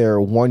have hit their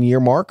 1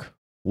 year mark,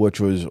 which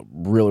was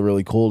really,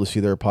 really cool to see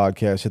their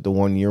podcast hit the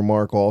 1 year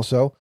mark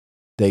also.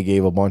 They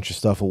gave a bunch of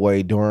stuff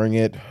away during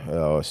it,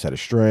 a set of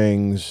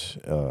strings,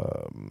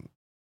 a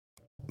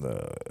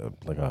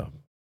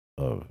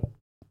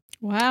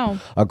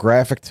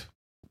graphic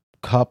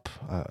cup,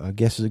 I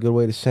guess is a good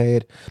way to say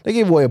it. They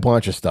gave away a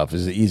bunch of stuff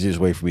is the easiest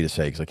way for me to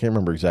say, because I can't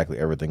remember exactly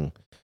everything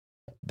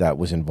that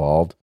was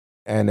involved.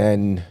 And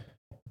then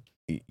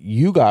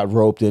you got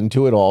roped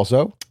into it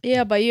also.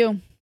 Yeah, by you.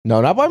 No,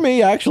 not by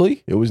me,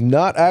 actually. It was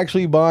not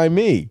actually by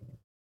me.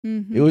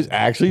 Mm-hmm. It was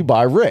actually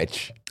by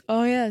Rich.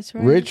 Oh, yeah, that's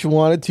right. Rich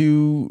wanted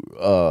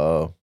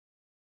to,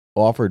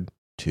 offered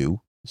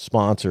to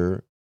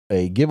sponsor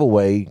a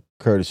giveaway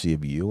courtesy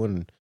of you.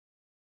 And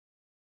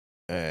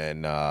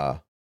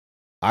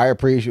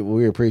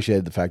we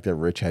appreciated the fact that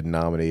Rich had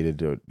nominated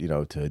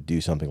to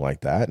do something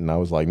like that. And I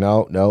was like,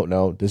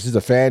 no, this is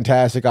a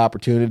fantastic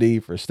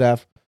opportunity for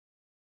Steph.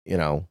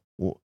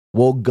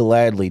 We'll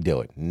gladly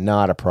do it.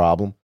 Not a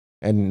problem.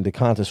 And the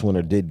contest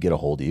winner did get a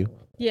hold of you.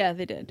 Yeah,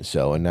 they did.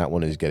 So, and that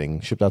one is getting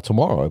shipped out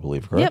tomorrow, I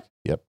believe, correct?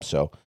 Yep.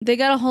 So they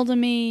got a hold of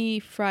me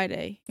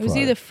Friday. It was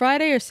either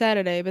Friday or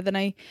Saturday, but then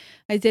I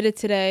did it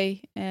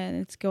today, and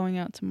it's going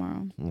out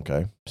tomorrow.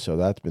 Okay, so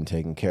that's been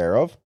taken care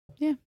of.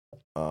 Yeah.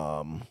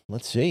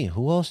 Let's see.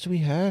 Who else do we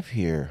have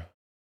here?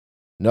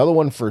 Another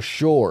one for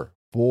sure.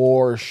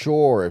 For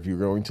sure, if you're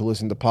going to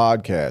listen to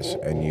podcasts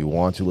and you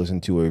want to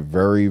listen to a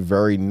very,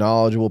 very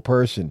knowledgeable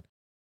person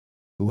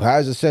who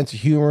has a sense of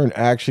humor and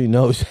actually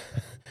knows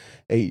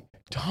a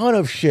ton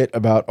of shit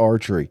about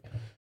archery.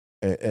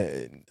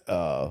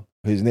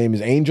 His name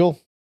is Angel.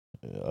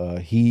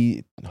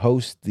 He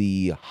hosts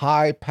the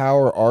High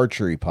Power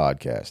Archery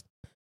podcast.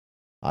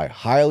 I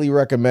highly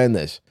recommend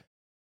this.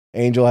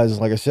 Angel has,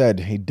 like I said,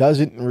 he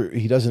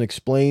doesn't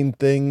explain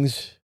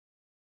things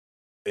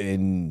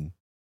in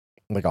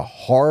like a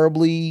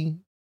horribly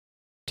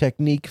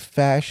technique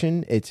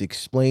fashion. It's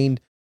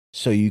explained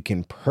so you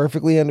can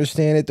perfectly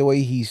understand it the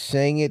way he's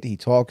saying it. He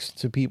talks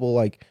to people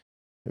like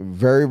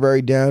very,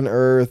 very down to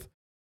earth,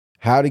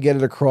 how to get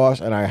it across.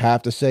 And I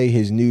have to say,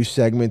 his new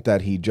segment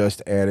that he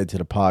just added to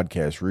the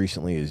podcast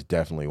recently is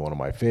definitely one of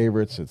my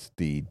favorites. It's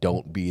the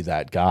Don't Be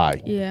That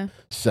Guy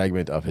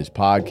segment of his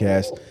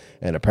podcast.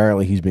 And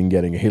apparently he's been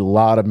getting a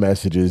lot of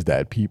messages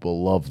that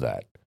people love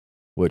that,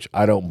 which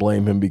I don't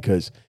blame him,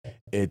 because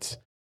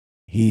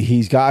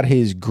he's got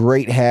his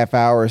great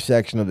half-hour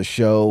section of the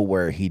show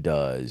where he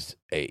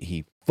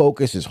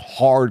focuses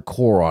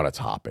hardcore on a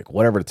topic,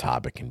 whatever the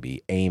topic can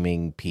be: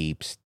 aiming,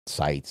 peeps,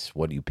 sights,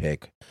 what do you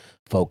pick,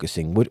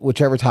 focusing,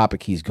 whichever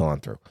topic he's gone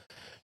through.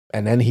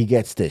 And then he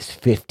gets this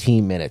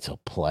 15 minutes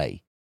of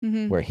play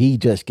where he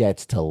just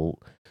gets to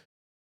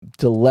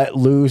let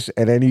loose,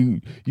 and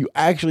then you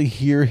actually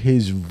hear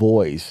his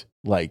voice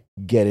like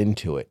get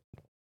into it.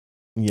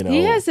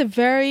 He has a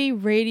very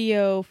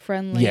radio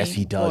friendly. Yes,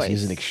 he does. Voice. He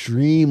has an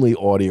extremely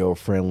audio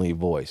friendly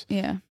voice.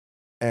 Yeah.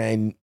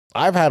 And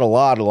I've had a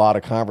lot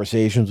of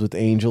conversations with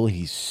Angel.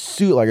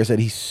 Like I said,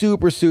 he's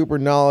super, super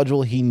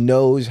knowledgeable. He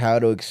knows how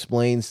to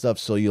explain stuff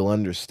so you'll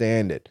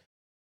understand it.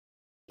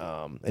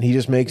 And he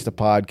just makes the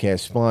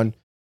podcast fun.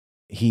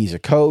 He's a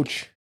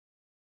coach.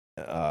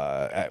 He's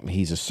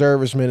a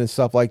serviceman and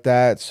stuff like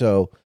that.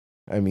 So,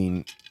 I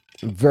mean,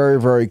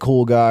 very, very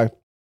cool guy.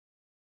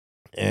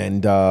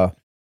 And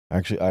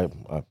actually, I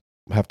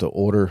have to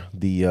order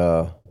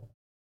the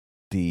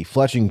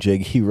fletching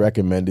jig he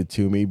recommended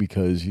to me,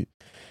 because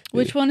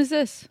which one is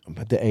this?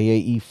 The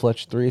AAE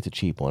Fletch 3. It's a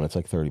cheap one. It's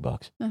like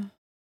 $30. Oh.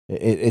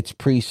 It's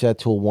preset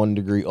to a 1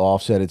 degree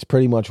offset. It's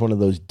pretty much one of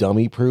those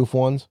dummy proof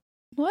ones.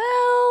 Well,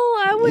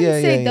 I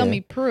wouldn't say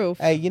dummy proof.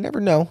 Hey, you never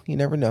know.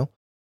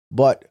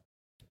 But,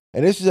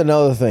 and this is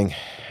another thing,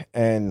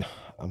 and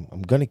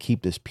I'm going to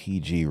keep this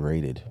PG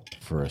rated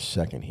for a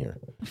second here.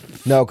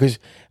 No, because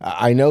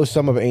I know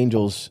some of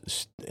Angel's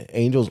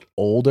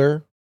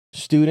older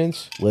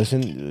students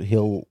listen.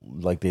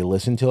 They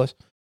listen to us,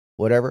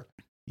 whatever.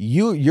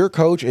 Your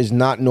coach is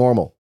not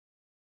normal.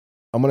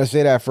 I'm going to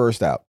say that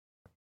first out.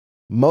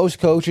 Most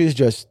coaches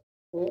just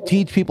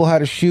teach people how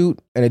to shoot,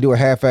 and they do a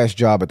half-assed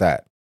job at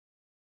that.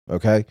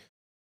 Okay?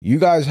 You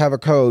guys have a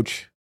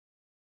coach,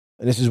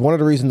 and this is one of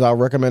the reasons I'll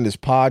recommend this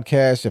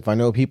podcast. If I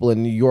know people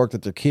in New York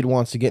that their kid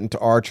wants to get into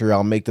archery,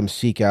 I'll make them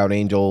seek out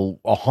Angel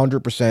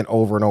 100%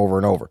 over and over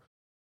and over.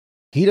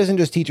 He doesn't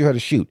just teach you how to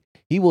shoot.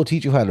 He will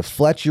teach you how to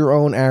fletch your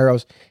own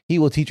arrows. He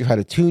will teach you how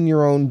to tune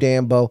your own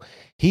damn bow.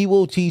 He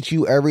will teach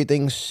you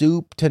everything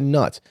soup to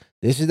nuts.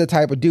 This is the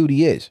type of dude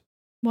he is.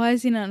 Why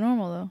is he not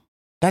normal, though?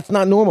 That's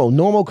not normal.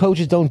 Normal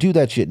coaches don't do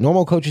that shit.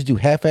 Normal coaches do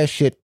half-ass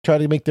shit, try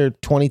to make their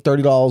 $20,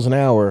 $30 an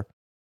hour.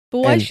 But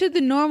why should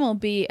the normal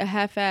be a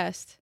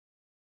half-assed?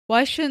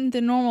 Why shouldn't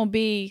the normal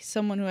be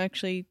someone who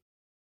actually...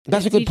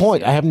 That's a good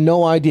point. I have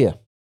no idea.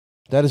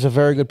 That is a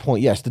very good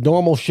point. Yes, the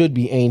normal should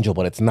be Angel,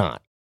 but it's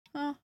not.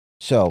 Huh.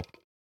 So,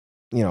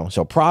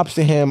 so props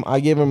to him. I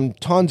give him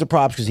tons of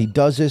props because he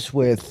does this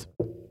with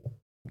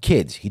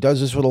kids. He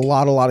does this with a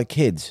lot of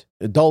kids.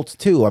 Adults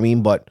too,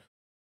 but,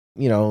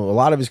 a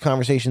lot of his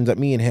conversations that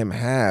me and him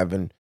have,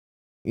 and,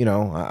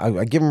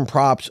 I give him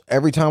props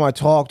every time I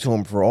talk to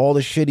him for all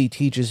the shit he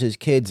teaches his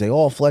kids. They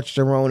all fletch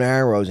their own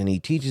arrows, and he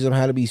teaches them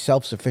how to be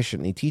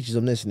self-sufficient, and he teaches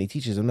them this, and he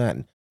teaches them that.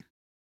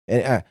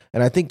 And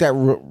I think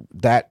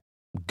that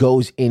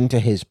goes into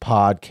his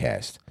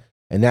podcast.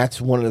 And that's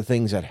one of the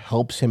things that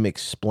helps him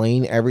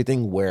explain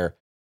everything where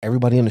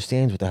everybody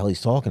understands what the hell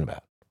he's talking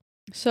about.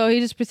 So he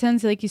just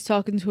pretends like he's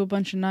talking to a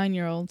bunch of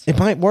 9-year-olds. It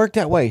might work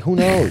that way. Who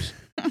knows?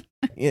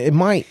 It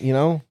might, You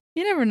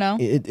never know.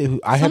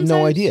 I have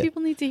no idea.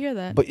 People need to hear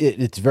that. But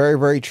it's very,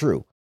 very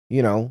true.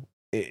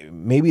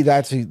 Maybe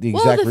that's the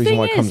exact reason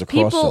why it comes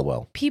across so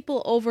well.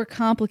 People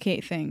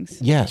overcomplicate things.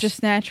 Yes.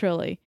 Just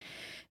naturally.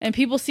 And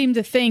people seem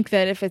to think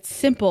that if it's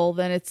simple,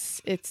 then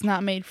it's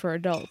not made for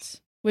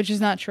adults, which is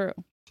not true.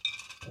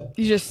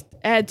 You just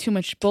add too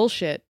much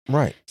bullshit.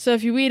 Right. So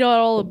if you weed out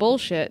all the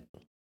bullshit,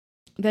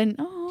 then,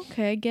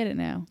 okay, I get it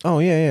now. Oh,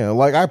 yeah.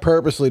 Like I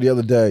purposely the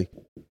other day,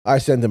 I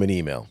sent him an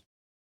email.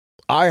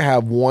 I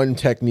have one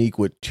technique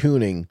with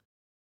tuning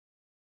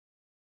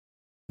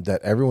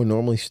that everyone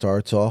normally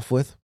starts off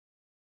with,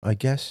 I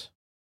guess.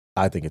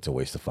 I think it's a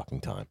waste of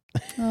fucking time.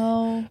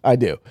 Oh. I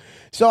do.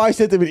 So I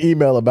sent him an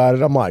email about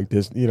it. I'm like,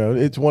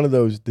 it's one of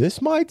those,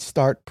 this might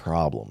start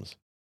problems.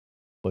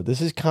 But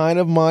this is kind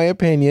of my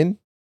opinion.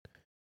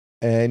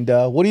 And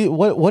what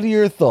are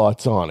your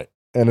thoughts on it?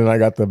 And then I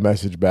got the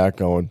message back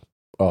going,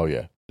 oh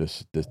yeah,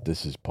 this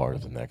is part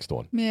of the next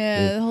one.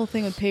 Yeah, the whole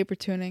thing with paper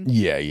tuning.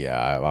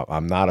 Yeah.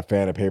 I'm not a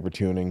fan of paper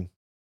tuning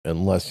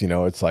unless,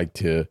 it's like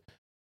to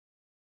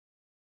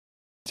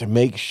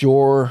make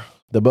sure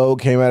the bow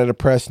came out of the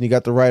press and you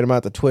got the right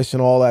amount of twist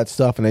and all that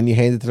stuff, and then you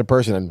hand it to the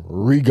person and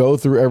re-go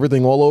through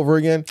everything all over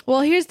again.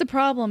 Well, here's the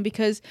problem,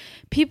 because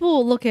people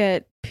will look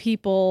at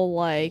people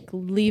like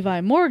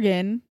Levi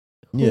Morgan,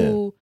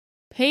 who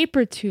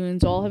paper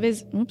tunes all of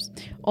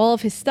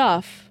his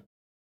stuff.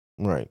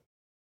 Right.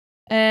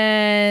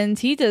 And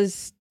he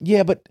does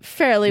but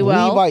fairly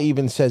well. Levi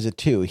even says it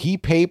too. He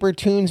paper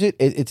tunes it.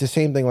 It's the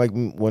same thing like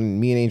when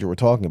me and Angel were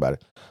talking about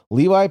it.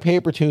 Levi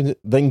paper tunes it,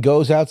 then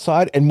goes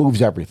outside and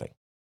moves everything.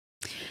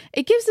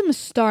 It gives them a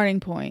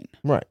starting point.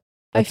 Right.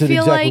 That's I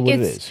feel exactly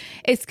like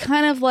it's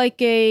kind of like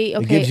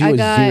it gives you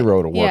a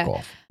zero to work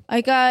off.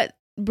 I got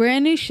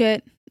brand new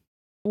shit.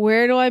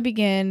 Where do I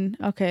begin?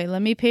 Okay,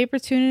 let me paper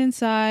tune it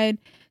inside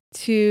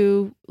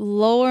to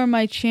lower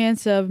my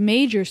chance of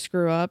major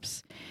screw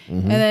ups.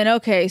 Mm-hmm. And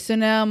then so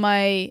now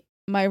my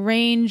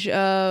range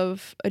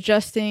of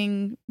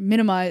adjusting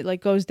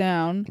goes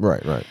down.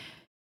 Right.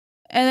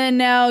 And then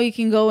now you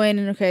can go in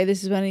and,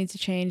 this is what I need to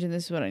change and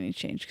this is what I need to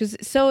change. Because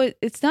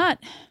it's not,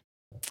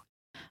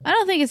 I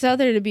don't think it's out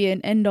there to be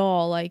an end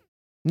all.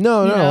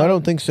 No, I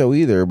don't think so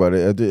either. But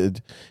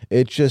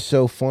it's just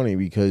so funny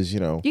because,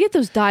 You get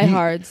those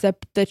diehards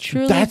that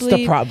truly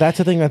believe. That's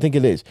the thing I think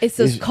it is. It's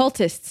those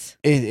cultists.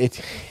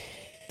 It's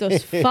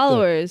those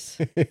followers.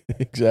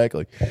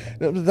 Exactly.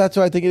 That's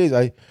what I think it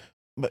is.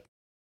 But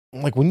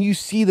when you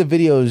see the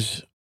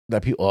videos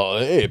that people,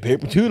 hey,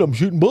 paper tune, I'm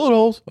shooting bullet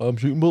holes.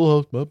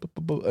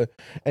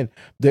 And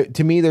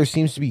to me, there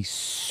seems to be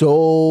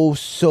so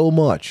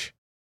much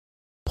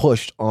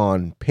pushed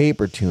on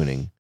paper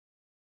tuning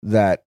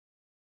that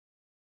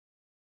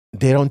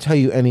they don't tell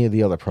you any of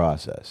the other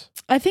process.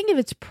 I think if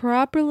it's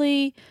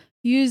properly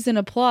used and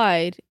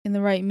applied in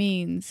the right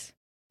means,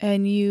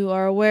 and you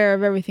are aware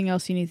of everything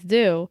else you need to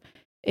do,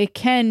 it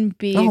can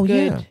be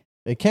good. Yeah.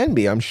 It can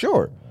be, I'm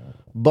sure.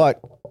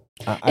 But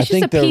I it's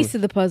think just a piece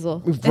of the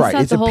puzzle. Right,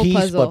 it's a piece,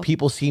 puzzle. But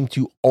people seem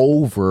to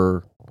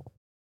over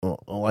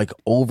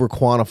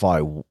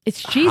quantify.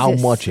 It's Jesus. How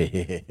much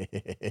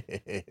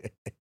it.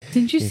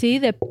 Didn't you see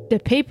the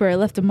paper? I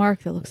left a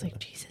mark that looks like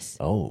Jesus.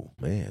 Oh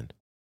man,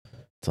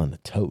 it's on the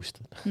toast.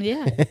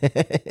 Yeah.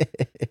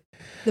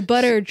 The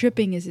butter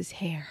dripping is his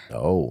hair.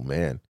 Oh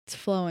man, it's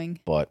flowing.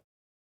 But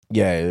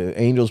yeah,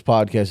 Angel's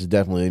podcast is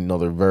definitely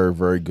another very,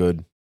 very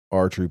good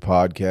archery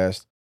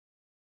podcast.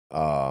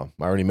 I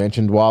already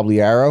mentioned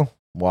Wobbly Arrow.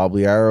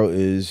 Wobbly Arrow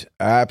is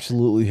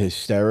absolutely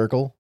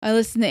hysterical. I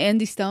listened to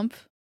Andy Stump.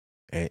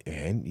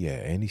 And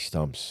Andy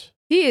Stump's.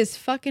 He is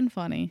fucking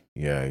funny.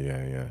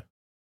 Yeah.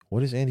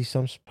 What is Andy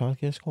Stump's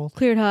podcast called?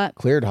 Cleared Hot.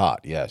 Cleared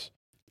Hot, yes.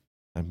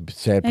 I'm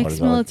sad part is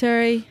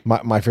Ex-military.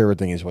 My favorite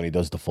thing is when he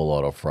does the Full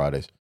Auto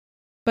Fridays.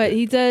 But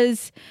he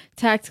does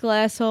Tactical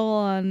Asshole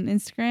on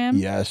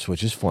Instagram. Yes,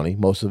 which is funny.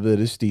 Most of it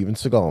is Steven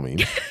Seagal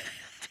memes.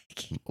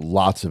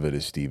 Lots of it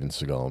is Steven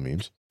Seagal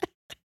memes.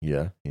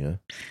 Yeah,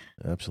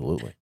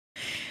 absolutely.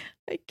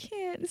 I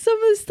can't.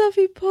 Some of the stuff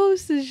he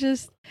posts is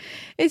just,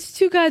 it's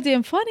too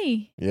goddamn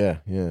funny. Yeah.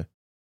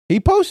 He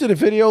posted a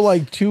video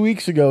like 2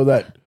 weeks ago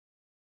that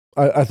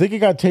I think it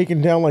got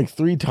taken down like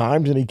 3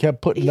 times, and he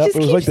kept putting up. It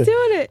was like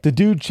the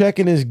dude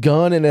checking his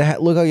gun, and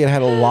it looked like it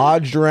had a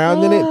lodged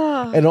round in it,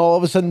 and all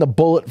of a sudden the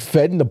bullet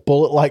fed, and the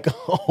bullet like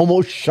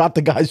almost shot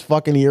the guy's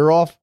fucking ear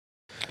off.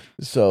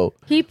 So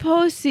he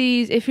posts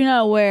these. If you're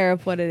not aware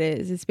of what it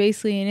is, it's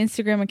basically an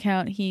Instagram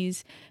account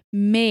he's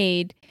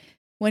made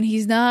when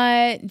he's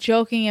not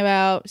joking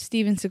about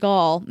Steven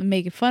Seagal and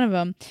making fun of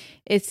him.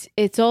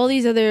 It's all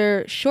these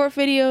other short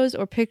videos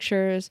or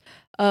pictures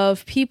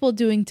of people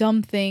doing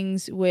dumb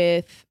things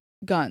with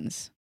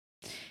guns.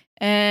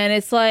 And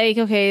it's like,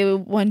 okay,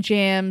 one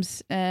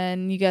jams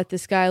and you got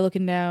this guy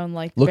looking down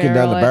down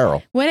the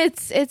barrel. When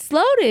it's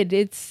loaded,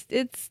 it's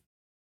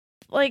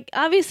like,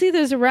 obviously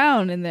there's a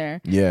round in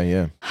there.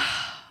 Yeah.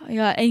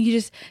 Yeah, and you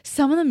just,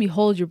 some of them you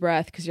hold your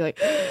breath because you're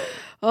like,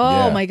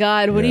 oh my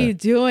God, what are you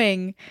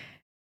doing?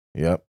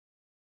 Yep.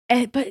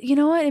 But you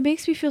know what? It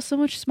makes me feel so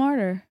much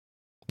smarter.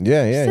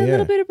 Yeah. Just a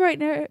little bit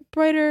of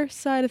brighter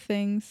side of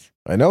things.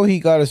 I know he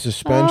got a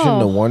suspension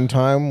the one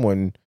time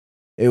when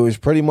it was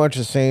pretty much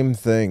the same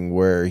thing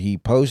where he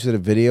posted a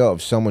video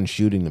of someone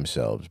shooting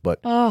themselves,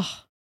 but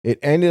it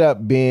ended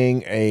up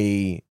being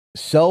a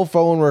cell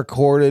phone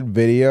recorded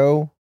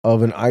video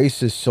of an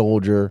ISIS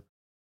soldier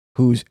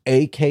whose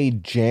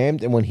AK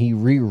jammed, and when he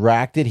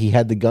re-racked it, he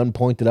had the gun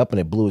pointed up and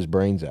it blew his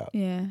brains out.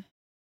 Yeah.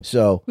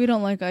 So we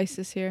don't like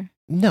ISIS here.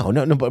 No,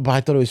 but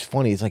I thought it was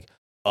funny. It's like,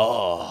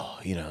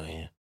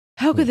 yeah.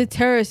 How could the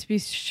terrorist be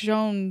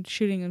shown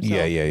shooting himself?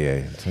 Yeah.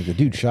 It's like the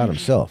dude shot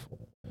himself.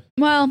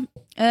 Well,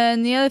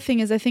 and the other thing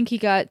is I think he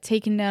got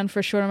taken down for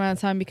a short amount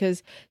of time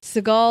because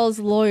Seagal's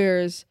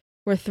lawyers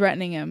were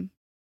threatening him.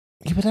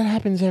 Yeah, but that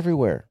happens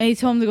everywhere. And he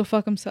told him to go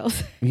fuck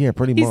himself. Yeah,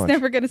 pretty much. He's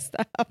never going to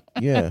stop.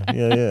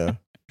 Yeah.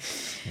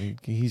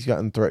 He's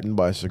gotten threatened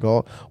by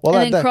Seagal. Well,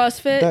 and then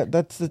CrossFit.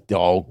 That's the.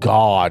 Oh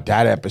God,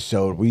 that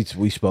episode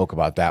we spoke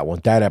about that one.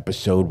 That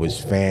episode was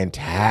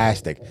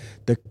fantastic.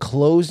 The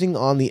closing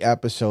on the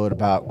episode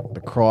about the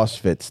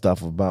CrossFit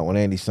stuff about when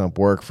Andy Stump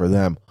worked for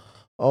them.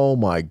 Oh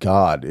my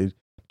God!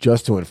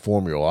 Just to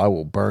inform you, I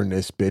will burn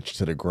this bitch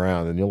to the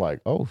ground, and you're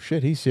like, oh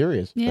shit, he's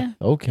serious. Yeah.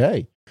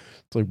 Okay.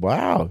 It's like,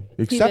 wow,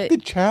 accept the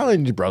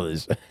challenge,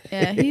 brothers.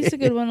 Yeah, he's a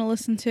good one to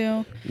listen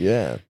to.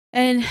 Yeah.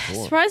 And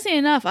surprisingly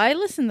enough, I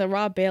listened to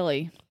Rob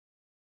Bailey.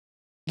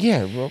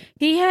 Yeah, well,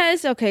 he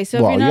has, okay, so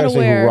if you're not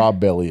aware. Say who Rob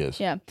Bailey is.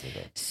 Yeah.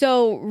 Okay.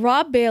 So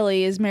Rob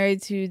Bailey is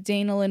married to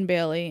Dana Lynn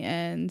Bailey,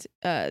 and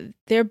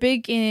they're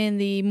big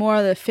in more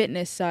of the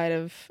fitness side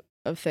of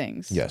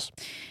things. Yes.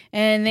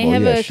 And they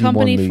have a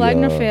company, Flag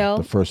Nor Fail.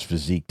 The first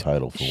physique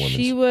title for women.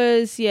 She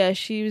was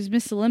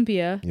Miss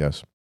Olympia.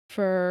 Yes.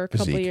 For a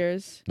couple of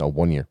years. No,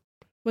 1 year.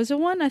 Was it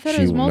one? I thought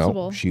it was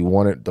multiple. No, she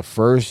won it the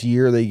first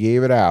year they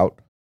gave it out.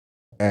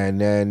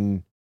 And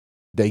then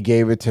they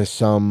gave it to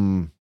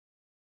some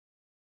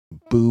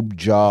boob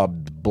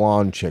jobbed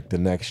blonde chick the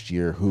next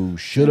year who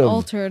should have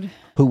altered,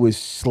 who was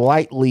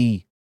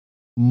slightly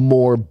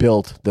more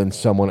built than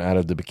someone out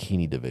of the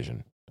bikini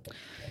division.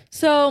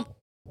 So,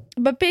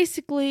 but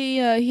basically,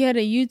 he had a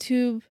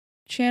YouTube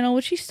channel,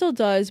 which he still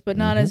does, but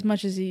not as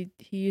much as he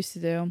used to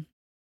do.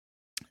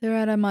 They're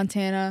out of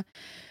Montana,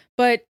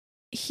 but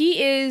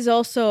he is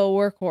also a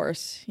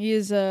workhorse.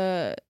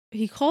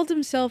 He called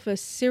himself a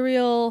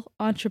serial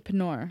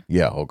entrepreneur.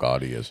 Yeah, oh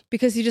God, he is.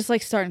 Because he just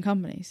likes starting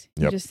companies.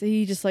 Yep.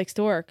 He just likes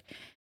to work.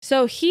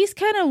 So he's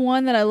kind of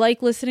one that I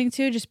like listening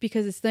to just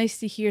because it's nice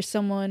to hear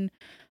someone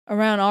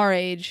around our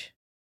age,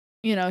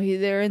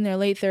 they're in their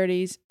late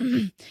 30s,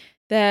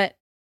 that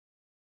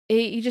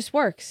he just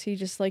works. He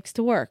just likes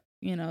to work.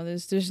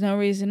 There's no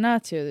reason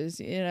not to.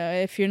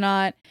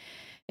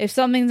 If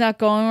something's not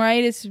going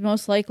right, it's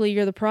most likely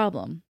you're the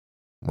problem.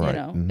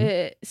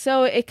 Right.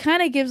 So it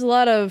kind of gives a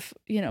lot of,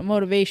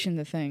 motivation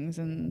to things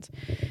and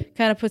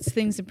kind of puts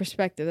things in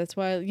perspective. That's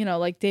why,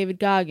 like David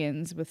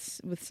Goggins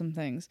with some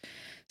things.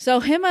 So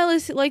him I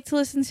like to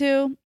listen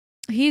to.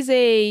 He's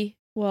they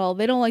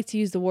don't like to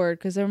use the word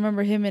because I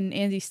remember him and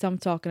Andy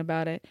Stump talking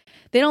about it.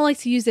 They don't like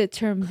to use that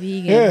term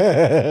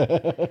vegan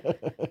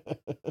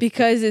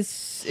because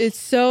it's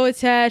so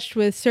attached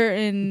with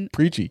certain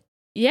preachy.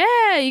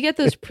 Yeah, you get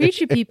those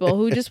preachy people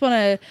who just want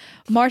to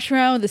march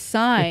around with a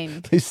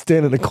sign. They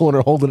stand in the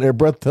corner holding their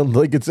breath till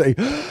they can say,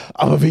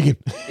 I'm a vegan.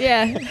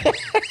 Yeah.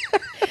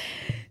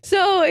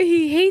 So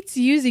he hates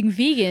using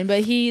vegan,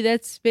 but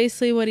that's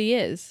basically what he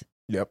is.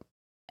 Yep.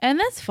 And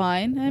that's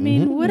fine. I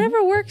mean,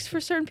 whatever works for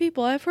certain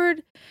people. I've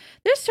heard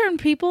there's certain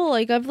people,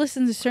 like I've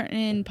listened to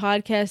certain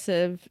podcasts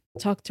that have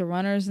talked to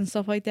runners and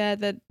stuff like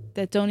that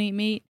don't eat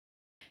meat.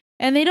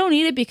 And they don't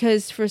eat it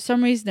because for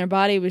some reason their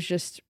body was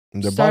just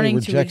starting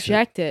to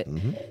reject it.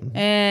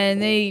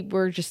 And they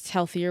were just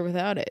healthier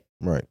without it.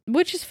 Right.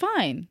 Which is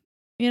fine.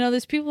 You know,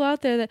 there's people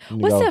out there that...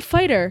 What's that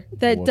fighter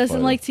that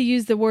doesn't like to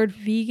use the word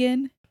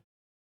vegan?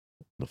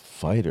 The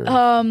fighter?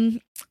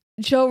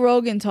 Joe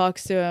Rogan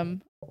talks to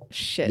him.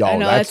 Shit. Yo, I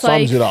know. that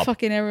sums it up.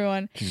 Fucking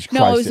everyone. Jesus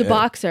No, Christ, it was a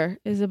boxer.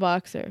 It was a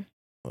boxer.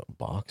 A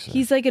boxer?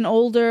 He's like an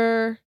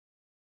older...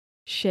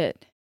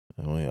 Shit.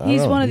 Oh, yeah.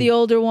 He's one of the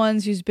older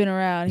ones who's been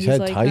around. He's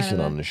had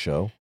Tyson on the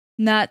show.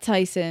 Not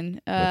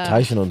Tyson.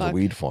 Tyson owns a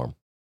weed farm.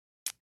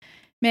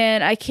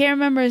 Man, I can't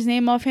remember his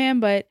name offhand,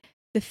 but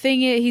the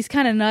thing is, he's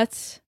kind of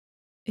nuts.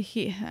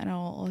 I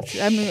don't.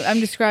 I'm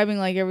describing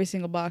like every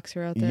single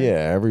boxer out there.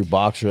 Yeah, every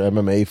boxer,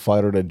 MMA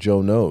fighter that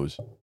Joe knows.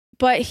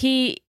 But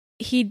he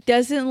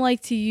doesn't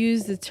like to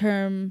use the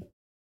term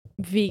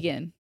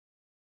vegan.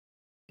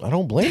 I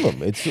don't blame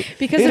him. It's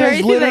because of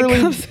everything that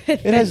comes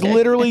with it has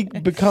literally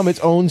become its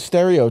own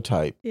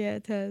stereotype. Yeah,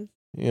 it has.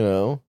 You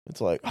know,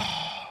 it's like,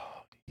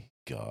 oh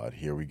God,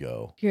 here we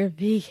go. You're a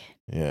vegan.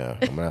 Yeah,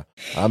 I'm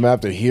gonna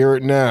have to hear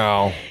it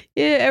now.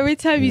 Yeah, every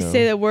time you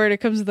say that word, it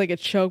comes with like a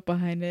choke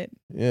behind it.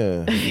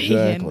 Yeah,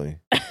 exactly.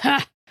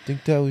 I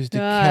think that was the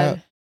cow.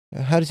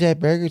 How does that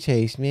burger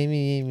taste?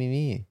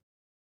 Me.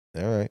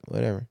 All right,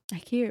 whatever.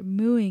 I hear it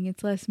mooing.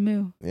 It's less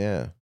moo.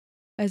 Yeah.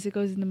 As it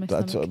goes into my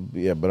stomach.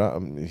 Yeah, but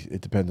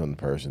it depends on the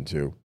person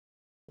too.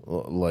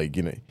 Like,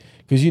 you know,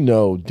 because you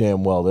know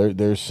damn well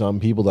there's some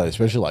people that,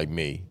 especially like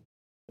me,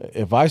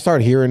 if I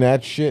start hearing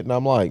that shit and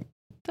I'm like,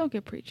 don't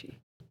get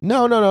preachy.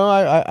 No.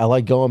 I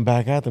like going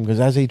back at them because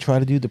as they try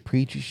to do the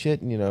preachy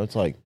shit, and you know, it's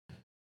like,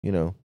 you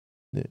know,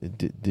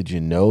 did you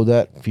know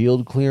that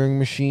field clearing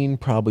machine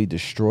probably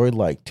destroyed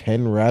like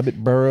 10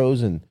 rabbit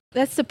burrows? And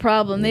that's the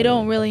problem. They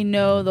don't really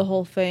know the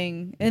whole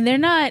thing, and they're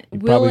not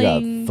willing.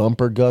 Probably got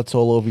thumper guts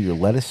all over your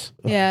lettuce.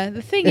 Yeah,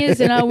 the thing is,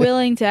 they're not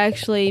willing to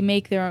actually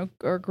make their own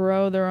or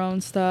grow their own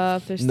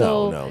stuff. They're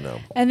still no,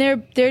 and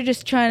they're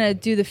just trying to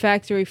do the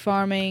factory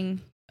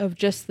farming of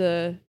just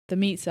the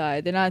meat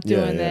side. They're not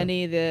doing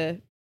any of the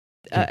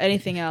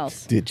anything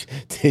else.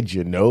 Did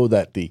you know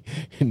that the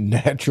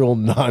natural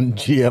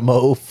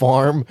non-GMO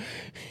farm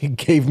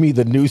gave me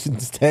the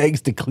nuisance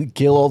tags to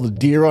kill all the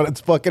deer on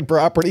its fucking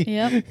property?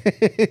 Yep.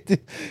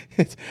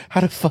 How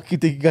the fuck you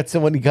think you got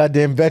so many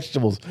goddamn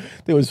vegetables?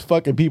 There was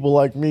fucking people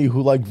like me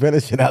who like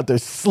venison out there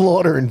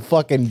slaughtering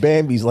fucking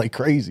Bambis like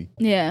crazy.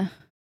 Yeah.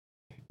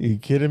 Are you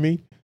kidding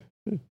me?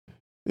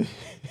 But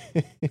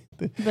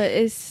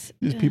it's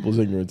just people's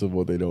ignorance of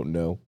what they don't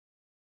know.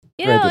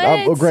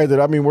 Granted,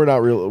 I mean, we're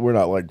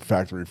not like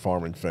factory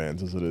farming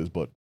fans as it is,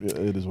 but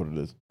it is what it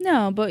is.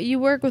 No, but you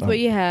work with what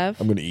you have.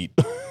 I'm gonna eat.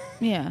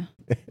 Yeah.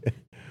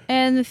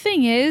 And the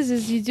thing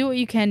is you do what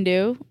you can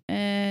do,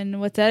 and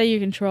what's out of your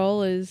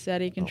control is out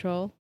of your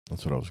control.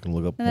 That's what I was gonna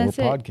look up more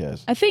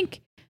podcasts. I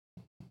think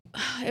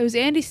it was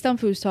Andy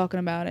Stumpf who was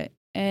talking about it,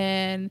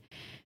 and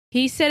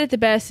he said it the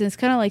best, and it's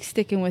kind of like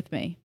sticking with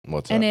me.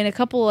 What's that? And in a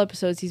couple of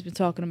episodes, he's been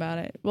talking about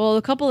it. Well,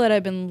 a couple that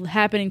I've been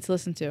happening to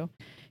listen to.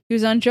 He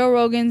was on Joe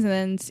Rogan's, and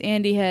then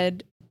Andy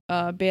had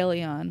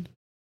Bailey on.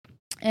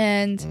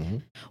 And,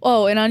 and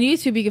on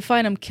YouTube, you can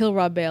find him, Kill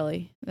Rob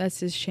Bailey. That's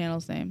his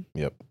channel's name.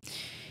 Yep.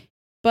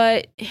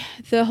 But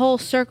the whole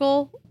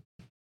circle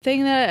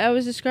thing that I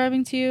was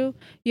describing to you,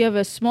 you have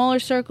a smaller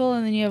circle,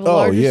 and then you have a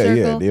larger circle. Oh,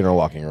 yeah, the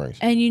interlocking rings.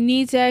 And you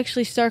need to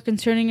actually start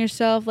concerning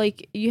yourself.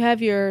 Like, you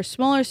have your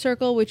smaller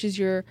circle, which is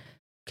your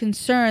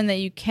concern that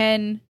you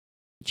can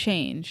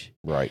change.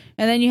 Right.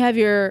 And then you have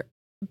your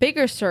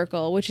bigger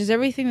circle, which is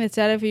everything that's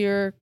out of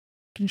your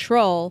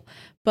control,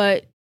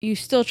 but you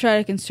still try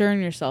to concern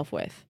yourself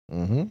with.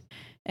 Mm-hmm.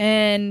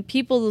 And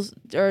people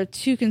are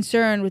too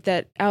concerned with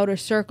that outer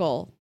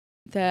circle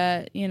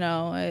that, you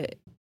know,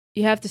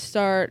 you have to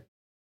start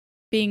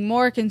being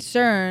more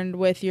concerned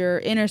with your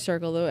inner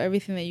circle, though,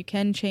 everything that you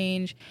can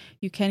change,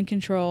 you can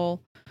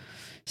control.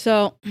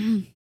 So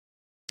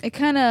it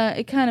kind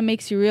of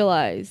makes you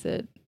realize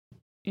that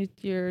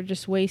you're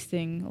just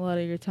wasting a lot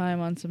of your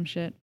time on some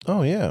shit.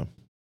 Oh, yeah.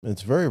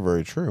 It's very,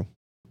 very true.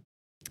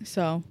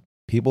 So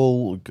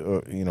people,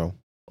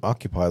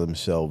 occupy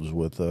themselves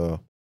with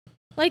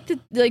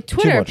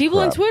Twitter. People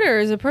on Twitter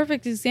is a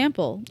perfect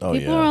example. Oh,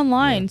 people are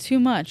online too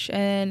much,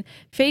 and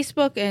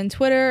Facebook and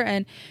Twitter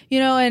and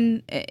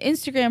and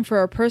Instagram for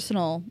our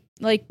personal,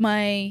 like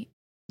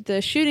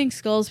the shooting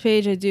skulls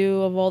page I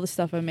do of all the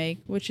stuff I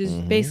make, which is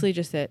basically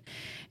just it,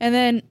 and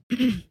then.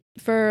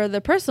 For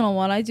the personal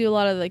one, I do a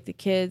lot of like the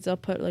kids. I'll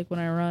put like when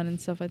I run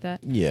and stuff like that.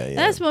 Yeah. And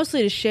that's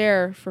mostly to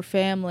share for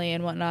family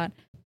and whatnot.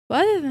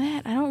 But other than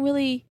that, I don't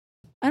really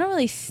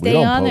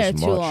stay on there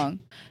too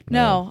long.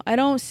 No, I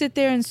don't sit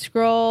there and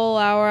scroll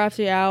hour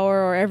after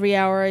hour or every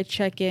hour I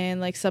check in.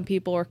 Like some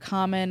people or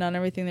comment on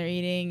everything they're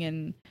eating,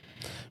 and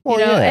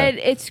and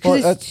it's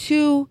because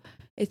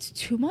it's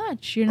too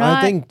much. You're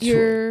not. I think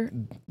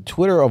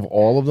Twitter of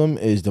all of them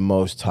is the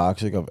most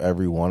toxic of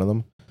every one of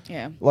them.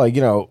 Yeah.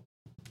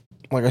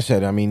 Like I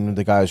said, I mean,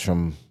 the guys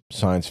from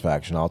Science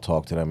Faction, I'll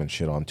talk to them and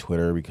shit on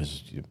Twitter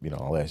because,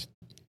 I'll ask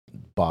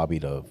Bobby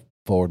to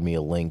forward me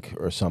a link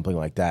or something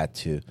like that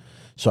to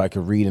so I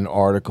could read an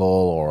article,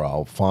 or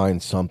I'll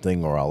find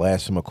something, or I'll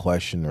ask him a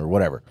question or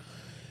whatever.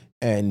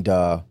 And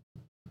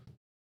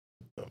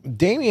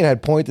Damien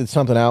had pointed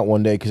something out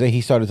one day, because he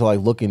started to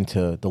like look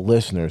into the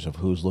listeners of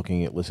who's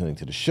listening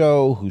to the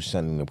show, who's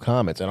sending them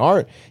comments.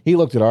 And he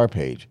looked at our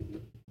page,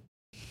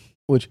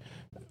 which,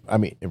 I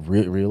mean,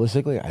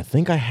 realistically, I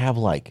think I have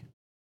like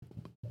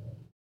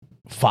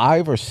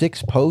 5 or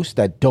 6 posts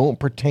that don't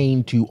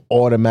pertain to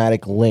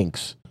automatic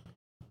links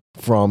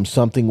from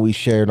something we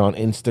shared on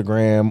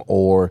Instagram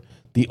or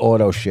the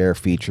auto share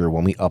feature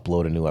when we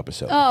upload a new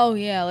episode. Oh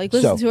yeah, like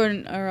listen to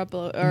our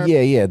upload.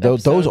 Yeah.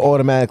 Those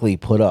automatically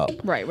put up.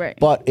 Right.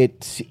 But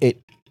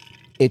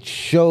it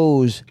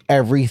shows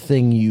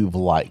everything you've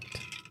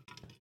liked,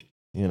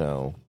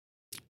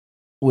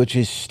 which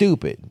is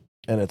stupid.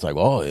 And it's like,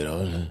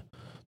 oh,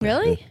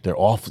 really? They're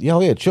awful. Yeah,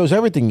 it shows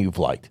everything you've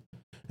liked,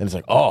 and it's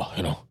like, oh,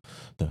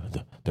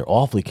 they're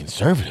awfully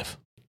conservative.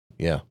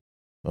 Yeah,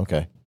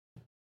 okay.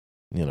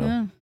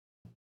 Yeah.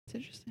 It's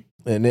interesting.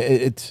 And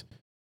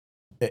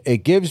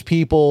it gives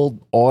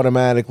people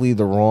automatically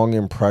the wrong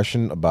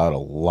impression about a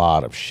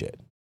lot of shit.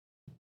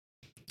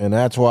 And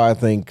that's why I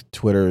think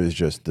Twitter is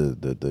just the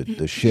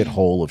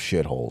shithole of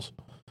shitholes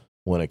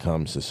when it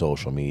comes to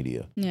social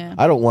media. Yeah.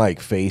 I don't like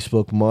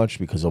Facebook much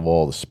because of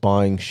all the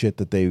spying shit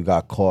that they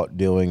got caught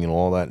doing and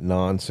all that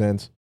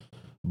nonsense.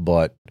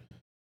 But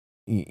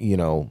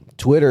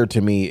Twitter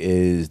to me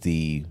is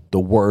the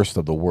worst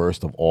of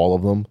all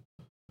of them.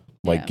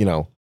 Like,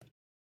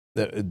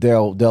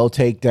 they'll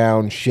take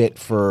down shit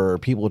for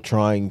people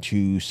trying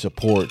to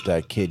support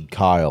that kid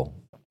Kyle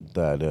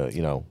that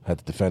had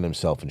to defend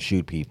himself and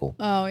shoot people.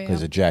 Oh yeah.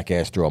 Because a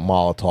jackass threw a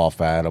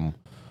Molotov at him.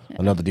 Yeah.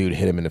 Another dude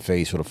hit him in the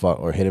face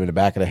or hit him in the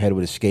back of the head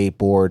with a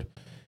skateboard,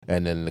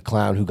 and then the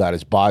clown who got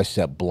his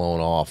bicep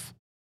blown off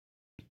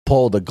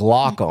pulled a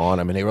Glock on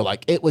him, and they were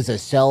like, "It was a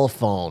cell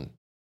phone."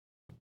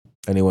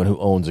 Anyone who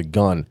owns a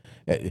gun,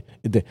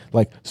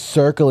 like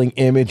circling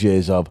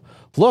images of,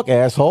 look,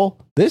 asshole,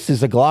 this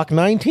is a Glock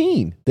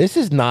 19. This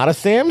is not a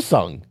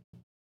Samsung.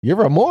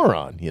 You're a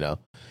moron,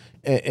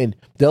 and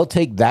they'll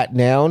take that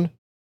down.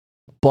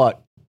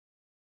 But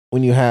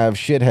when you have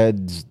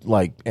shitheads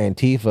like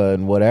Antifa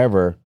and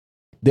whatever,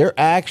 they're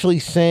actually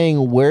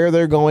saying where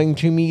they're going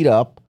to meet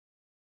up.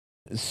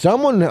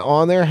 Someone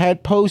on there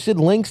had posted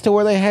links to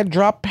where they had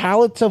dropped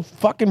pallets of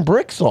fucking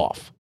bricks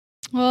off.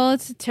 Well,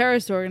 it's a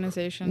terrorist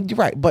organization.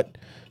 Right, but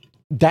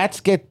that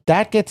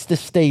gets to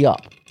stay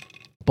up.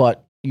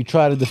 But you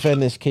try to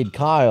defend this kid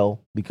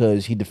Kyle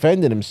because he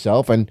defended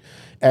himself, and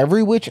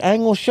every which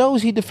angle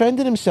shows he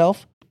defended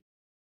himself.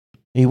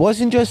 He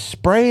wasn't just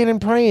spraying and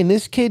praying.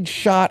 This kid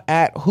shot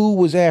at who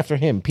was after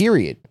him,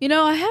 period.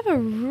 I have a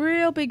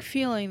real big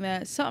feeling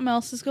that something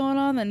else is going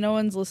on that no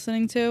one's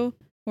listening to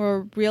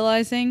or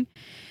realizing.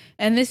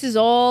 And this is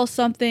all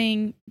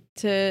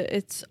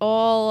it's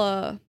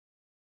all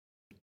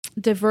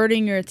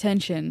diverting your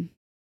attention.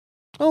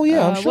 Oh,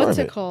 yeah, I'm sure. What's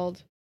it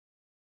called?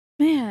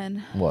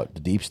 Man. What, the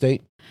deep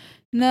state?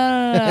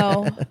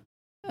 No.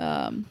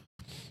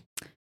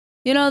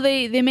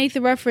 They make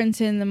the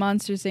reference in the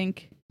Monsters,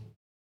 Inc.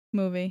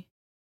 movie.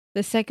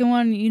 The second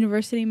one,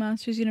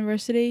 Monsters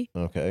University.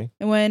 Okay.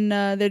 And when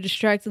they're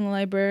distracting the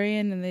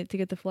librarian and to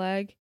get the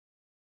flag,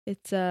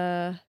 it's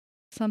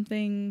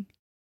something.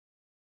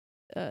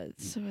 So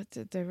it's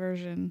a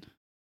diversion.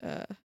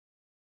 God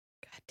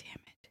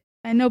damn it!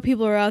 I know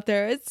people are out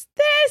there. It's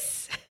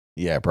this.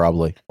 Yeah,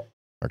 probably.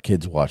 Our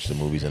kids watch the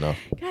movies enough.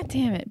 God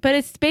damn it! But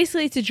it's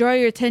basically to draw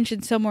your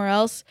attention somewhere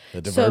else.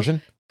 The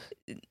diversion.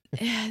 So,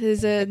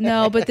 there's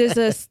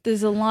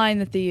a line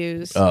that they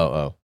use.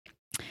 Oh.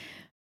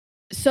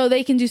 So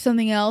they can do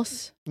something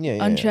else,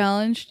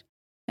 unchallenged,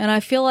 and I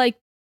feel like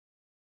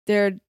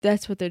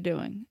that's what they're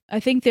doing.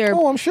 I think they're.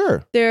 Oh, I'm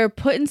sure they're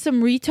putting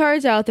some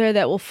retards out there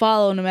that will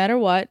follow no matter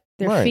what.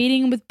 They're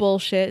feeding them with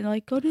bullshit and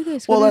like, go do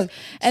this, do this.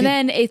 And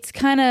then it's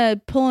kind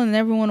of pulling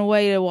everyone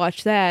away to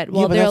watch that.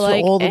 While they're that's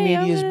like, what all the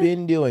media's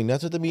been doing.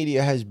 That's what the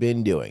media has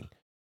been doing.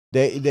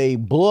 They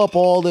blew up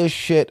all this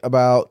shit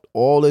about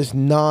all this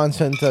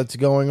nonsense that's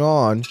going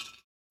on.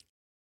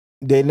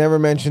 They never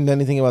mentioned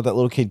anything about that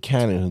little kid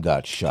Cannon who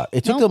got shot.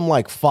 It took them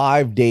like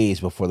 5 days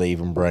before they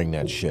even bring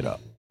that shit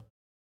up.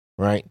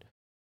 Right?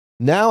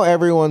 Now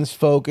everyone's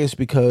focused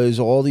because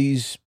all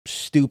these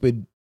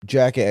stupid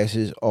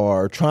jackasses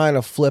are trying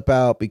to flip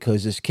out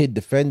because this kid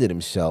defended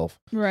himself.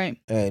 Right.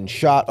 And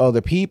shot other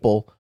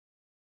people.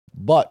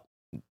 But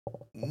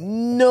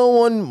no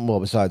one, well,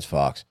 besides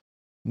Fox,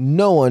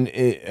 no one,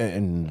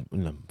 and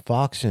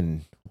Fox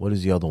and what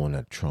is the other one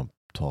that Trump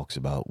talks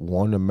about?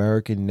 One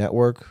American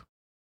Network?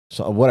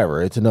 So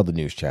whatever, it's another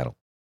news channel.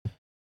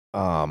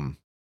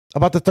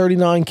 About the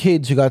 39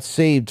 kids who got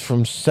saved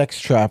from sex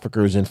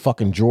traffickers in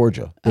fucking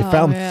Georgia. They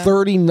found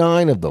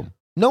 39 of them.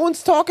 No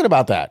one's talking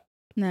about that.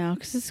 No,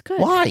 because it's good.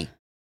 Why?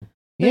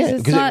 Yeah,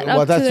 because that's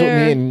what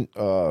me and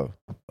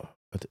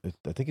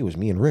I think it was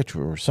me and Rich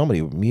or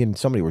somebody. Me and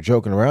somebody were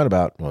joking around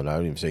about. Well, not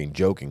even saying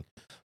joking,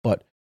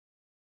 but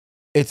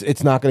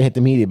it's not going to hit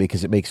the media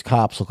because it makes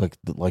cops look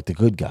like the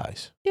good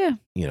guys. Yeah,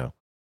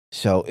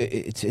 So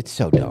it's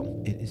so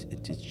dumb.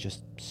 It's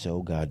just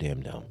so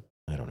goddamn dumb.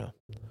 I don't know.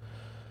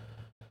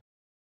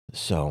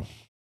 So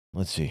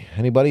let's see.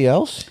 Anybody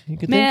else you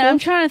can think of? I'm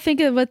trying to think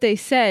of what they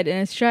said,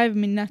 and it's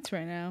driving me nuts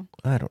right now.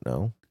 I don't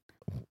know.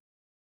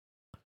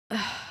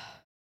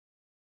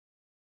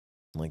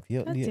 Like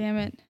God damn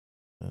it.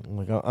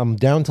 Like I'm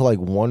down to like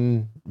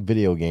one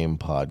video game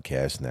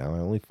podcast now. I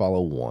only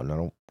follow one. I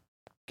don't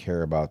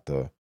care about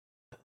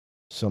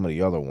some of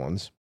the other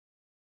ones.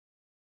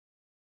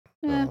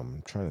 Yeah.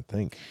 I'm trying to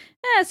think.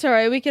 That's all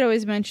right. We could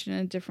always mention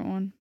a different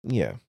one.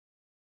 Yeah.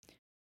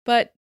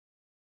 But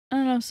I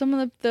don't know. Some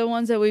of the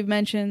ones that we've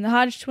mentioned, the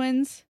Hodge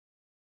twins.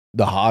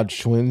 The Hodge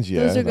twins,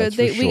 yeah, those are good.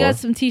 Sure. We got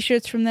some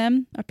T-shirts from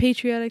them. Our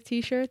patriotic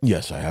T-shirts.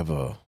 Yes, I have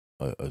an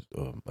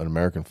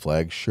American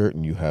flag shirt,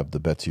 and you have the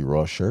Betsy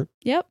Ross shirt.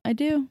 Yep, I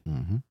do.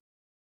 Mm-hmm.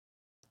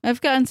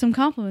 I've gotten some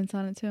compliments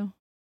on it too.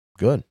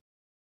 Good.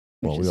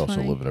 Well, we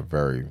also live in a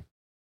very,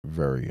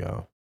 very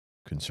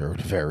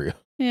conservative area.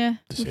 Yeah,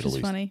 which is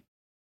funny.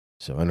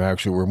 So, and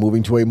actually, we're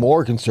moving to a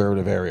more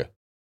conservative area.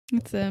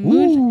 It's a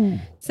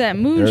it's that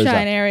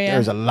moonshine area.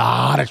 There's a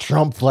lot of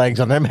Trump flags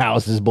on them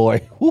houses,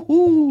 boy.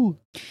 Woo-hoo.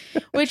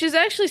 Which is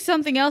actually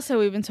something else that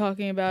we've been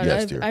talking about.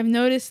 Yes, I've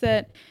noticed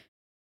that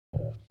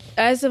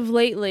as of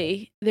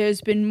lately,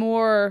 there's been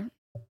more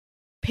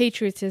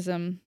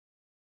patriotism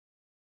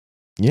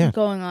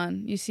going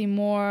on. You see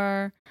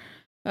more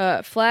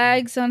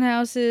flags on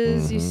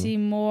houses. Mm-hmm. You see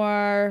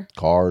more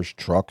cars,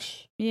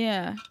 trucks.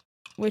 Yeah,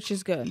 which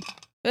is good.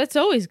 That's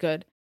always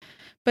good.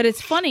 But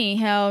it's funny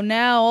how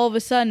now, all of a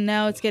sudden,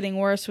 now it's getting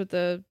worse with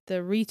the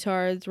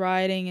retards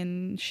rioting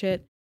and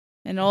shit.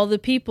 And all the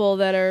people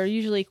that are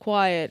usually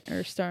quiet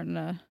are starting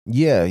to...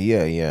 Yeah.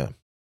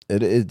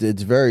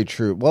 It's very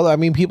true. Well, I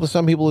mean,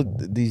 some people,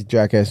 these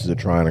jackasses are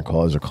trying to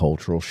cause a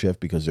cultural shift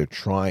because they're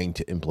trying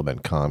to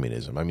implement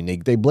communism. I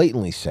mean, they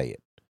blatantly say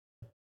it.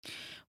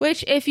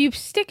 Which, if you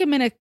stick them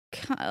in a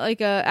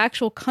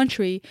actual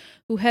country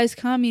who has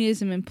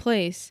communism in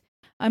place,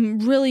 I'm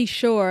really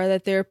sure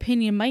that their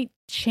opinion might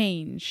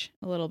change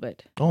a little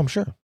bit. Oh, I'm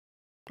sure.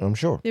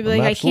 They'd be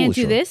like, I can't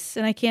do this,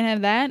 and I can't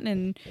have that,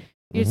 and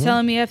you're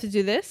telling me I have to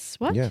do this?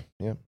 What? Yeah.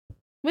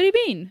 What do you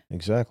mean?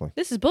 Exactly.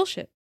 This is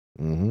bullshit.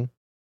 Mm-hmm.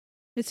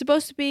 It's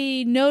supposed to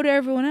be no to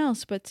everyone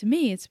else, but to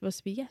me, it's supposed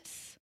to be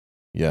yes.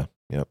 Yeah,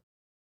 yep.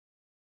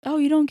 Oh,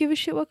 you don't give a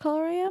shit what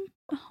color I am?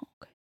 Oh,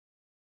 okay.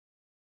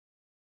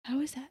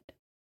 How is that?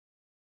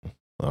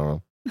 I don't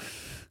know.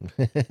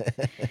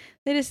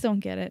 They just don't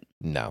get it.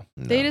 No.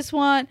 They just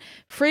want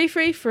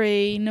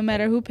free, no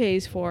matter who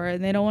pays for it,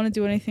 and they don't want to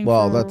do anything.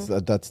 Well, that's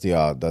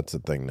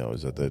the thing, though,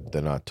 is that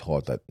they're not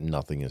taught that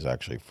nothing is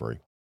actually free.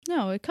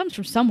 No, it comes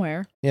from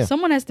somewhere. Yeah.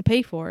 Someone has to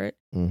pay for it.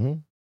 Mm-hmm.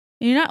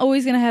 And you're not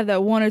always going to have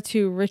that one or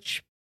two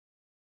rich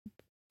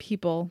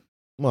people.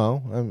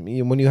 Well, I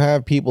mean, when you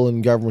have people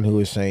in government who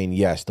are saying,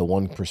 yes, the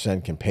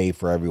 1% can pay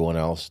for everyone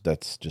else,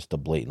 that's just a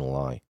blatant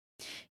lie.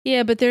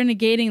 Yeah, but they're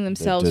negating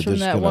themselves from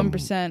that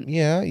 1%.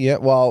 Yeah.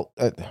 Well,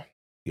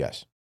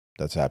 yes,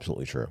 that's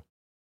absolutely true.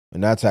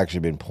 And that's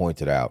actually been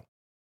pointed out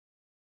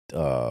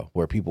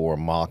where people were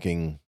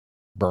mocking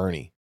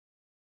Bernie,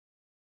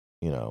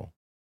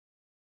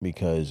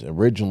 because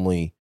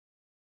originally,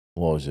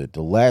 what was it?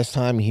 The last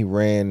time he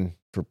ran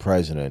for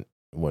president,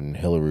 when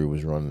Hillary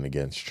was running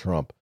against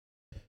Trump,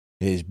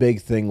 his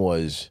big thing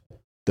was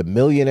the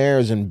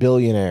millionaires and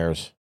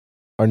billionaires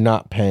are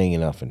not paying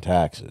enough in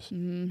taxes.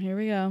 Here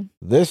we go.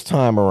 This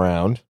time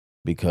around,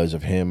 because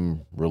of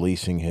him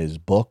releasing his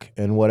book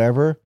and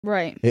whatever,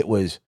 right? It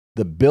was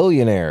the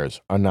billionaires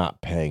are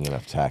not paying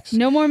enough taxes.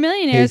 No more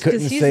millionaires. He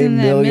couldn't say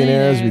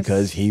millionaires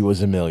because he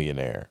was a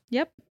millionaire.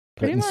 Yep.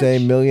 Couldn't say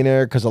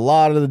millionaire because a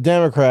lot of the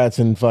Democrats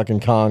in fucking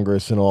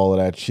Congress and all of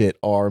that shit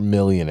are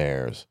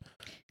millionaires.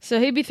 So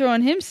he'd be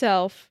throwing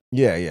himself.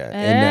 Yeah, in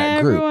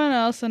that group. Everyone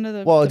else under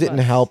the. Well, it didn't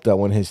help that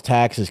when his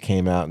taxes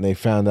came out and they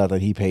found out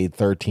that he paid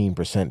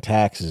 13%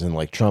 taxes and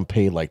like Trump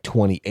paid like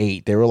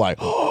 28%, they were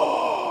like,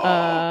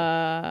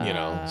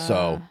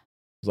 so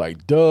it's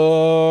like,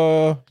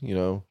 duh,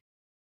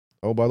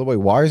 Oh, by the way,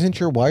 why isn't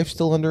your wife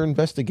still under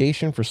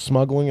investigation for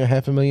smuggling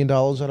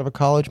 $500,000 out of a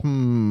college?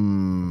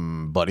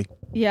 Buddy.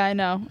 Yeah, I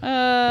know.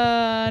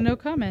 No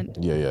comment.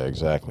 Yeah,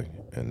 exactly.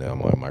 And now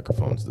my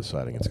microphone's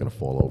deciding it's going to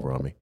fall over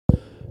on me.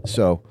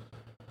 So,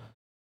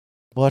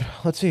 but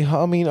let's see.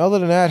 I mean, other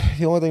than that,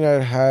 the only thing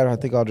I had, I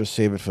think I'll just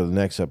save it for the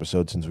next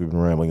episode since we've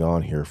been rambling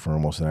on here for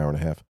almost an hour and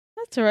a half.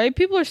 That's all right.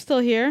 People are still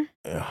here.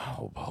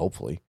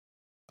 Hopefully.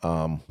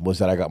 Was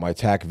that I got my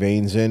tack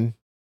veins in,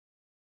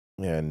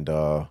 and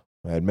I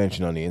had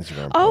mentioned on the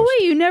Instagram post.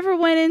 Wait, you never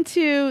went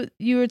into,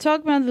 you were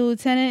talking about the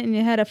lieutenant and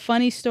you had a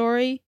funny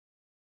story.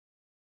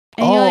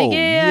 And you're like,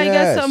 I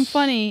got something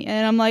funny.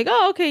 And I'm like,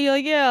 okay. You're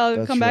like,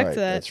 I'll come back to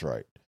that. That's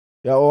right.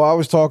 Yeah, well, I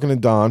was talking to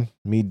Don.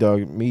 Me,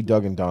 Doug,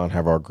 and Don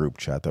have our group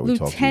chat that we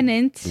talk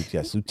to.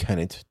 Yes,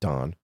 Lieutenant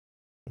Don.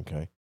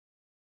 Okay.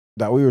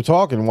 That we were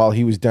talking while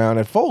he was down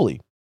at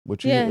Foley,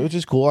 which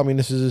is cool. I mean,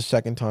 this is his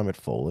second time at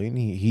Foley, and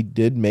he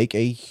did make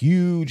a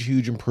huge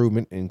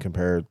improvement in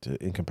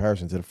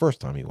comparison to the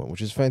first time he went,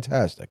 which is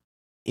fantastic.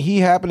 He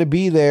happened to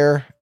be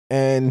there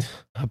And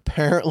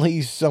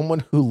apparently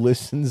someone who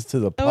listens to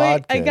the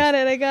podcast I got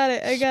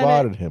it.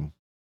 spotted him.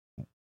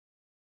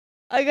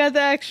 I got the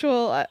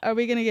actual. Are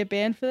we going to get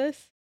banned for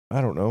this? I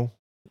don't know.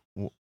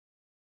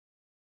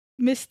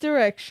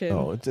 Misdirection.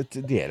 Oh, that's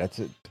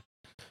it.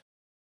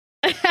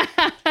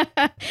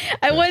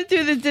 I went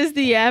through the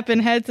Disney app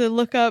and had to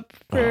look up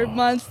for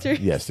monsters.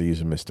 Yes, they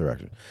use a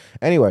misdirection.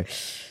 Anyway,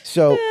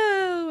 so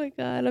oh my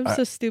god, I'm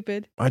so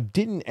stupid. I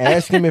didn't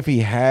ask him if he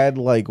had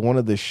like one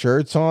of the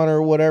shirts on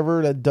or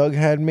whatever that Doug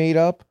had made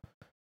up,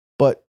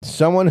 but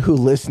someone who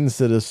listens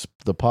to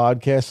the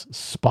podcast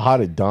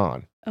spotted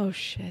Don. Oh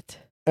shit.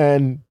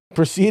 And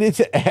proceeded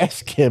to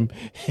ask him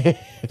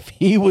if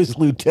he was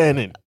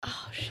lieutenant.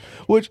 Oh shit.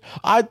 Which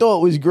I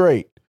thought was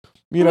great.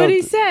 What did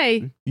he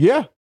say?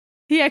 Yeah.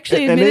 He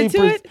actually admitted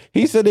to it?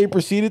 He said they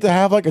proceeded to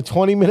have like a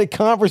 20-minute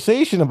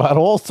conversation about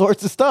all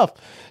sorts of stuff.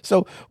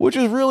 So, which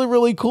is really,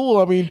 really cool.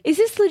 I mean, is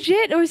this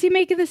legit or is he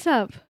making this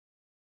up?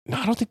 No,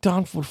 I don't think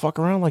Don would fuck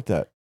around like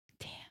that.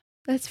 Damn.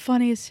 That's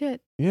funny as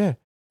shit. Yeah.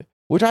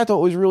 Which I thought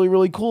was really,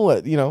 really cool.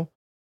 That,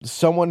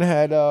 someone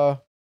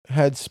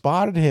had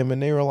spotted him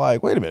and they were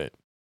like, wait a minute.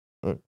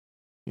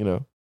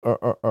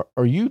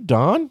 Are you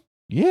Don?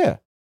 Yeah.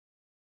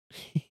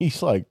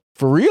 He's like,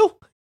 for real?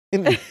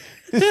 And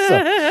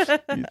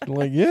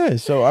yeah.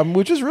 So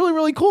which is really,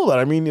 really cool.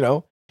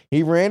 That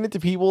he ran into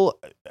people,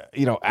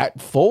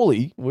 at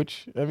Foley,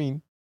 which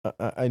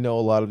I know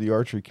a lot of the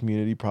archery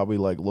community probably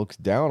looks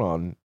down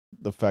on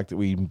the fact that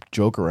we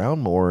joke around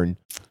more and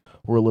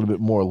we're a little bit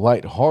more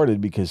lighthearted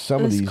because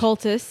some of these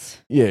cultists,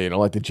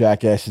 like the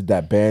jackasses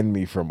that banned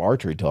me from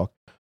archery talk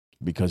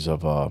because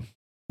of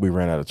we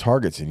ran out of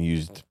targets and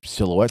used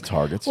silhouette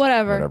targets.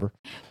 Whatever.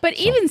 But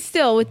even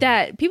still, with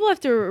that, people have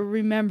to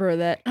remember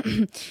that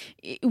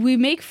we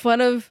make fun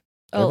of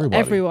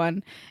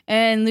everyone.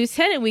 And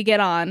Lieutenant, we get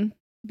on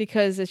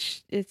because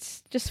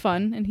it's just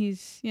fun and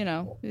he's,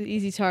 an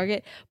easy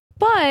target.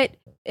 But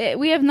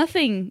we have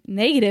nothing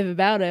negative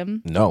about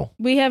him. No.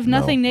 We have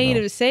nothing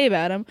negative to say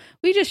about him.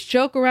 We just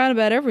joke around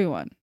about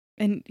everyone.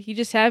 And he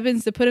just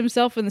happens to put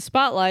himself in the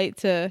spotlight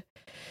to...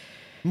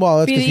 Well,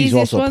 that's because he's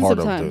also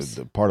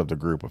part of the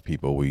group of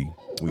people we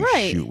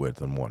shoot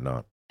with and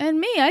whatnot. And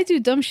me, I do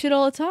dumb shit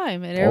all the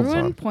time, and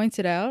everyone points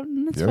it out,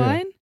 and it's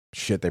fine.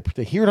 Shit,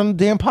 they hear it on the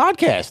damn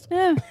podcast.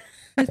 Yeah,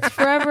 it's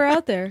forever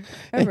out there,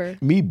 ever.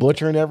 Me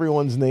butchering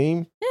everyone's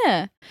name.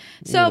 Yeah.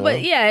 So,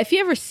 but yeah, if you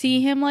ever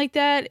see him like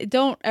that,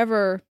 don't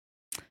ever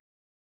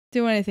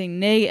do anything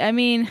negative. I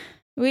mean,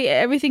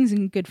 everything's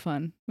in good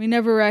fun. We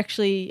never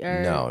actually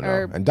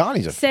are and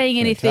Donnie's saying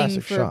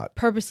anything for shot.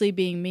 Purposely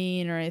being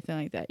mean or anything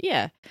like that.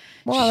 Yeah.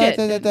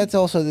 Well, that's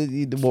also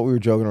what we were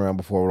joking around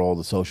before with all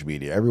the social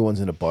media.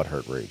 Everyone's in a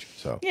butthurt rage.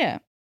 So yeah,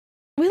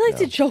 we like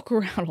to joke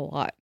around a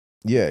lot.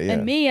 Yeah.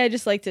 And me, I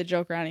just like to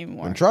joke around even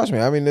more. And trust me,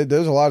 I mean,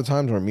 there's a lot of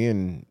times where me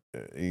and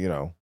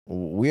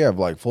we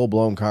have full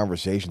blown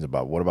conversations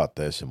about what about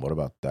this and what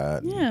about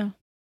that. Yeah.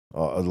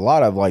 A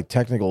lot of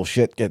technical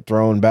shit get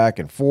thrown back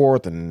and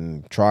forth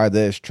and try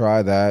this,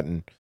 try that.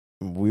 And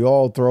we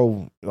all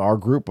throw our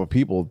group of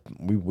people,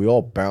 we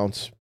all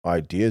bounce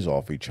ideas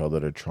off each other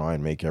to try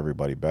and make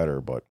everybody better.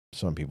 But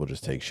some people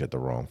just take shit the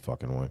wrong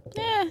fucking way.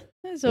 Yeah.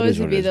 There's always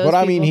going to be those But people.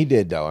 I mean, he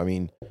did though. I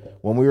mean,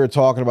 when we were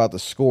talking about the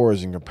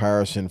scores in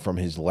comparison from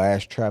his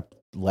last trip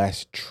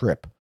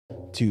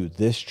to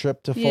this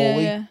trip to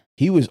Foley,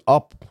 he was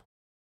up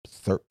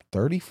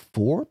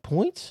 34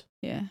 points.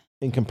 Yeah.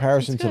 In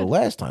comparison to the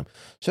last time.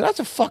 So that's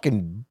a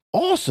fucking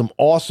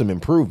awesome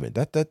improvement.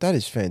 That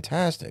is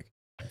fantastic.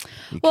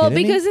 Well,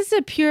 because it's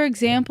a pure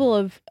example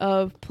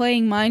of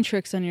playing mind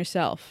tricks on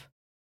yourself.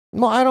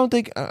 Well, I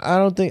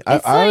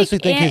honestly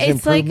think his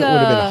improvement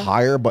would have been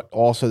higher, but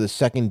also the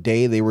second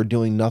day they were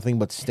doing nothing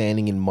but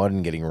standing in mud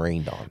and getting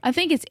rained on. I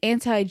think it's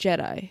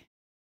anti-Jedi.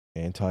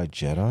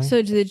 Anti-Jedi?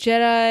 So the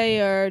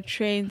Jedi are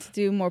trained to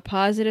do more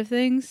positive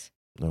things.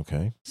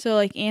 Okay. So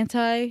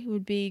anti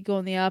would be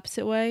going the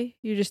opposite way.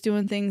 You're just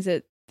doing things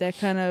that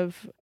kind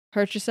of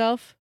hurt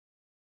yourself.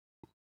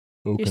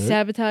 Okay. You're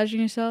sabotaging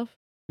yourself.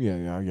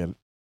 Yeah, I get it.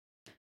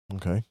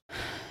 Okay.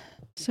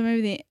 So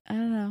maybe I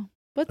don't know.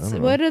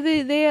 What are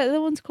the other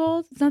ones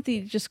called? It's not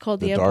just called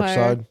the Empire. Dark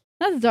Side?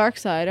 Not the Dark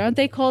Side. Aren't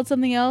they called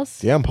something else?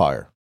 The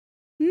Empire.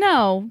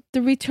 No,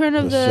 the Return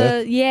of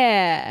the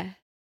yeah.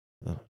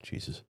 Oh,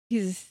 Jesus.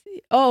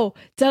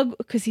 Doug,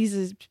 because he's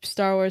a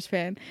Star Wars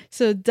fan.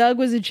 So Doug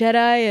was a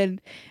Jedi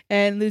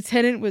and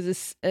Lieutenant was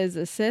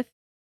a Sith.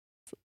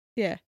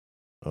 Yeah.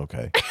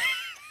 Okay.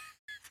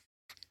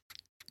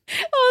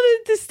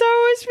 The Star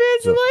Wars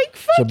fans are like,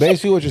 fuck. So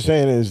basically what you're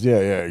saying is,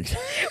 yeah. What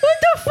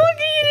the fuck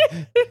are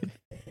you doing?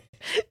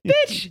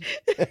 Bitch.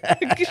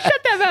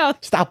 Shut that mouth.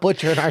 Stop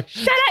butchering our...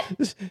 Shut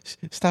up.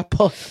 Stop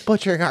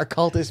butchering our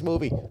cultist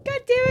movie. God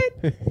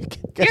damn it.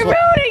 You're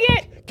ruining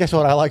it. Guess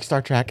what? I like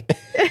Star Trek.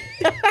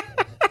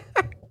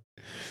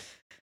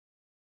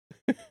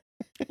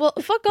 Well,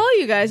 fuck all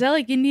you guys. I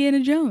like Indiana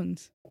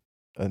Jones.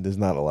 And there's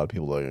not a lot of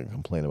people that can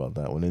complain about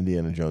that one.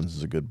 Indiana Jones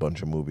is a good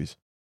bunch of movies.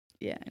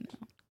 Yeah, I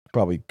know.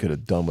 Probably could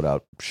have done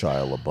without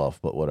Shia LaBeouf,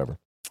 but whatever.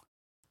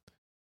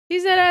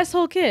 He's that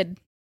asshole kid.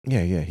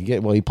 Yeah.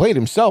 He played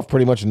himself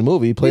pretty much in the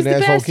movie. He played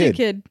an asshole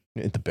kid.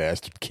 The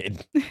bastard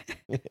kid.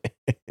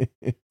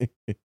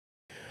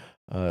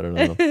 I don't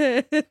know.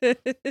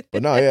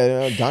 But no,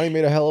 yeah, Donnie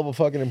made a hell of a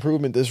fucking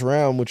improvement this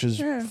round, which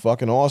is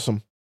fucking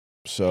awesome.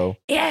 So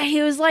yeah,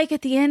 he was like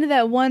at the end of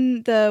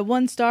the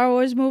one Star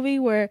Wars movie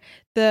where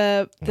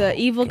the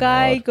evil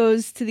guy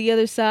goes to the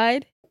other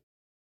side.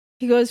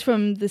 He goes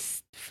from the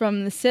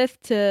Sith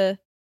to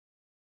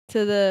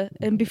the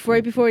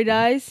before he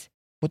dies.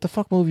 What the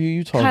fuck movie are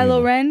you talking about?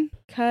 Kylo Ren.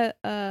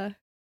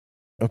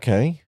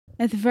 Okay.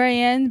 At the very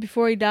end,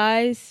 before he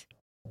dies,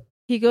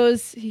 he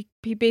goes. He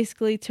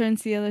basically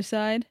turns to the other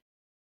side.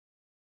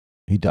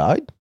 He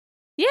died?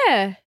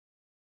 Yeah.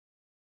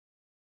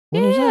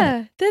 When was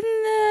that? Then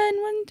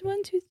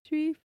 1, 2,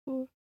 3,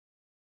 4,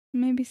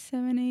 maybe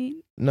 7,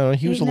 8. No,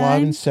 he was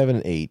alive in 7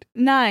 and 8.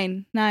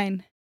 9.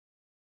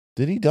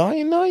 Did he die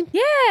in 9?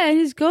 Yeah, and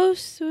his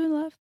ghost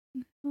left.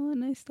 All that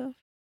nice stuff.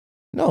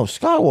 No,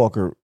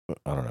 Skywalker.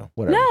 I don't know.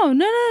 Whatever.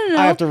 No.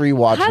 I have to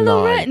rewatch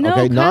Kylo 9. Ren, no,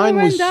 okay, Kylo 9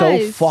 Ren was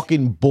dies. so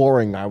fucking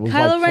boring. I was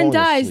Kylo Ren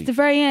dies asleep. at the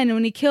very end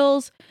when he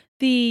kills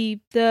the.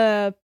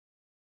 I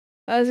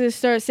was gonna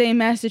start saying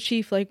Master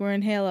Chief like we're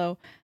in Halo.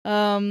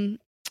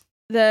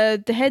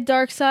 The head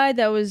dark side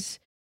that was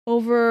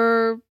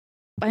over.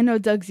 I know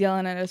Doug's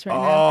yelling at us right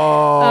now.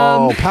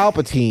 Oh,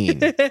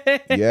 Palpatine.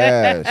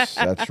 Yes,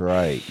 that's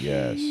right.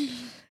 Yes.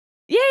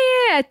 Yeah.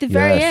 At the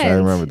very end. I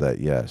remember that.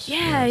 Yes.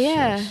 Yeah.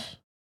 Yes.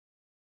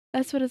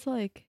 That's what it's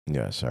like.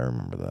 Yes, I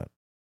remember that.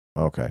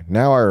 Okay,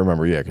 now I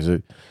remember. Yeah,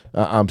 because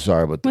I'm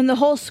sorry, but when the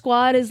whole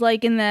squad is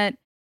like in that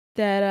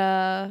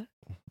the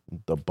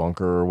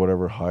bunker or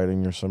whatever,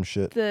 hiding or some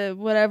shit. The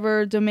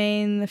whatever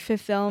domain, the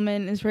fifth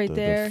element is right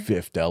there. The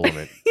fifth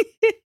element.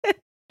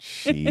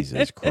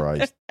 Jesus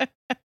Christ. I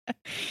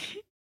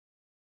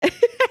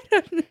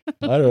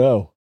don't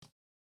know.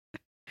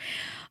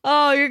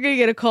 Oh, you're gonna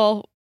get a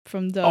call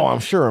from Doug. Oh, I'm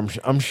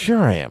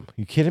sure I am.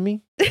 You kidding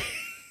me?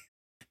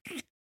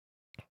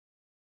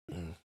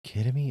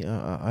 Kidding me?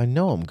 I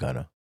know I'm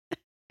gonna.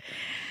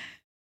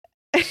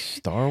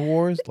 Star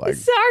Wars, like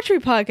it's an archery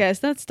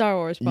podcast, not Star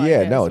Wars podcast.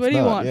 Yeah, no, it's what do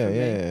you not. want from me?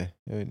 Yeah.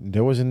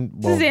 There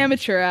wasn't. This is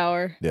amateur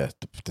hour. Yeah,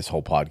 this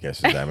whole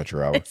podcast is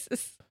amateur hour.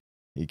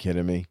 You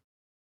kidding me?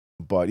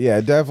 But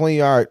yeah, definitely.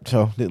 All right,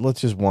 so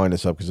let's just wind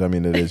this up because I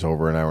mean it is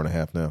over an hour and a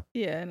half now.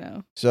 Yeah, I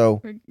know.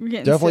 So we're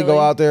getting definitely silly. go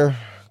out there,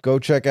 go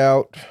check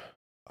out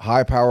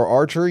High Power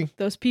Archery.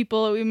 Those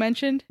people that we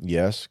mentioned.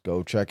 Yes,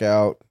 go check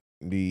out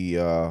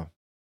the.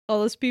 All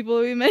those people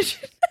that we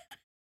mentioned.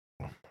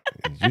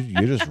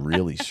 You're just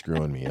really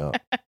screwing me up.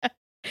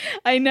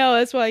 I know.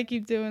 That's why I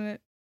keep doing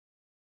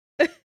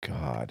it.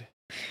 God.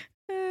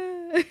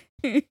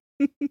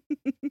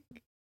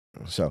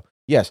 So,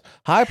 yes.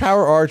 High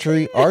Power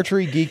Archery,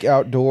 Archery Geek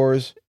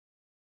Outdoors.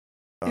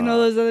 And all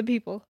those other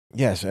people.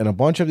 Yes, and a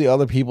bunch of the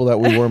other people that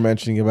we were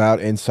mentioning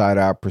about. Inside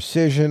Out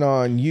Precision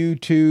on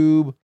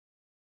YouTube.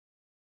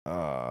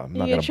 I'm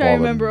not going to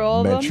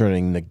bother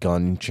mentioning the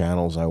gun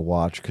channels I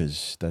watch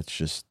because that's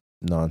just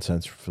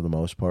nonsense for the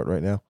most part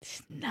right now.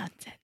 It's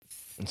nonsense.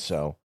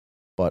 So,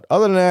 but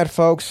other than that,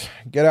 folks,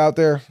 get out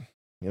there,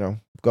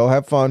 go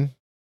have fun.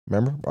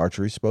 Remember,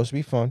 archery's supposed to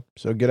be fun.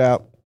 So get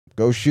out,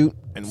 go shoot,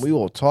 and we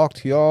will talk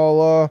to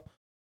y'all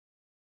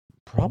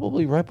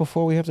probably right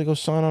before we have to go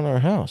sign on our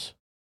house.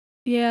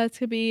 Yeah, it's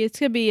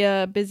gonna be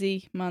a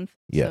busy month.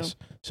 Yes.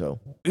 So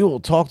we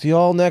will talk to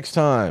y'all next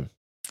time.